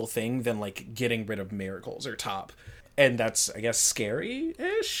impactful thing than like getting rid of Miracles or Top, and that's, I guess,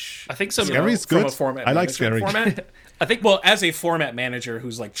 scary-ish. I think some Scary's good. From a format I like Scary. Format. I think, well, as a format manager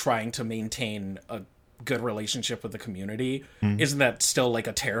who's like trying to maintain a good relationship with the community, isn't that still like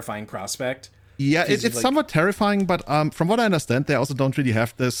a terrifying prospect? Yeah, it's like, somewhat terrifying, but from what I understand, they also don't really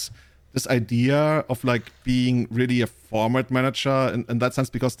have this idea of like being really a format manager in that sense,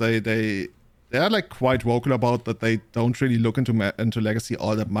 because they are like quite vocal about that they don't really look into Legacy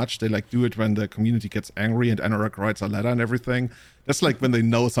all that much. They like do it when the community gets angry and Anorak writes a letter and everything. That's like when they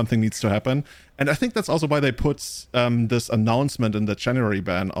know something needs to happen. And I think that's also why they put this announcement in the January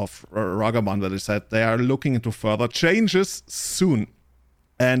ban of Ragavan that they said they are looking into further changes soon.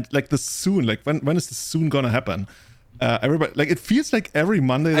 And like the soon, like when is this soon gonna happen? Everybody, like, it feels like every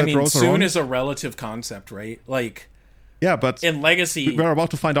Monday that rolls around. Soon is a relative concept, right? Like, yeah, but in Legacy, we're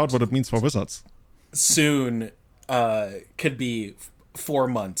about to find out what it means for Wizards. Soon could be 4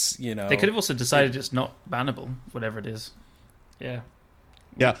 months, you know. They could have also decided it's not bannable, whatever it is. Yeah.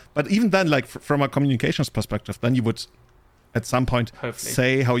 Yeah, but even then, like, from a communications perspective, then you would, at some point, hopefully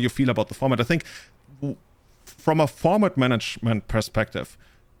say how you feel about the format. I think from a format management perspective,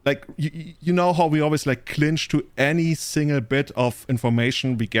 like, you know how we always like clinch to any single bit of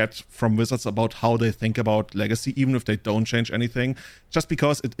information we get from Wizards about how they think about Legacy, even if they don't change anything, just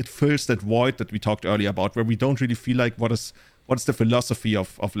because it fills that void that we talked earlier about, where we don't really feel like what's the philosophy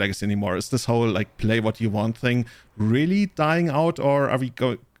of Legacy anymore. Is this whole like play what you want thing really dying out, or are we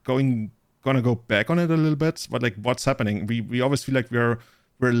gonna go back on it a little bit? But like, what's happening? We always feel like we're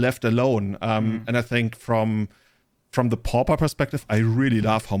left alone, and I think from the Pauper perspective, I really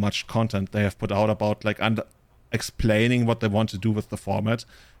love how much content they have put out about like explaining what they want to do with the format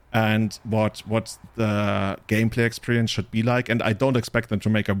and what the gameplay experience should be like. And I don't expect them to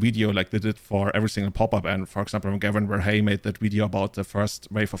make a video like they did for every single Pauper ban. For example, Gavin Verhey made that video about the first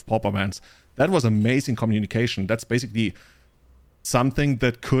wave of Pauper bans. That was amazing communication. That's basically something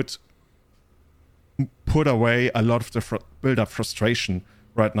that could put away a lot of the build-up frustration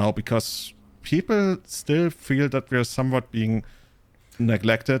right now, because people still feel that we're somewhat being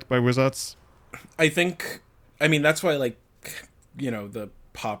neglected by Wizards. I think, I mean, that's why, like, the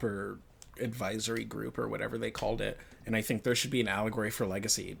Popper Advisory Group or whatever they called it, and I think there should be an allegory for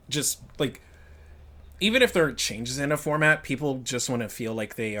Legacy. Just, like, even if there are changes in a format, people just want to feel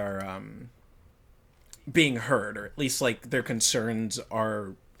like they are being heard, or at least, like, their concerns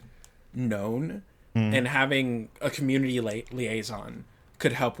are known, and having a community liaison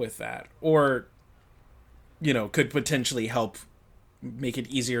could help with that, or could potentially help make it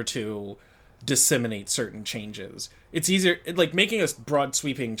easier to disseminate certain changes. It's easier, like, making a broad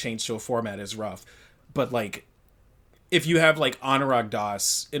sweeping change to a format is rough, but, like, if you have, like, Anurag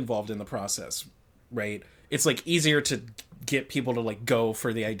Das involved in the process, right, it's, like, easier to get people to, like, go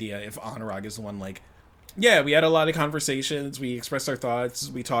for the idea if Anurag is the one, like, yeah, we had a lot of conversations, we expressed our thoughts,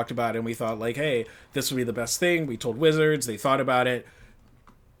 we talked about it, and we thought, like, hey, this would be the best thing. We told Wizards, they thought about it,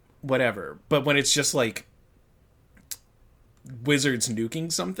 whatever. But when it's just, like, Wizards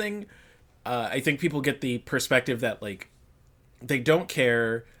nuking something, I think people get the perspective that, like, they don't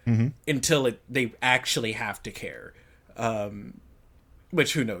care until they actually have to care.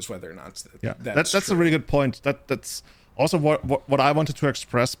 Which, who knows whether or not that's a really good point. That's also what I wanted to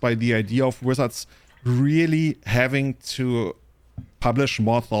express by the idea of Wizards really having to publish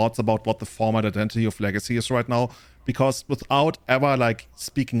more thoughts about what the format identity of Legacy is right now, because without ever, like,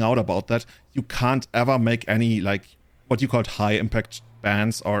 speaking out about that, you can't ever make any, like, what you called high impact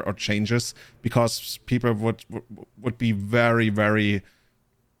bans or changes, because people would be very, very,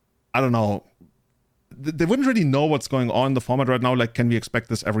 I don't know, they wouldn't really know what's going on in the format right now. Like, can we expect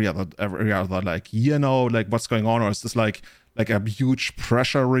this every other like year now? Like, what's going on? Or is this like a huge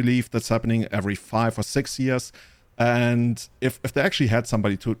pressure relief that's happening every 5 or 6 years? And if they actually had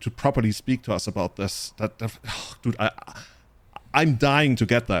somebody to properly speak to us about this, dude, I'm dying to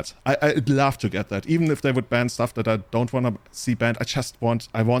get that. I'd love to get that. Even if they would ban stuff that I don't want to see banned,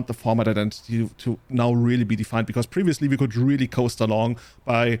 I want the format identity to now really be defined, because previously we could really coast along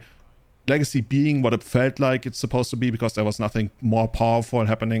by Legacy being what it felt like it's supposed to be, because there was nothing more powerful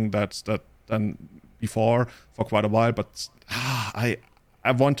happening than before for quite a while. But I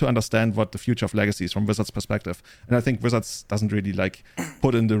want to understand what the future of Legacy is from Wizards' perspective, and I think Wizards doesn't really, like,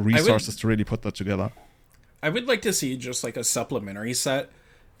 put in the resources to really put that together. I would like to see just, like, a supplementary set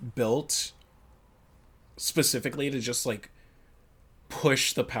built specifically to just, like,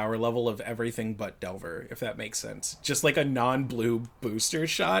 push the power level of everything but Delver, if that makes sense. Just, like, a non-blue booster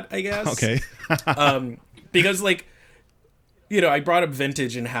shot, I guess. Okay. Because, like, I brought up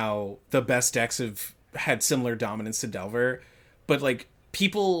Vintage and how the best decks have had similar dominance to Delver, but, like,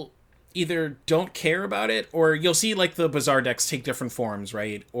 people either don't care about it, or you'll see, like, the Bazaar decks take different forms,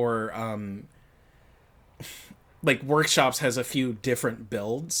 right? Or, like, Workshops has a few different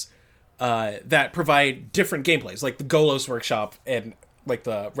builds that provide different gameplays. Like, the Golos Workshop and, like,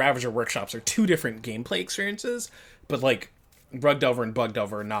 the Ravager Workshops are two different gameplay experiences, but, like, Rug Delver and Bug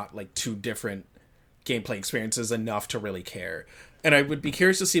Delver are not, like, two different gameplay experiences enough to really care. And I would be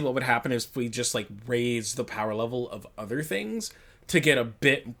curious to see what would happen if we just, like, raise the power level of other things to get a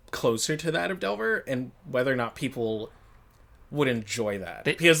bit closer to that of Delver, and whether or not people would enjoy that.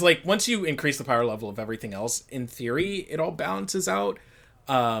 Because, like, once you increase the power level of everything else, in theory, it all balances out.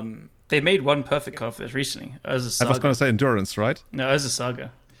 They made one perfect card for this recently. Urza Saga. I was going to say Endurance, right? No, Urza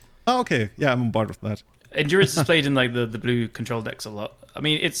Saga. Oh, okay. Yeah, I'm on board with that. Endurance is played in, like, the blue control decks a lot. I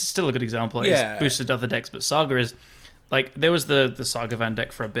mean, it's still a good example. It's boosted other decks, but Saga is, like, there was the Saga Van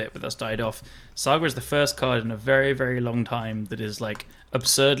deck for a bit, but that's died off. Saga is the first card in a very, very long time that is, like,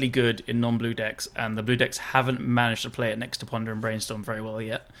 absurdly good in non-blue decks, and the blue decks haven't managed to play it next to Ponder and Brainstorm very well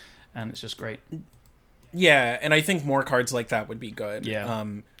yet, and it's just great. Yeah, and I think more cards like that would be good. Yeah.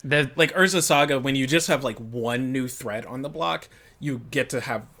 Like Urza Saga, when you just have, like, one new threat on the block, you get to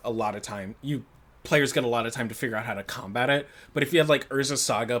have a lot of time. Players get a lot of time to figure out how to combat it. But if you have, like, Urza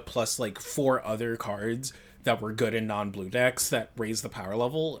Saga plus, like, 4 other cards that were good in non-blue decks that raise the power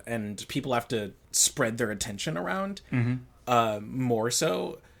level, and people have to spread their attention around more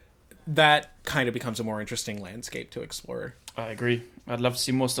so, that kind of becomes a more interesting landscape to explore. I agree. I'd love to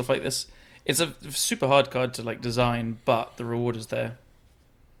see more stuff like this. It's a super hard card to, like, design, but the reward is there.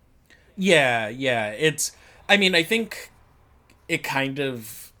 Yeah. It's, I mean, I think it kind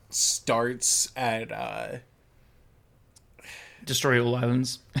of starts at Destroy all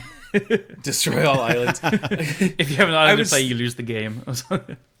islands. Destroy all islands. If you have an island to play, you lose the game.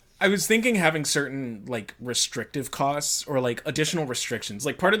 I was thinking having certain, like, restrictive costs or, like, additional restrictions.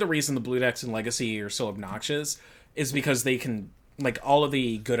 Like, part of the reason the blue decks in Legacy are so obnoxious is because they can, like, all of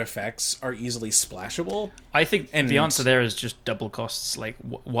the good effects are easily splashable. I think the answer there is just double costs, like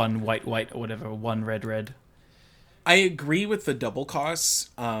 1 white or whatever, 1 red. I agree with the double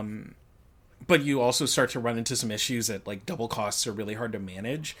costs, but you also start to run into some issues that like double costs are really hard to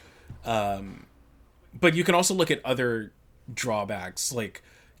manage. But you can also look at other drawbacks, like,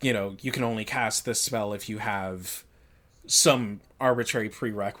 you know, you can only cast this spell if you have some arbitrary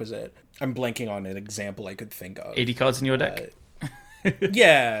prerequisite. I'm blanking on an example I could think of. 80 cards in your deck.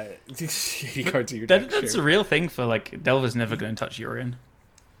 Yeah, 80 cards in your deck. That's a real thing for like Delver's never going to touch Urian.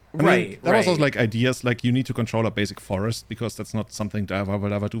 Right. There was also like ideas like you need to control a basic forest because that's not something Delver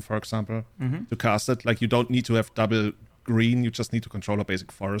will ever do, for example, to cast it. Like you don't need to have double green, you just need to control a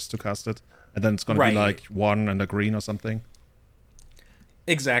basic forest to cast it. And then it's going to be like 1 and a green or something.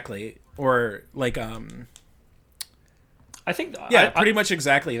 Exactly. Or like I think pretty much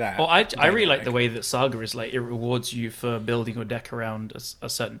exactly that. Well, I really like the way that Saga is like it rewards you for building your deck around a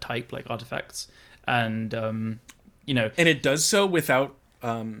certain type, like artifacts, and you know, and it does so without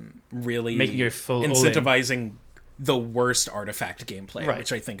really making you full incentivizing the worst artifact gameplay,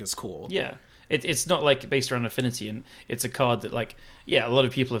 which I think is cool. Yeah. It's not like based around affinity, and it's a card that, like, yeah, a lot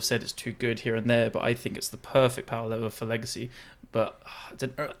of people have said it's too good here and there, but I think it's the perfect power level for Legacy. But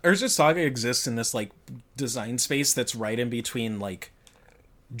Urza Saga exists in this like design space that's right in between like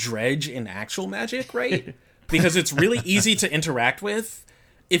Dredge and actual Magic, right? Because it's really easy to interact with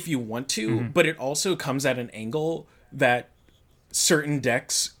if you want to, but it also comes at an angle that certain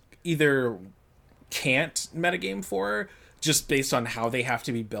decks either can't metagame for just based on how they have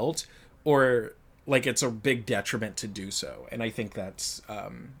to be built, or like it's a big detriment to do so. And I think that's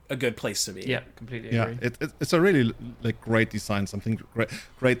a good place to be. Yeah, completely agree. It's a really like great design, something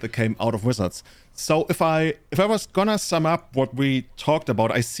great that came out of Wizards. So if I was gonna sum up what we talked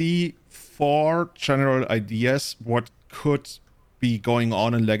about, I see 4 general ideas what could be going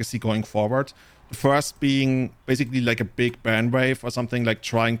on in Legacy going forward. The first being basically like a big ban wave or something, like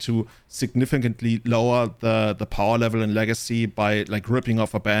trying to significantly lower the power level in Legacy by like ripping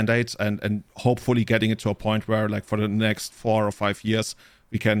off a band-aid and hopefully getting it to a point where like for the next 4 or 5 years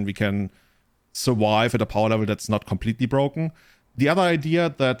we can survive at a power level that's not completely broken. The other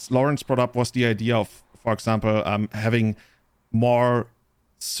idea that Lawrence brought up was the idea of, for example, having more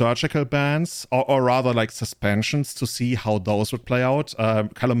surgical bans or rather like suspensions to see how those would play out.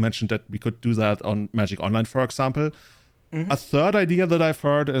 Callum mentioned that we could do that on Magic Online, for example. A third idea that I've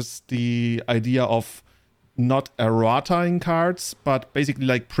heard is the idea of not errataing cards, but basically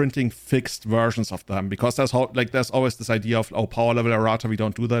like printing fixed versions of them, because there's always this idea of power level errata, we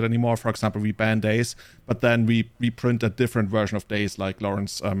don't do that anymore. For example, we ban days, but then we print a different version of days, like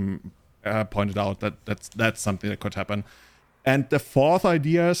Lawrence pointed out. That's something that could happen. And the fourth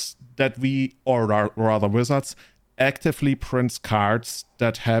idea is that we, or rather Wizards, actively prints cards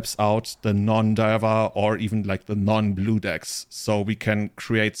that helps out the non-Delver or even like the non-blue decks. So we can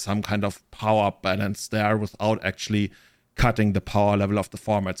create some kind of power balance there without actually cutting the power level of the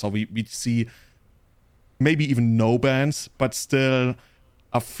format. So we see maybe even no bans, but still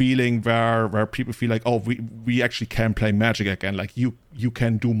a feeling where people feel like, we actually can play Magic again. Like you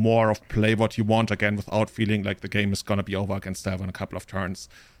can do more of play what you want again without feeling like the game is gonna be over against Delver in a couple of turns.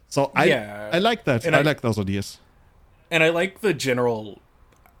 So I like that. And I like those ideas. And I like the general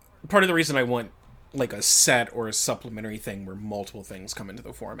part of the reason I want like a set or a supplementary thing where multiple things come into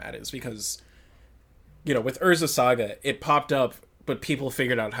the format is because, you know, with Urza Saga, it popped up, but people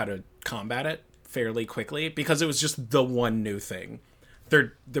figured out how to combat it fairly quickly because it was just the one new thing.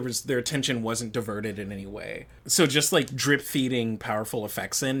 Their attention wasn't diverted in any way. So just like drip feeding powerful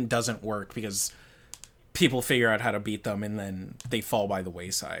effects in doesn't work because people figure out how to beat them and then they fall by the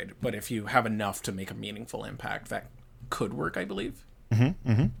wayside. But if you have enough to make a meaningful impact, that could work, I believe.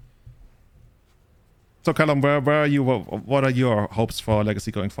 So Callum, where are you? What are your hopes for Legacy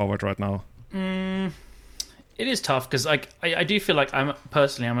going forward right now? It is tough because I do feel like I'm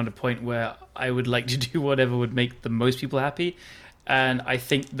at a point where I would like to do whatever would make the most people happy. And I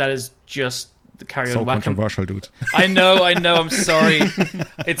think that is just the carry on. So controversial, dude. I know. I'm sorry.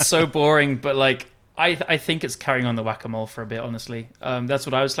 It's so boring, but like I think it's carrying on the whack-a-mole for a bit. Honestly, that's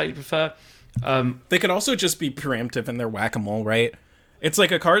what I would slightly prefer. They could also just be preemptive in their whack-a-mole, right? It's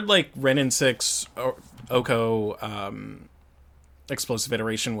like a card like Renin 6, Oko, Explosive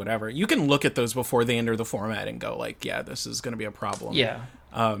Iteration, whatever. You can look at those before they enter the format and go like, yeah, this is going to be a problem. Yeah.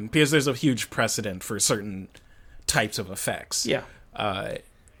 Because there's a huge precedent for certain types of effects. Yeah.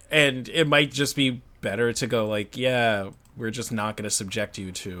 And it might just be better to go like, yeah, we're just not going to subject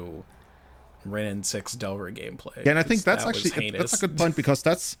you to Renin 6 Delver gameplay. Yeah, and I think that's a good point because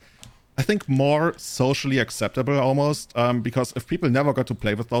that's, I think, more socially acceptable almost, because if people never got to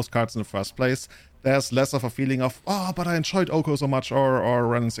play with those cards in the first place, there's less of a feeling of, but I enjoyed Oko so much or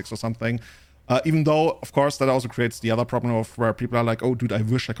Renin 6 or something. Even though, of course, that also creates the other problem of where people are like, oh, dude, I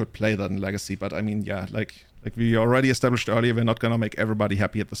wish I could play that in Legacy. But I mean, yeah, like we already established earlier, we're not going to make everybody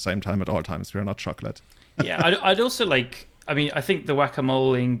happy at the same time at all times. We're not chocolate. Yeah, I'd also like, I mean, I think the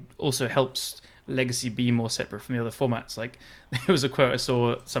whack-a-moling also helps Legacy be more separate from the other formats. Like, there was a quote I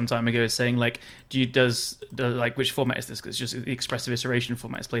saw some time ago saying, like, like, which format is this? Because it's just the expressive iteration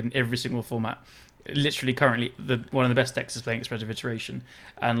format. It's played in every single format. Literally, currently, one of the best decks is playing expressive iteration.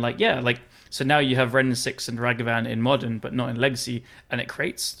 And, like, yeah, like, so now you have Ren 6 and Ragavan in Modern, but not in Legacy, and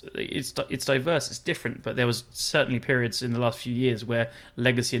it's diverse, it's different, but there was certainly periods in the last few years where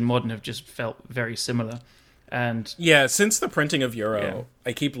Legacy and Modern have just felt very similar. And yeah, since the printing of Euro,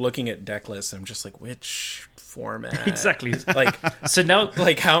 I keep looking at deck lists, and I'm just like, which format? Exactly. Like, so now,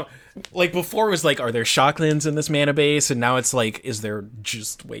 like how, like before it was like, are there Shocklands in this mana base? And now it's like, is there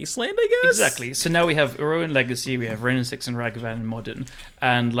just Wasteland, I guess? Exactly. So now we have Uro in Legacy, we have Ren 6 and Ragavan in Modern,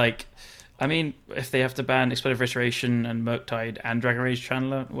 and like, I mean, if they have to ban Explosive Iteration and Murktide and Dragon Rage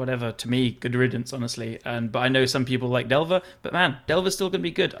Channeler, whatever, to me, good riddance, honestly. But I know some people like Delver, but man, Delver's still going to be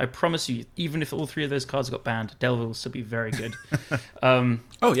good. I promise you, even if all three of those cards got banned, Delver will still be very good. Oh,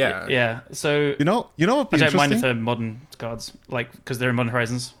 yeah. Yeah, so... You know what? I don't mind if they're modern cards, like, because they're in Modern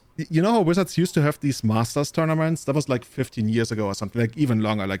Horizons. You know how Wizards used to have these Masters tournaments? That was like 15 years ago or something, like even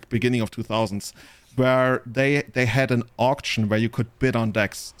longer, like beginning of 2000s, where they had an auction where you could bid on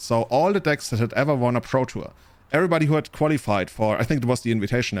decks. So all the decks that had ever won a Pro Tour, everybody who had qualified for, I think it was the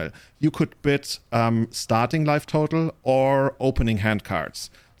Invitational, you could bid starting life total or opening hand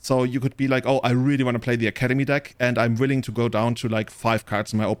cards. So you could be like, oh, I really want to play the Academy deck, and I'm willing to go down to like 5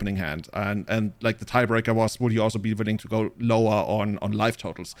 cards in my opening hand. And like the tiebreaker was, would you also be willing to go lower on life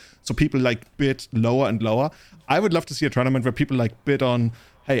totals? So people like bid lower and lower. I would love to see a tournament where people like bid on,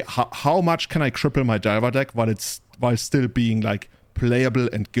 hey, how much can I cripple my Delver deck while still being like playable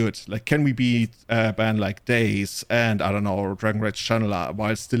and good? Like, can we ban like Days and I don't know, Dragon Rage Channeler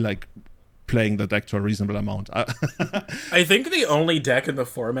while still like playing the deck to a reasonable amount? I think the only deck in the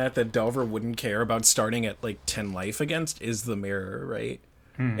format that Delver wouldn't care about starting at like 10 life against is the Mirror, right?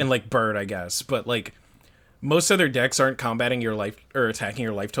 And like Bird, I guess. But like most other decks aren't combating your life or attacking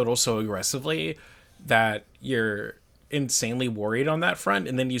your life total so aggressively that you're insanely worried on that front.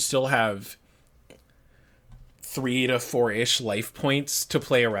 And then you still have 3 to 4-ish life points to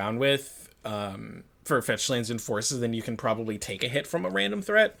play around with for fetch lands and forces. Then you can probably take a hit from a random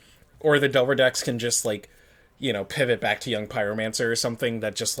threat. Or the Delver decks can just, like, you know, pivot back to Young Pyromancer or something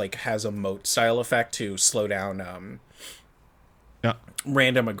that just, like, has a moat style effect to slow down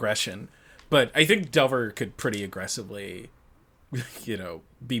random aggression. But I think Delver could pretty aggressively, you know,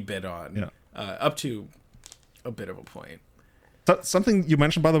 be bid on up to a bit of a point. Something you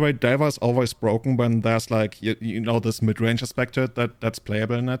mentioned, by the way, Delver is always broken when there's like, you know, this mid-range aspect to it that's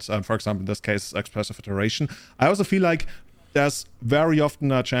playable in it. For example, in this case, Expressive Iteration. I also feel like there's very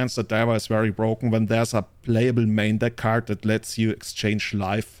often a chance that Delver is very broken when there's a playable main deck card that lets you exchange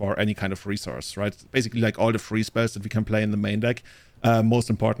life for any kind of resource, right? Basically, like all the free spells that we can play in the main deck. Most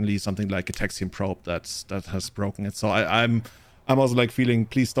importantly, something like Ataxian Probe that has broken it. So I'm also like feeling,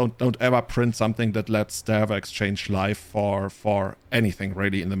 please don't ever print something that lets Delver exchange life for anything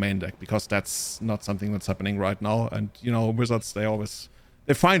really in the main deck, because that's not something that's happening right now. And you know, Wizards,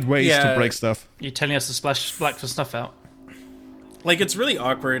 they find ways to break stuff. You're telling us to splash black for stuff out? Like, it's really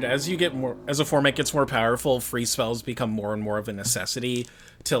awkward as a format gets more powerful. Free spells become more and more of a necessity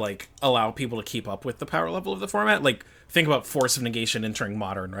to like allow people to keep up with the power level of the format. Like, think about Force of Negation entering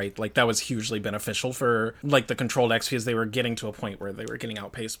Modern, right? Like, that was hugely beneficial for like the control decks because they were getting to a point where they were getting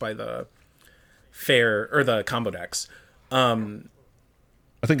outpaced by the the combo decks. I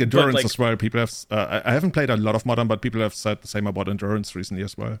think Endurance as well. People have I haven't played a lot of Modern, but people have said the same about Endurance recently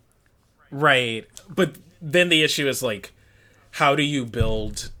as well. Right, but then the issue is like, how do you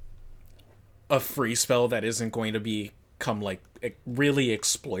build a free spell that isn't going to become like really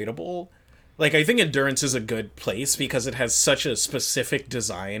exploitable? Like, I think Endurance is a good place because it has such a specific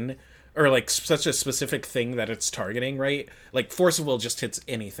design or like such a specific thing that it's targeting, right? Like Force of Will just hits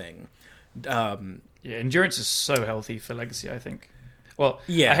anything. Endurance is so healthy for Legacy, I think. Well,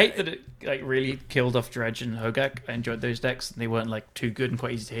 yeah. I hate that it like really killed off Dredge and Hogak. I enjoyed those decks. They weren't like too good and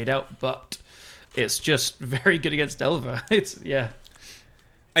quite easy to hit out, but it's just very good against Delver.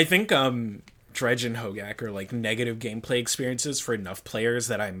 I think Dredge and Hogak are like negative gameplay experiences for enough players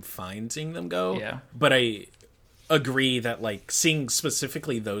that I'm fine seeing them go. Yeah. But I agree that like seeing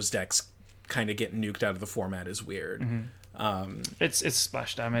specifically those decks kind of get nuked out of the format is weird. Mm-hmm. It's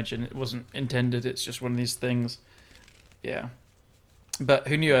splash damage and it wasn't intended. It's just one of these things. Yeah. But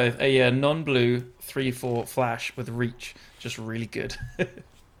who knew a non-blue 3/4 flash with reach, just really good.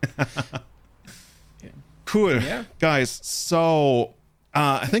 Cool. Yeah. Guys, so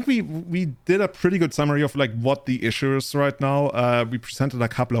I think we did a pretty good summary of like what the issue is right now. We presented a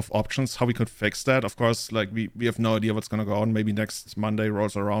couple of options how we could fix that. Of course, like we have no idea what's gonna go on. Maybe next Monday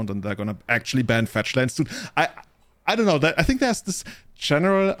rolls around and they're gonna actually ban fetch lands soon. I don't know. I think there's this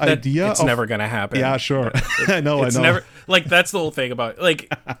general idea it's never gonna happen. Yeah, sure. I know. Never, like, that's the whole thing about, like,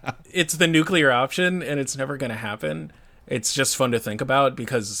 it's the nuclear option and it's never gonna happen. It's just fun to think about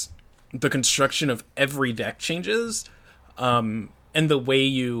because the construction of every deck changes, and the way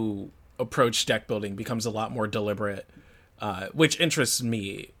you approach deck building becomes a lot more deliberate, which interests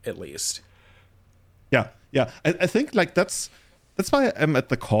me, at least. Yeah. I think like that's why I'm at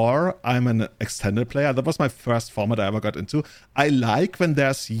the core. I'm an extended player. That was my first format I ever got into. I like when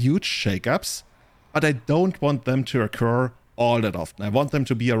there's huge shakeups, but I don't want them to occur all that often. I want them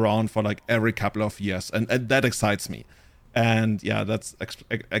to be around for like every couple of years, and that excites me. And yeah,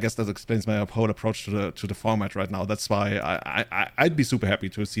 I guess that explains my whole approach to the format right now. That's why I'd be super happy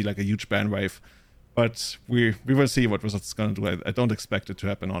to see like a huge ban wave, but we will see what Wizards gonna do. I don't expect it to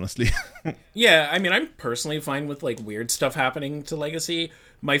happen, honestly. Yeah, I mean, I'm personally fine with like weird stuff happening to Legacy.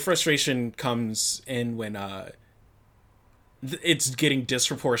 My frustration comes in when it's getting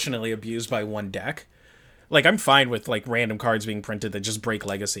disproportionately abused by one deck. Like, I'm fine with like random cards being printed that just break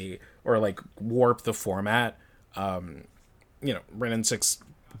Legacy or like warp the format. Wrenn and 6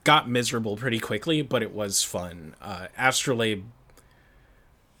 got miserable pretty quickly, but it was fun. Astrolabe,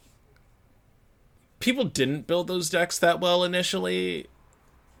 people didn't build those decks that well initially,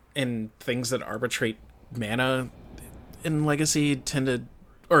 and things that arbitrate mana in Legacy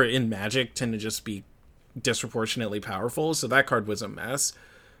in Magic tend to just be disproportionately powerful, so that card was a mess,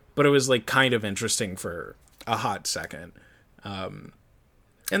 but it was like kind of interesting for a hot second. And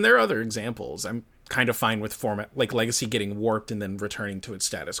there are other examples. I'm kind of fine with format like Legacy getting warped and then returning to its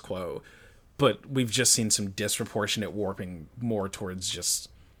status quo, but we've just seen some disproportionate warping more towards just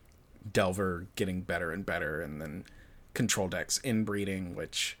Delver getting better and better, and then control decks inbreeding,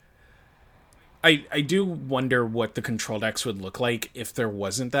 which I do wonder what the control decks would look like if there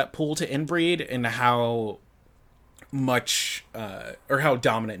wasn't that pool to inbreed, and how much or how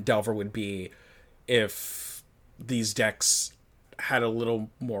dominant Delver would be if these decks had a little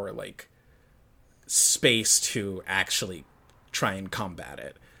more like space to actually try and combat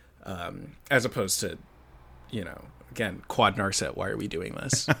it, as opposed to, again, quad Narset. Why are we doing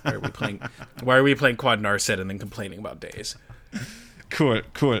this? Why are we playing quad Narset and then complaining about days? Cool.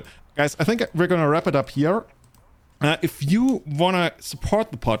 Guys, I think we're going to wrap it up here. If you want to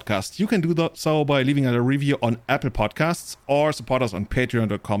support the podcast, you can do so by leaving a review on Apple Podcasts or support us on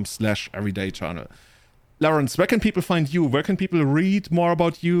patreon.com/everydayjournal. Lawrence, where can people find you? Where can people read more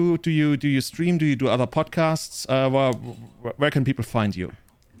about you? Do you stream? Do you do other podcasts? Where can people find you?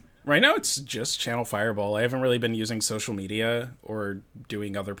 Right now, it's just Channel Fireball. I haven't really been using social media or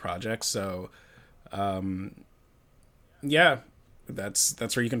doing other projects, so yeah,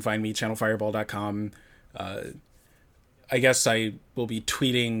 that's where you can find me, channelfireball.com. I guess I will be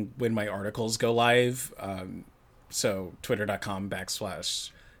tweeting when my articles go live, so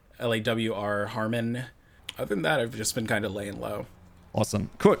twitter.com/LAWR Harmon. Other than that, I've just been kind of laying low. Awesome.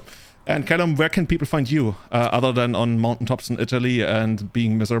 Cool. And Callum, where can people find you, other than on mountaintops in Italy and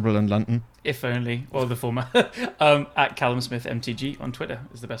being miserable in London? If only, or the former. At Callum Smith MTG on Twitter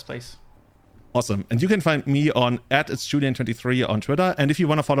is the best place. Awesome. And you can find me on @itsjulian23 on Twitter. And if you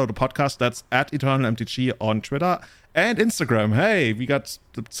want to follow the podcast, that's @EternalMTG on Twitter and Instagram. Hey, we got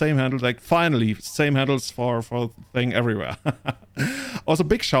the same handle, like finally, same handles for thing everywhere. Also,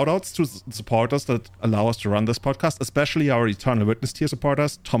 big shout outs to supporters that allow us to run this podcast, especially our Eternal Witness tier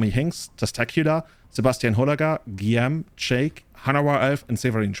supporters, Tommy Hinks, Testacular, Sebastian Holager, Guillaume, Jake, Hanawar Elf, and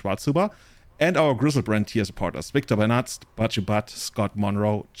Severin Schwarzhuber. And our Grizzlebrand tier supporters, Victor Bernatz, Butchie Butt, Scott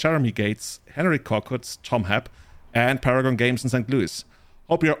Monroe, Jeremy Gates, Henry Corkutz, Tom Happ, and Paragon Games in St. Louis.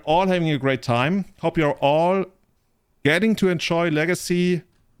 Hope you're all having a great time. Hope you're all getting to enjoy Legacy,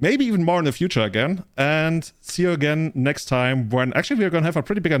 maybe even more in the future again. And see you again next time when actually we're going to have a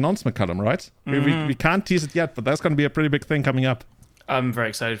pretty big announcement column, right? Mm-hmm. We can't tease it yet, but that's going to be a pretty big thing coming up. I'm very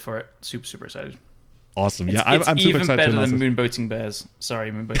excited for it. Super, super excited. Awesome. I'm super excited. It's even better than Moonboating Bears.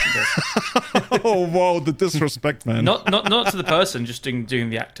 Sorry, Moonboating Bears. Oh, wow, the disrespect, man. Not to the person, just doing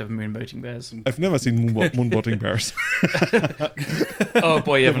the act of Moonboating Bears. I've never seen Moonboating Bears. Oh,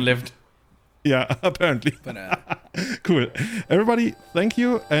 boy, you haven't lived. Yeah, apparently. Cool. Everybody, thank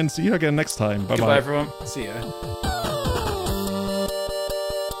you, and see you again next time. Bye-bye. Goodbye, everyone. See ya.